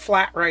set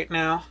flat right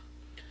now.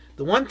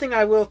 The one thing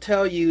I will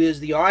tell you is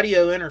the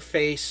audio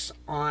interface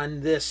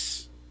on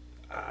this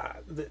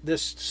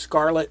this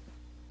Scarlett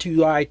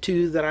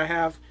 2i2 that I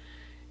have,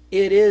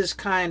 it is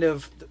kind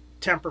of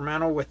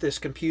temperamental with this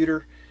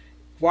computer.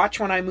 Watch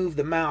when I move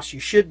the mouse, you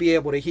should be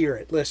able to hear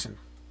it. Listen.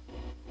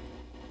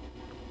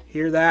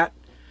 Hear that?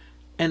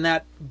 And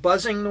that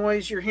buzzing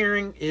noise you're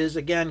hearing is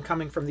again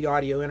coming from the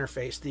audio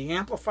interface. The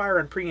amplifier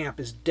and preamp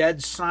is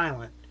dead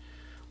silent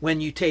when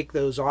you take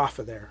those off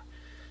of there.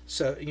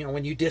 So, you know,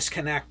 when you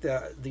disconnect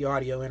the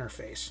audio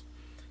interface.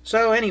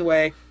 So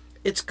anyway,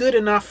 it's good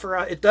enough for,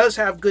 it does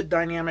have good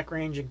dynamic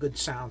range and good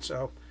sound,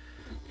 so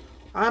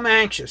I'm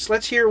anxious.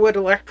 Let's hear what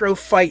Electro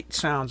Fight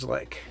sounds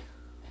like.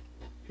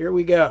 Here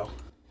we go.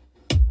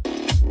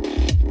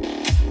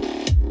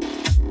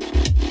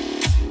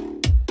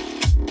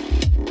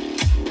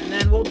 And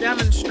then we'll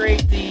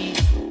demonstrate the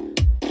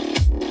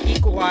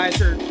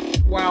equalizer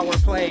while we're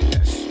playing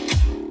this.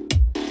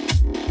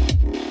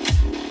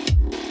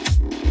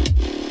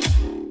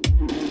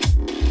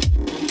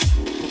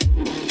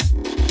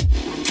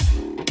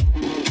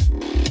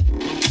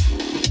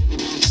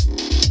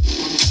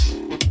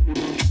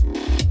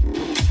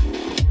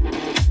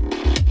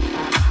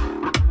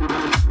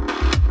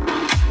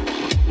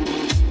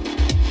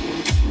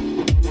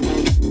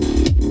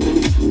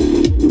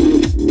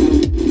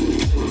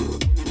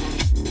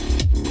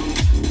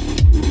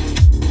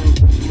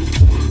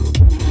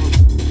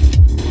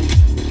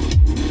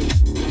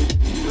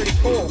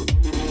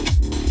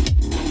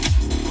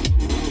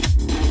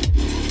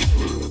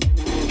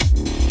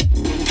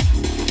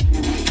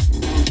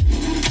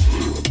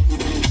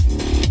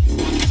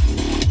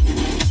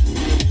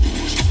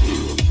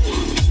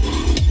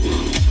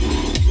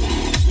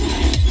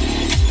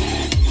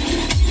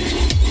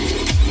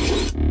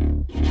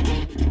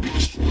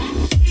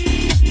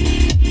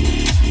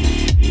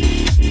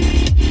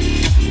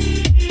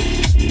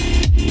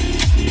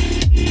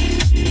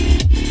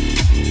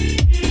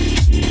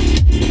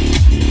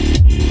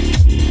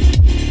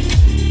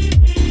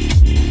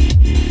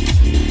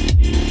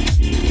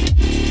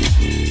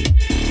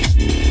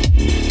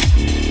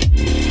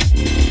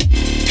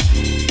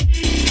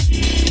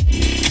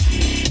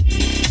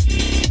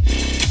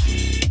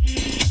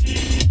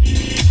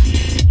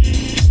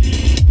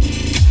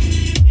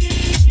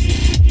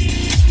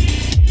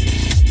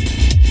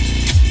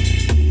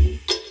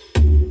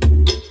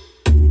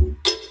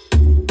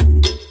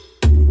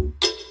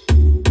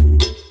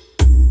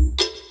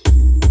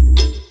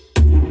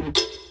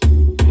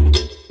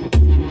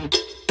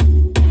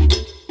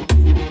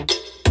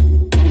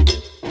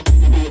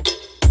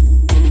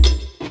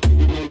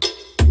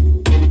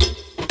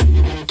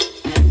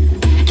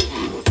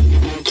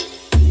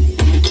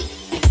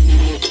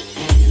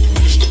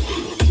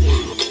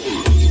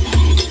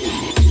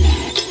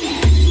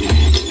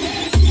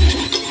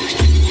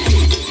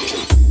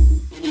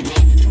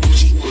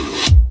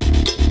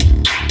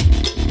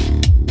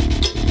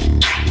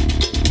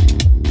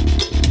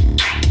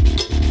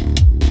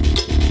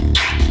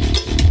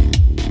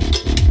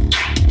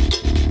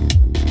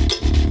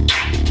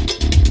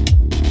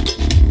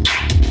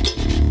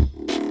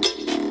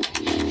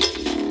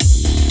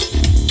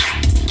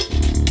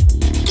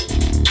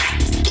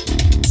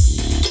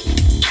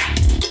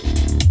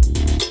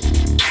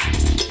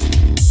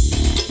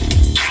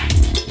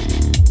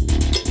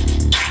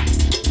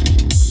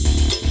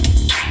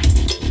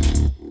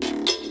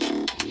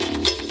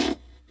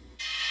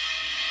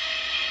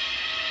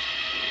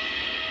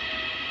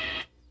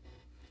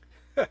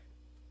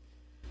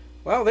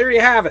 Well, there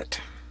you have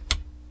it.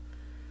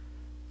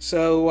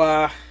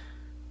 So,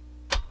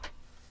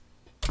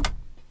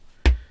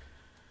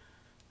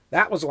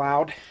 that was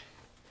loud.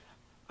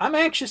 I'm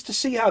anxious to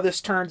see how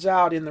this turns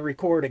out in the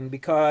recording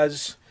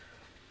because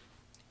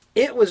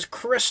it was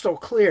crystal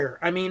clear.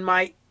 I mean,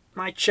 my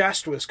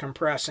chest was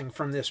compressing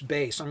from this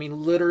bass. I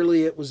mean,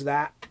 literally it was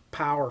that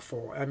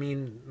powerful. I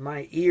mean,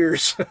 my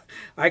ears,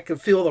 I could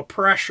feel the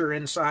pressure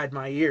inside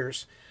my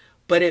ears,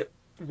 but it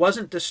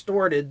wasn't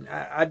distorted.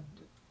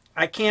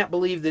 I can't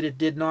believe that it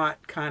did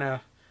not kind of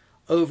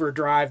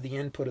overdrive the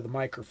input of the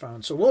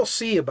microphone. So we'll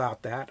see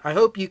about that. I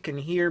hope you can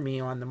hear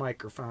me on the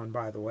microphone,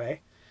 by the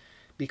way,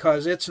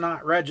 because it's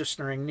not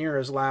registering near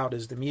as loud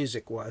as the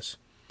music was.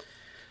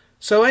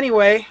 So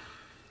anyway,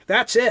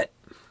 that's it.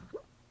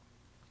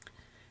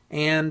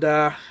 And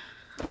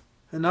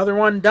another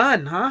one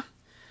done, huh?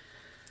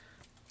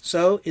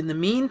 So in the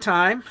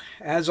meantime,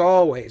 as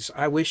always,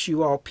 I wish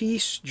you all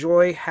peace,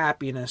 joy,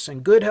 happiness,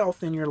 and good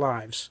health in your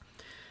lives.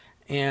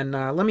 And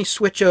let me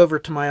switch over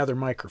to my other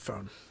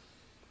microphone.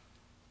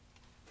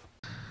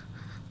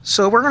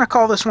 So we're going to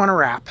call this one a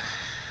wrap.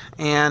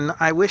 And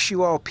I wish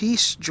you all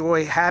peace,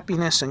 joy,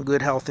 happiness, and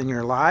good health in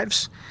your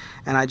lives.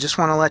 And I just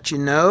want to let you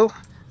know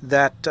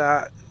that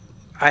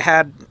I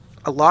had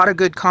a lot of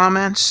good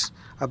comments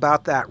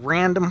about that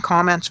random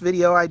comments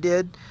video I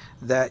did,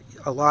 that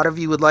a lot of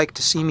you would like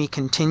to see me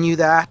continue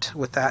that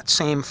with that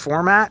same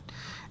format.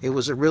 It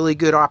was a really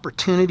good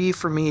opportunity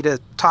for me to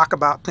talk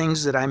about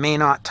things that I may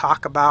not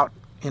talk about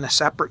in a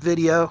separate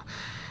video,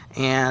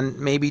 and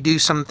maybe do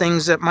some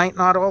things that might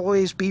not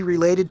always be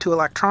related to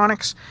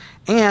electronics,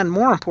 and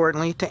more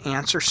importantly, to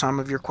answer some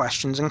of your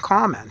questions and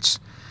comments,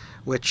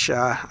 which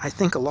I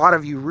think a lot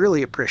of you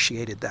really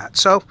appreciated that.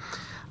 So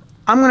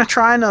I'm going to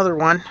try another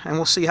one, and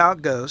we'll see how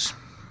it goes.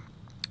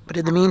 But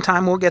in the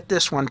meantime, we'll get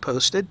this one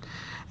posted,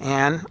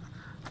 and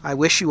I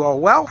wish you all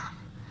well,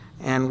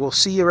 and we'll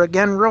see you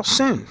again real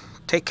soon.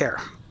 Take care.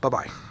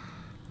 Bye-bye.